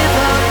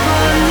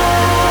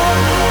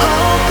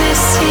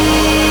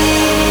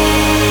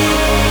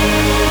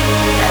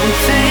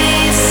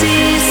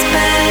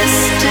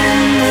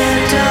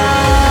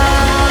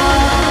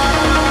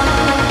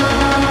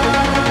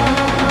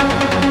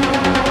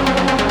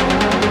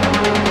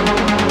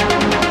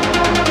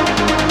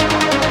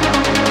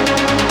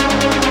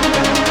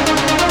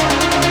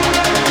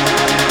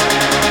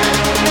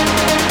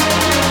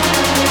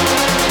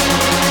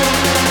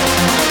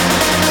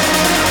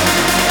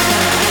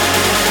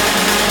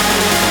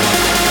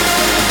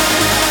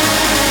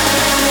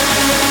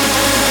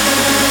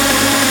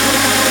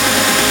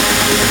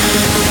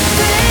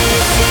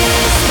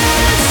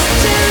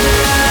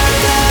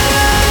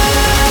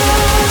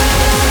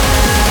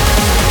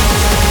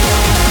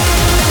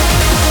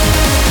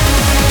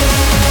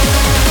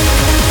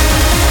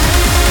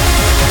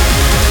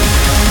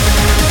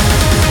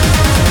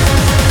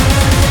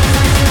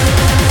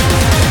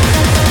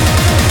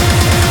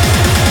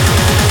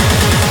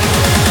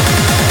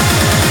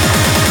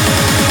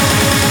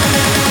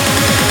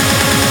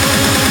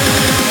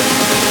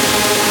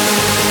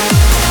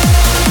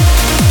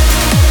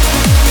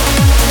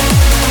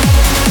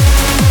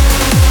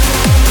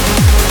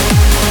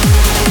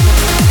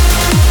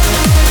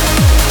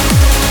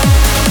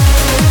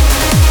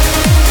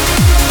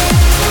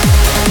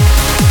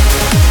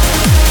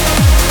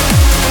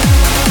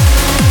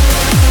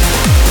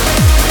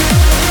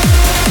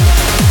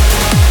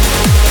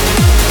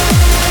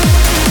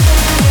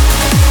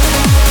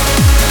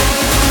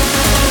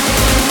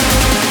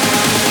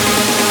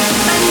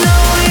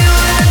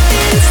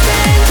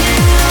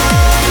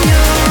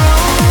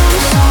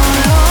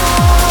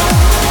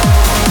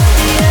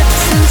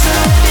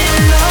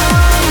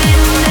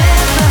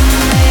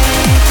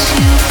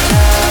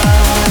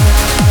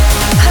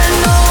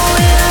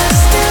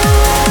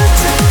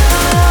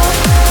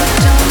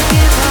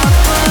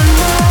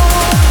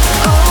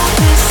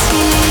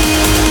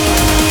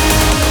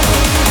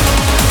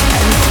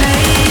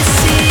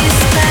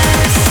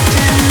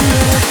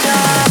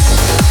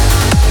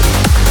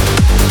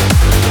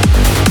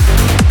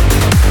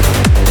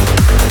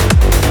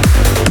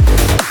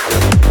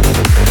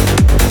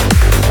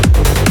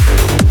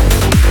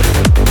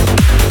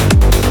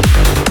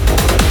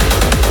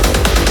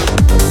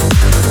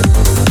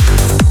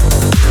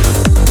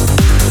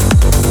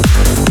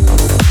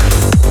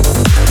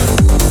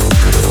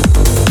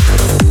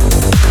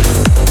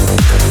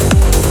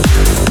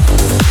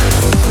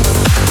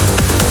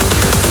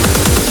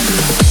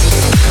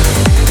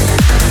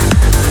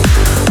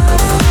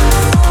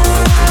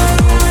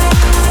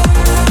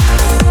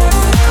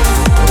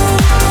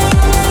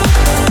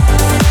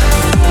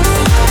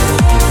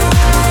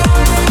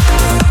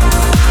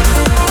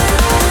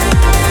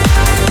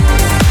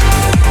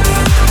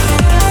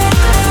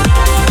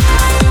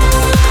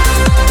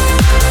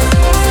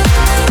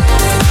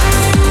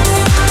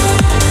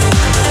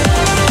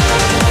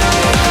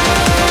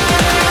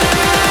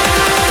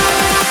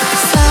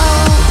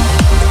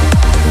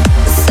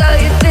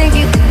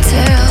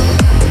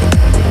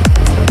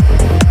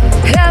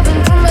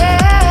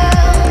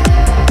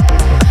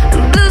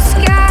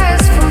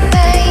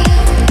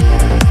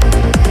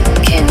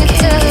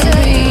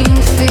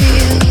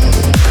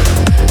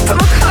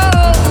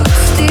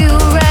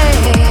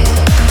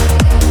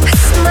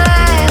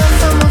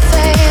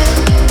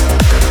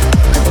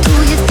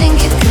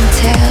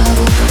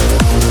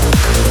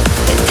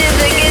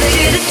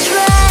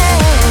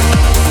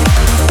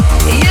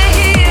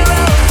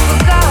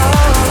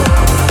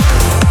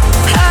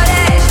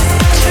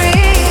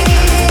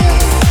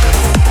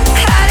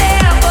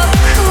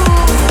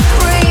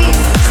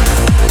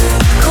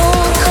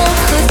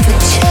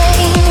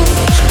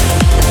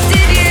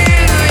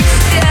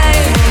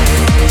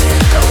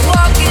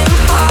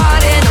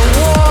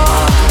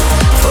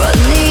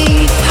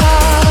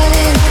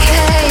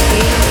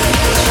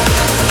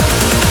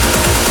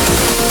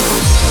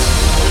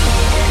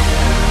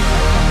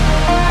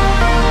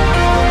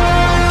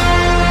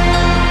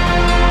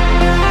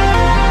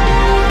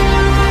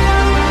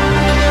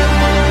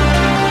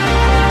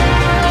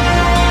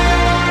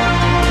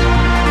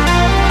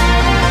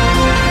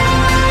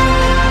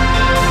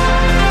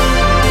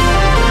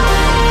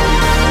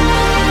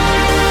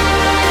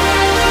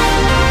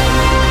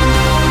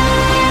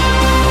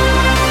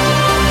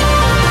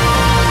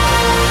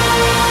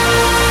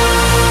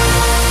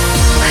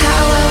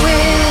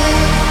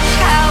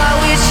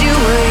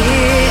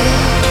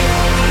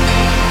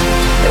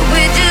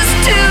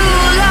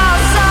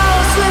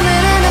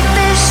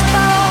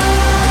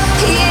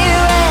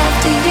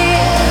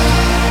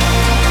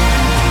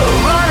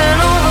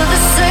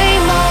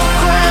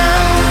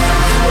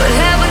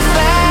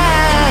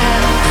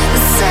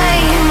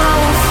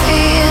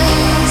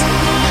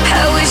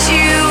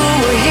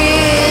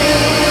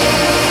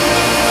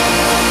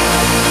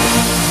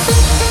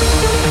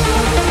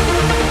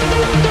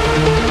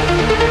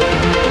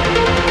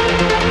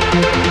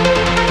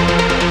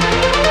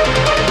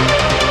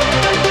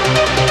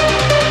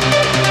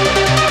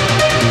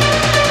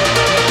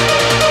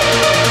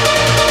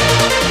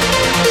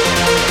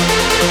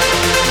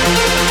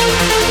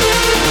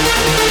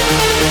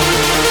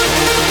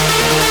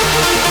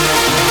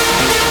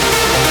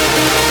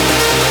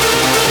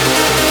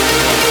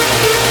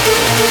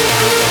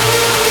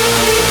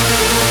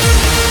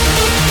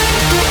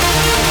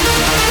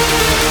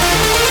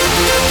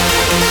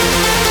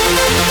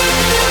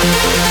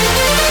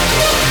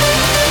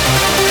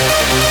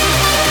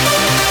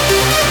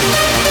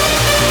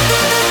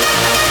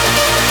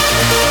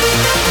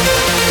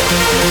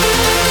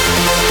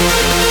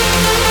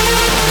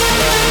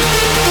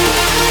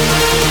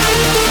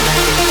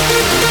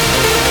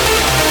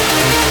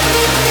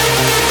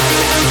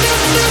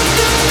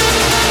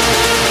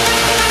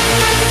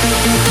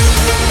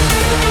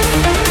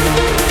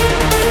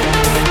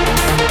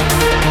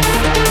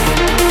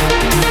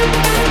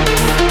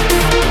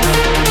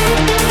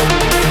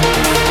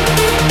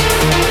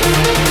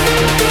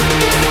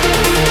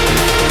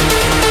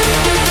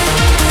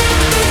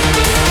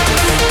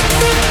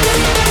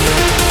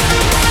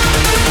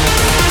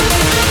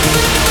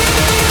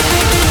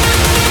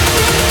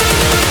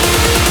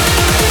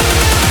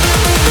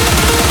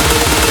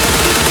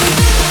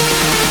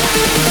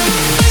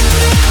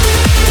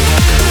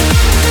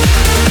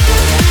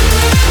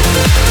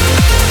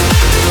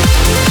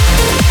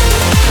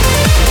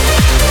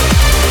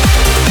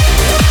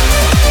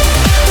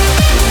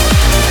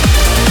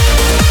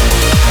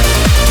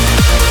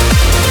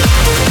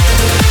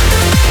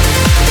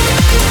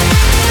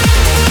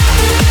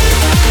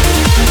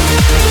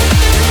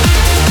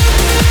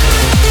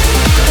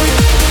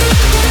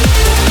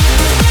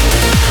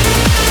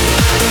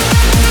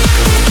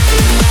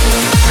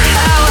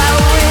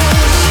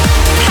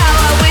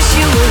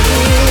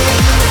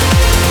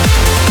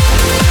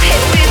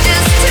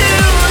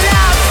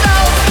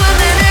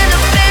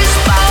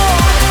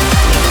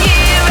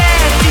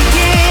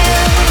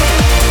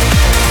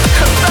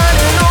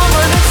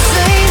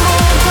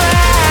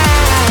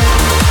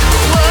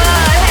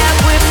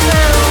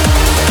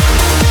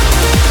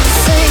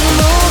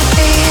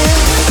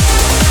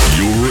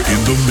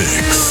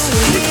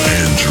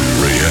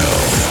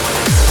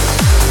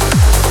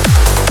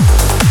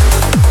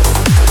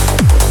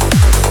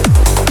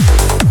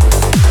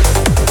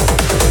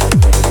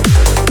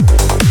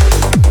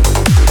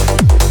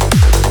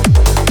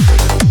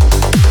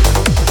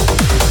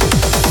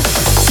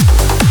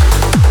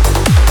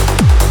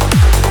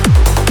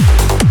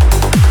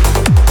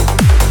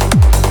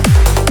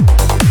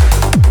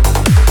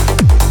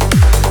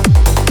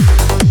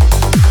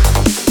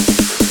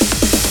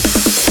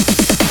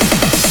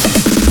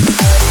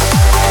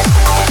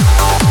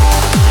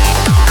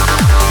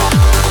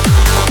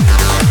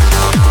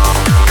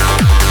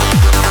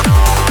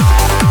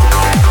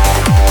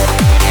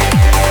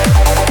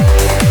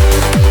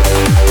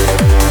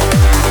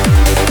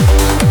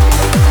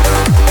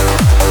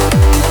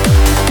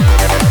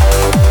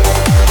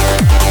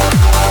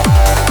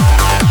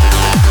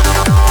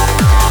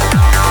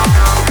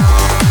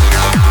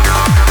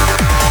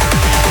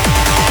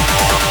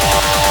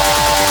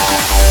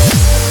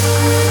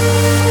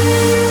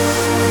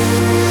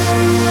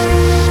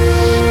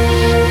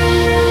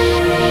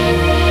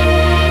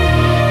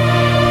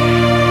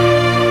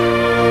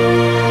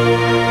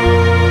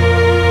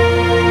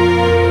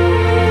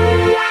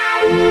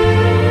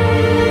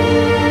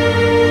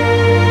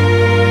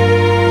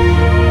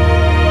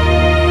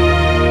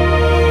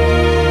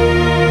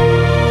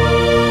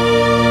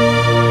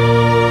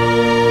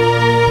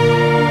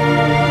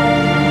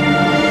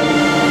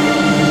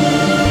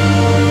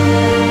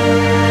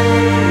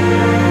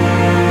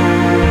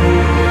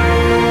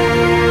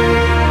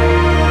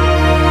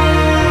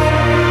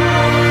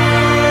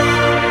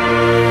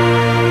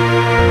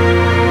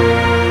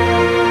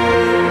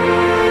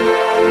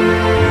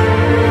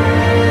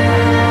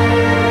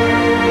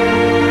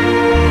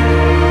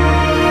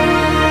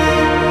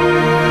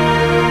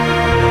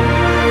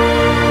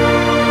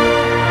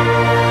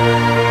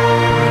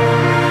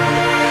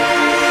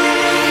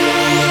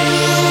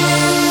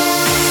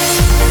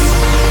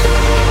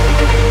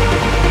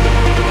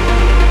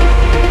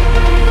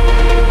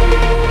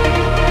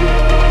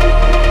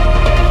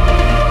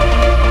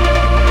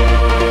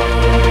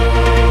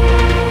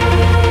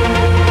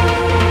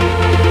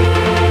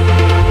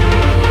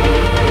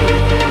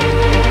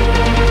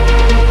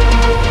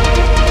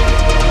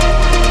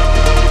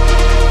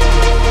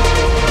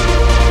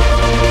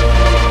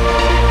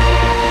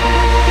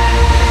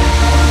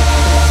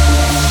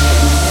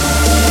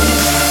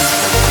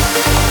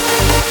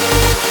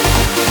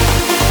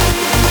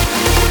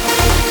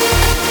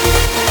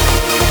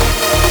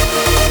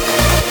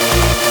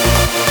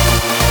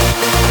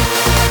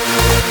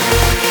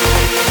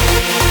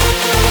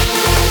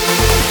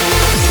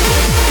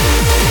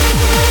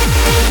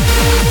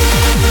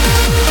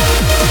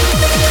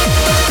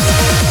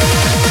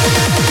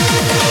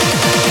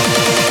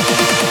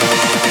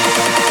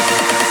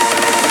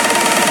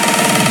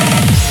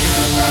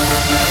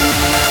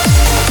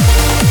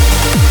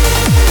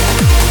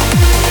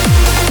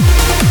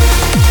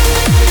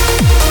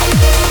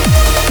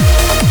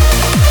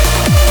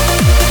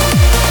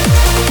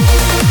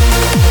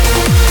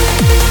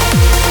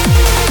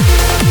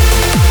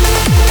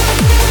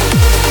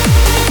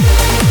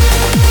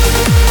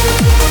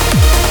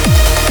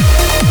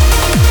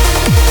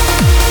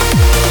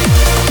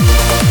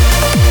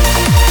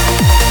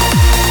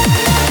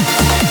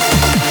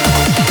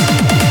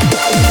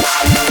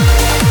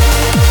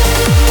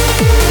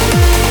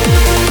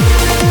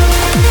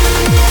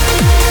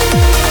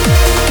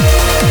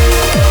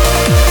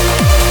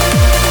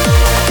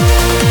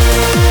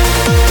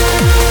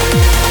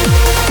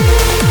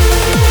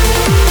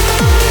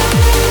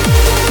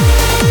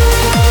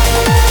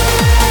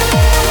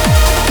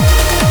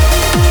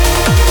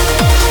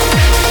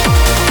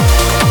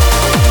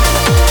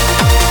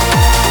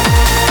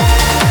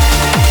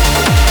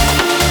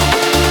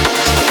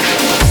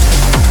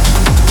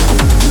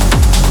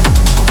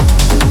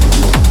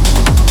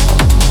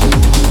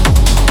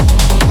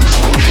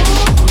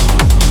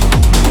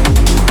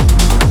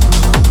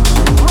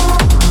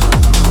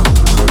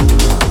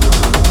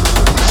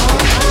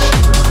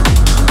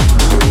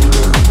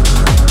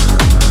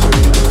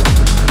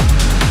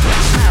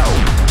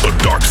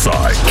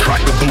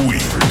 Track of the Week.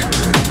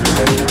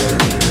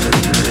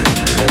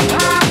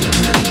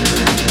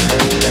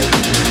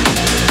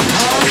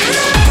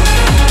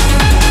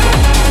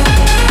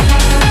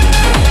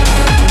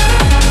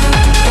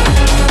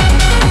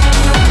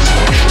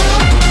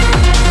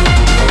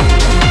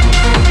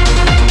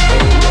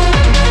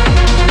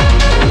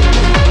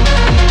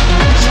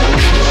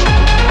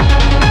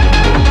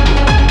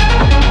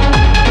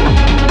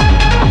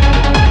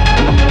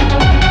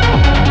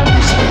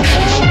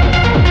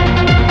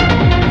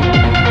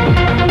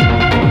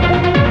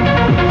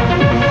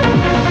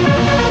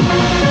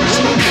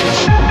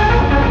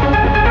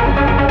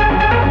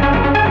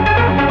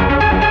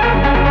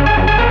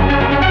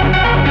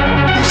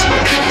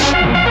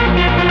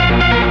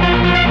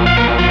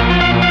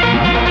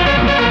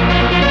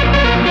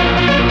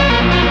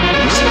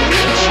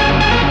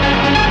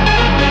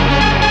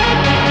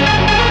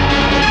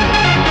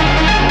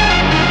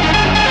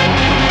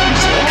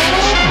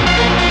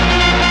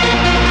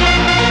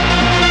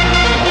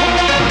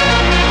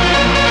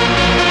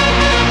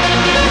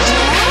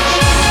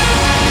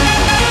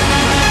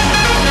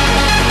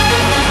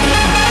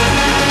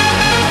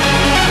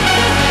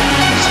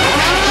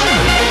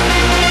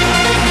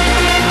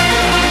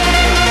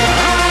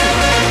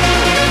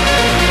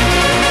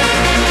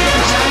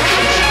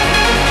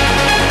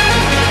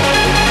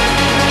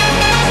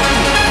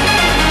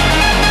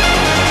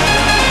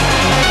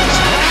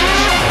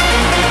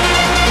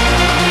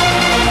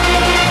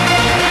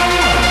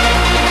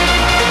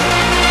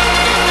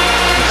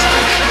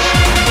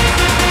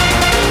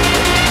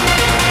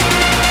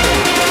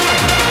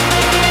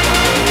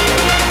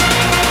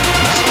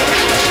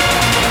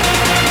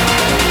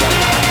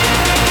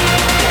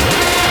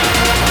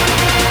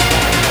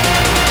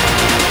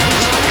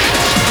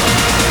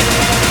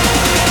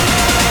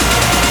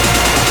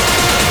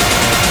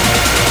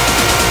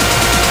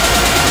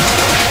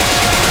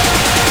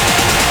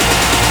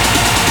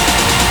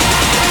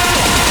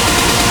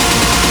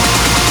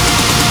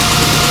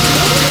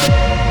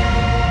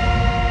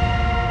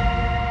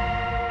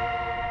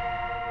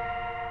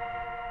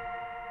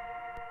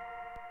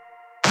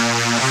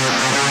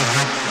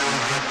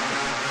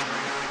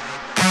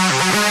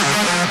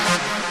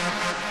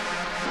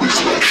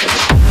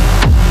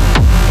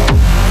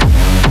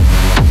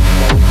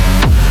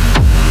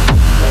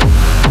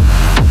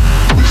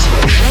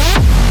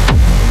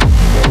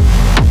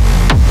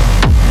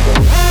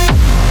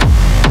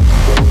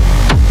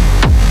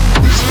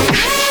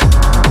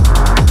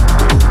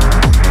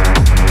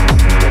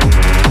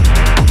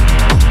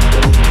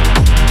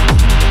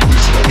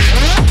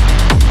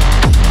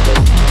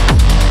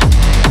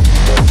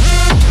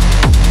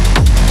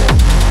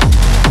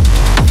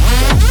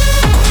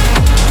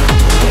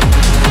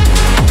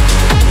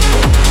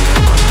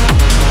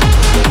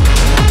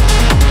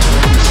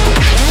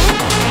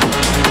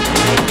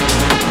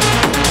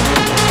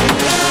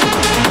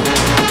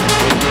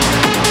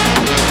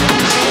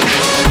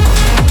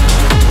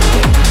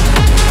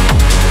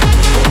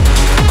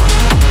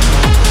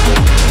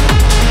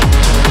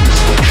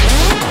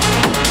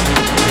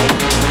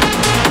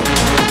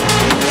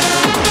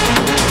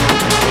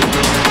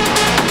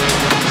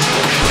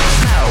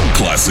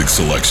 Classic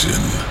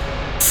selection.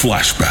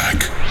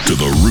 Flashback to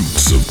the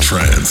roots of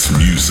trance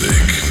music.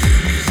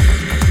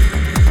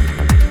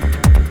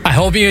 I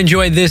hope you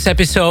enjoyed this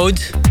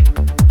episode.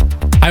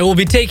 I will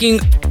be taking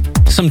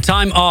some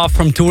time off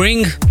from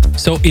touring,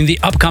 so in the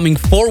upcoming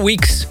 4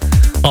 weeks,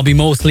 I'll be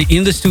mostly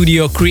in the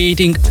studio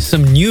creating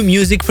some new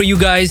music for you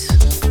guys.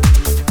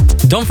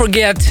 Don't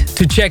forget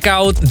to check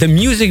out the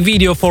music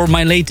video for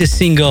my latest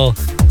single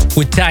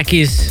with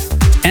Takis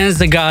and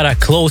Zagara,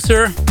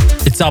 Closer.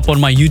 It's up on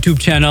my YouTube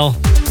channel.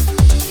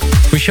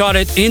 We shot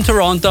it in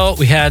Toronto.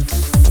 We had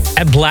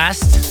a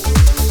blast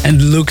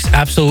and looks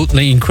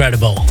absolutely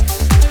incredible.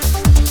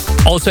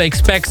 Also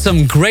expect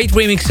some great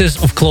remixes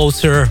of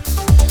Closer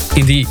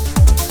in the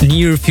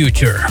near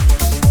future.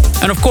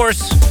 And of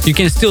course, you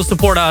can still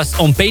support us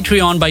on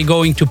Patreon by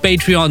going to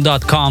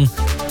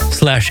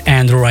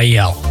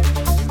patreon.com/AndrewRayel.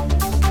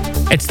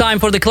 It's time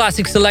for the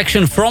classic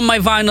selection from my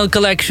vinyl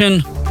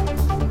collection.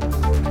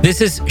 This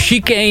is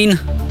Chicane,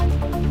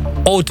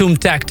 Autumn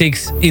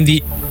Tactics in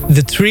the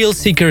Thrill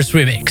Seekers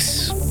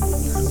remix.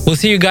 We'll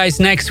see you guys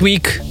next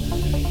week.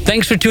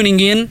 Thanks for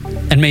tuning in,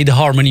 and may the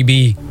harmony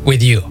be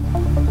with you.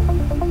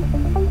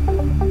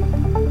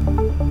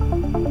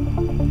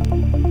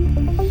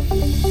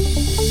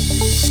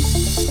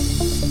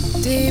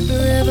 Deep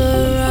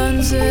river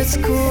runs its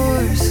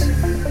course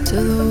to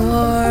the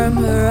warm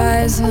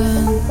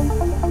horizon.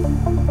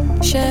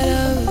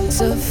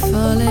 Shadows of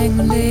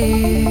falling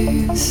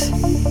leaves.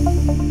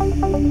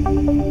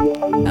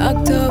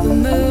 October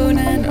moon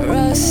and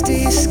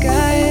rusty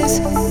skies,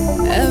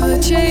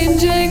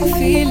 ever-changing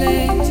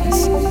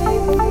feelings.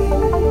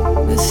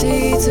 The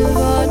seeds of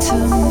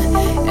autumn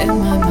in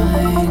my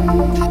mind.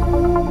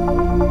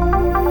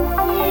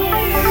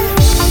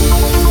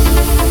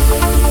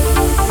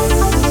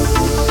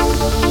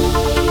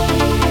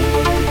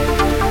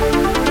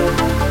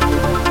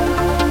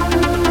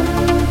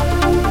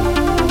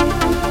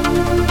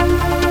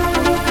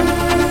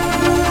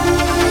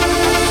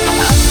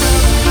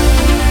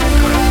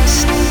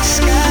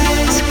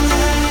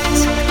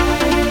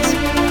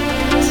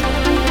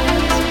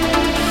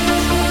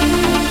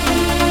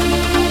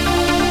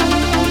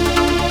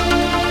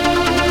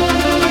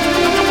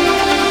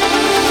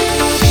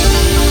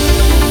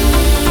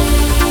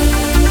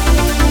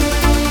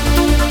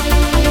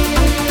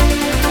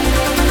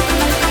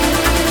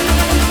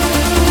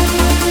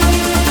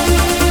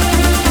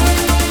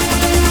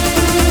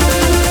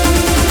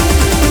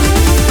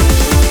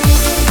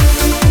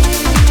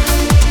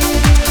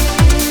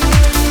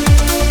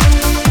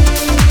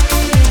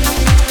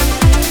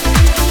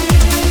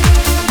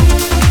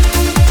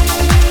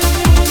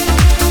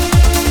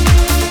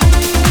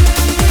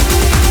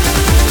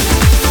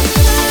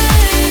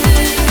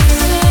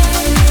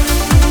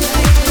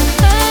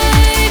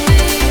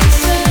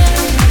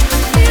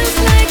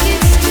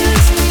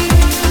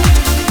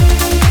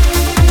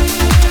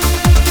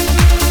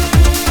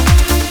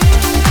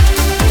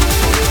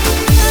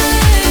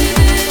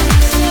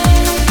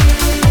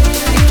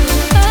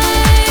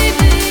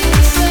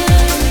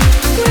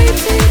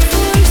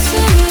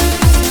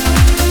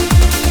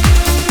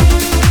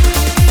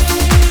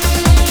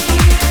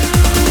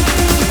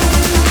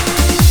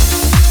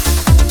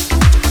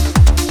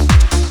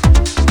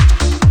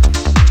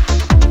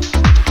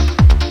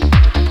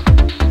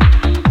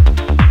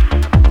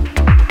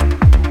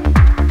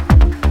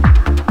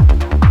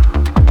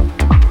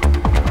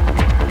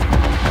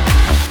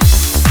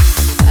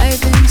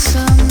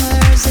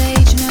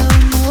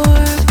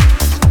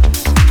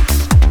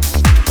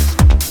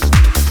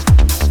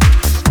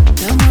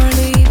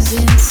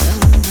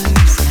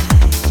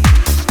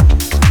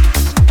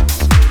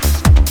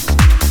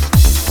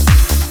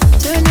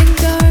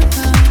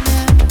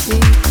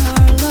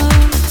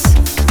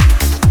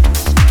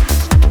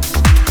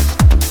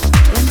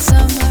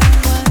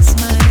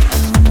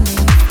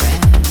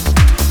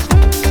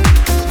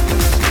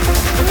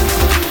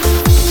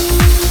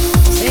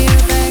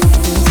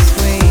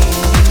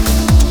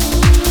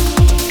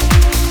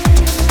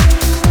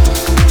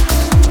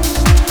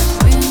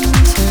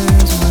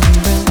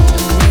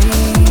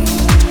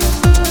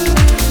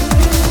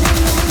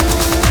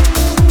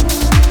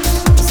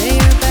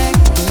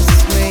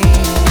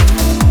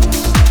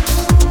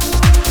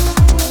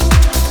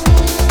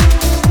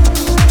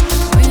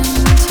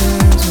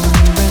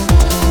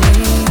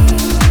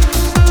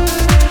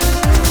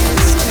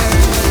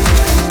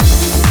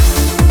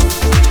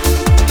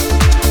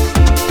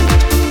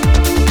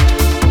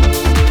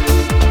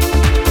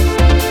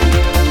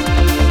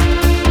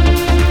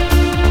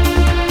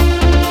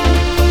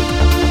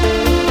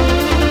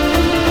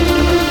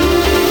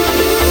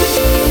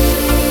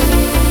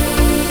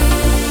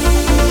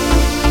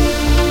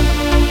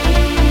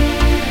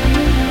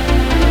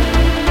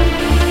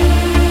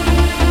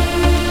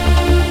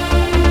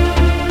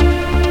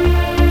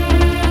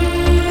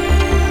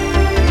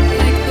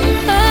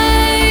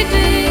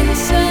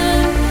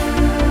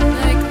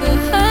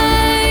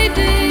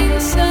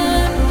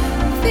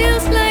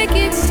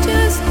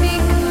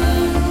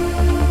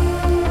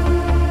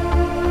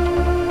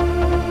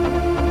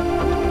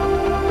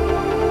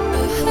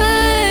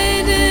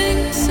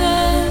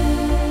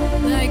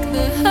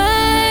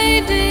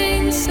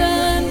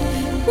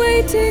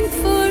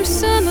 for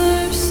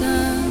summer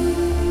sun.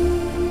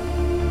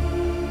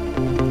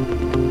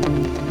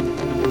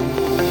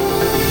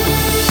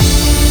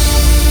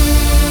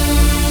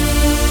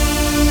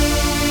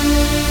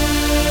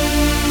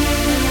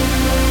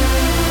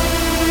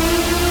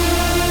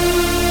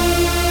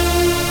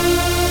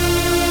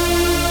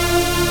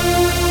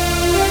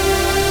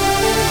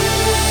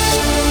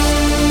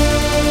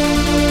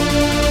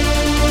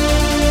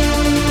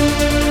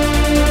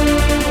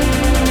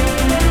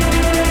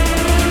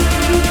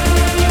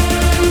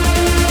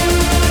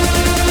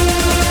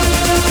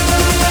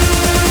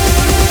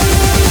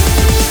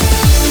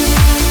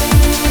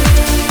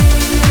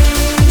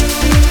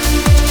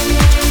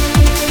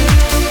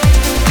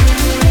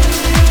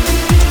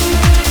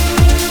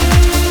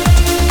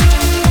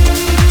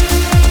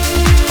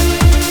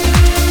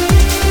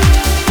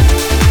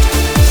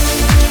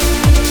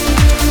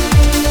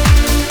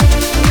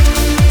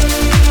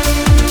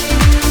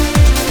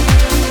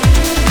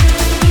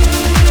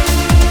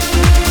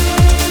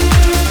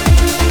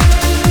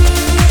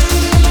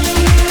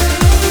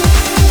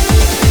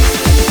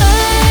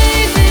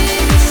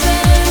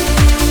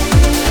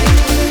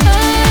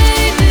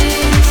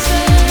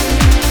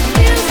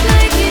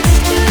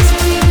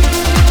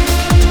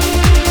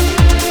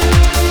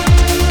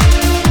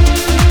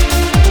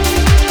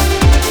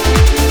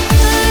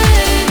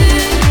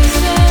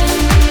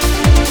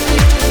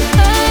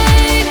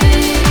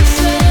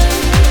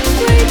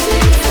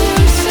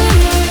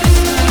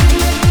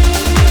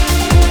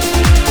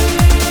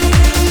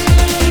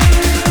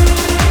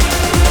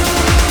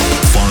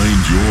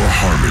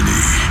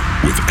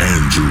 Harmony with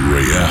Andrew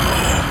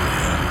Rayel.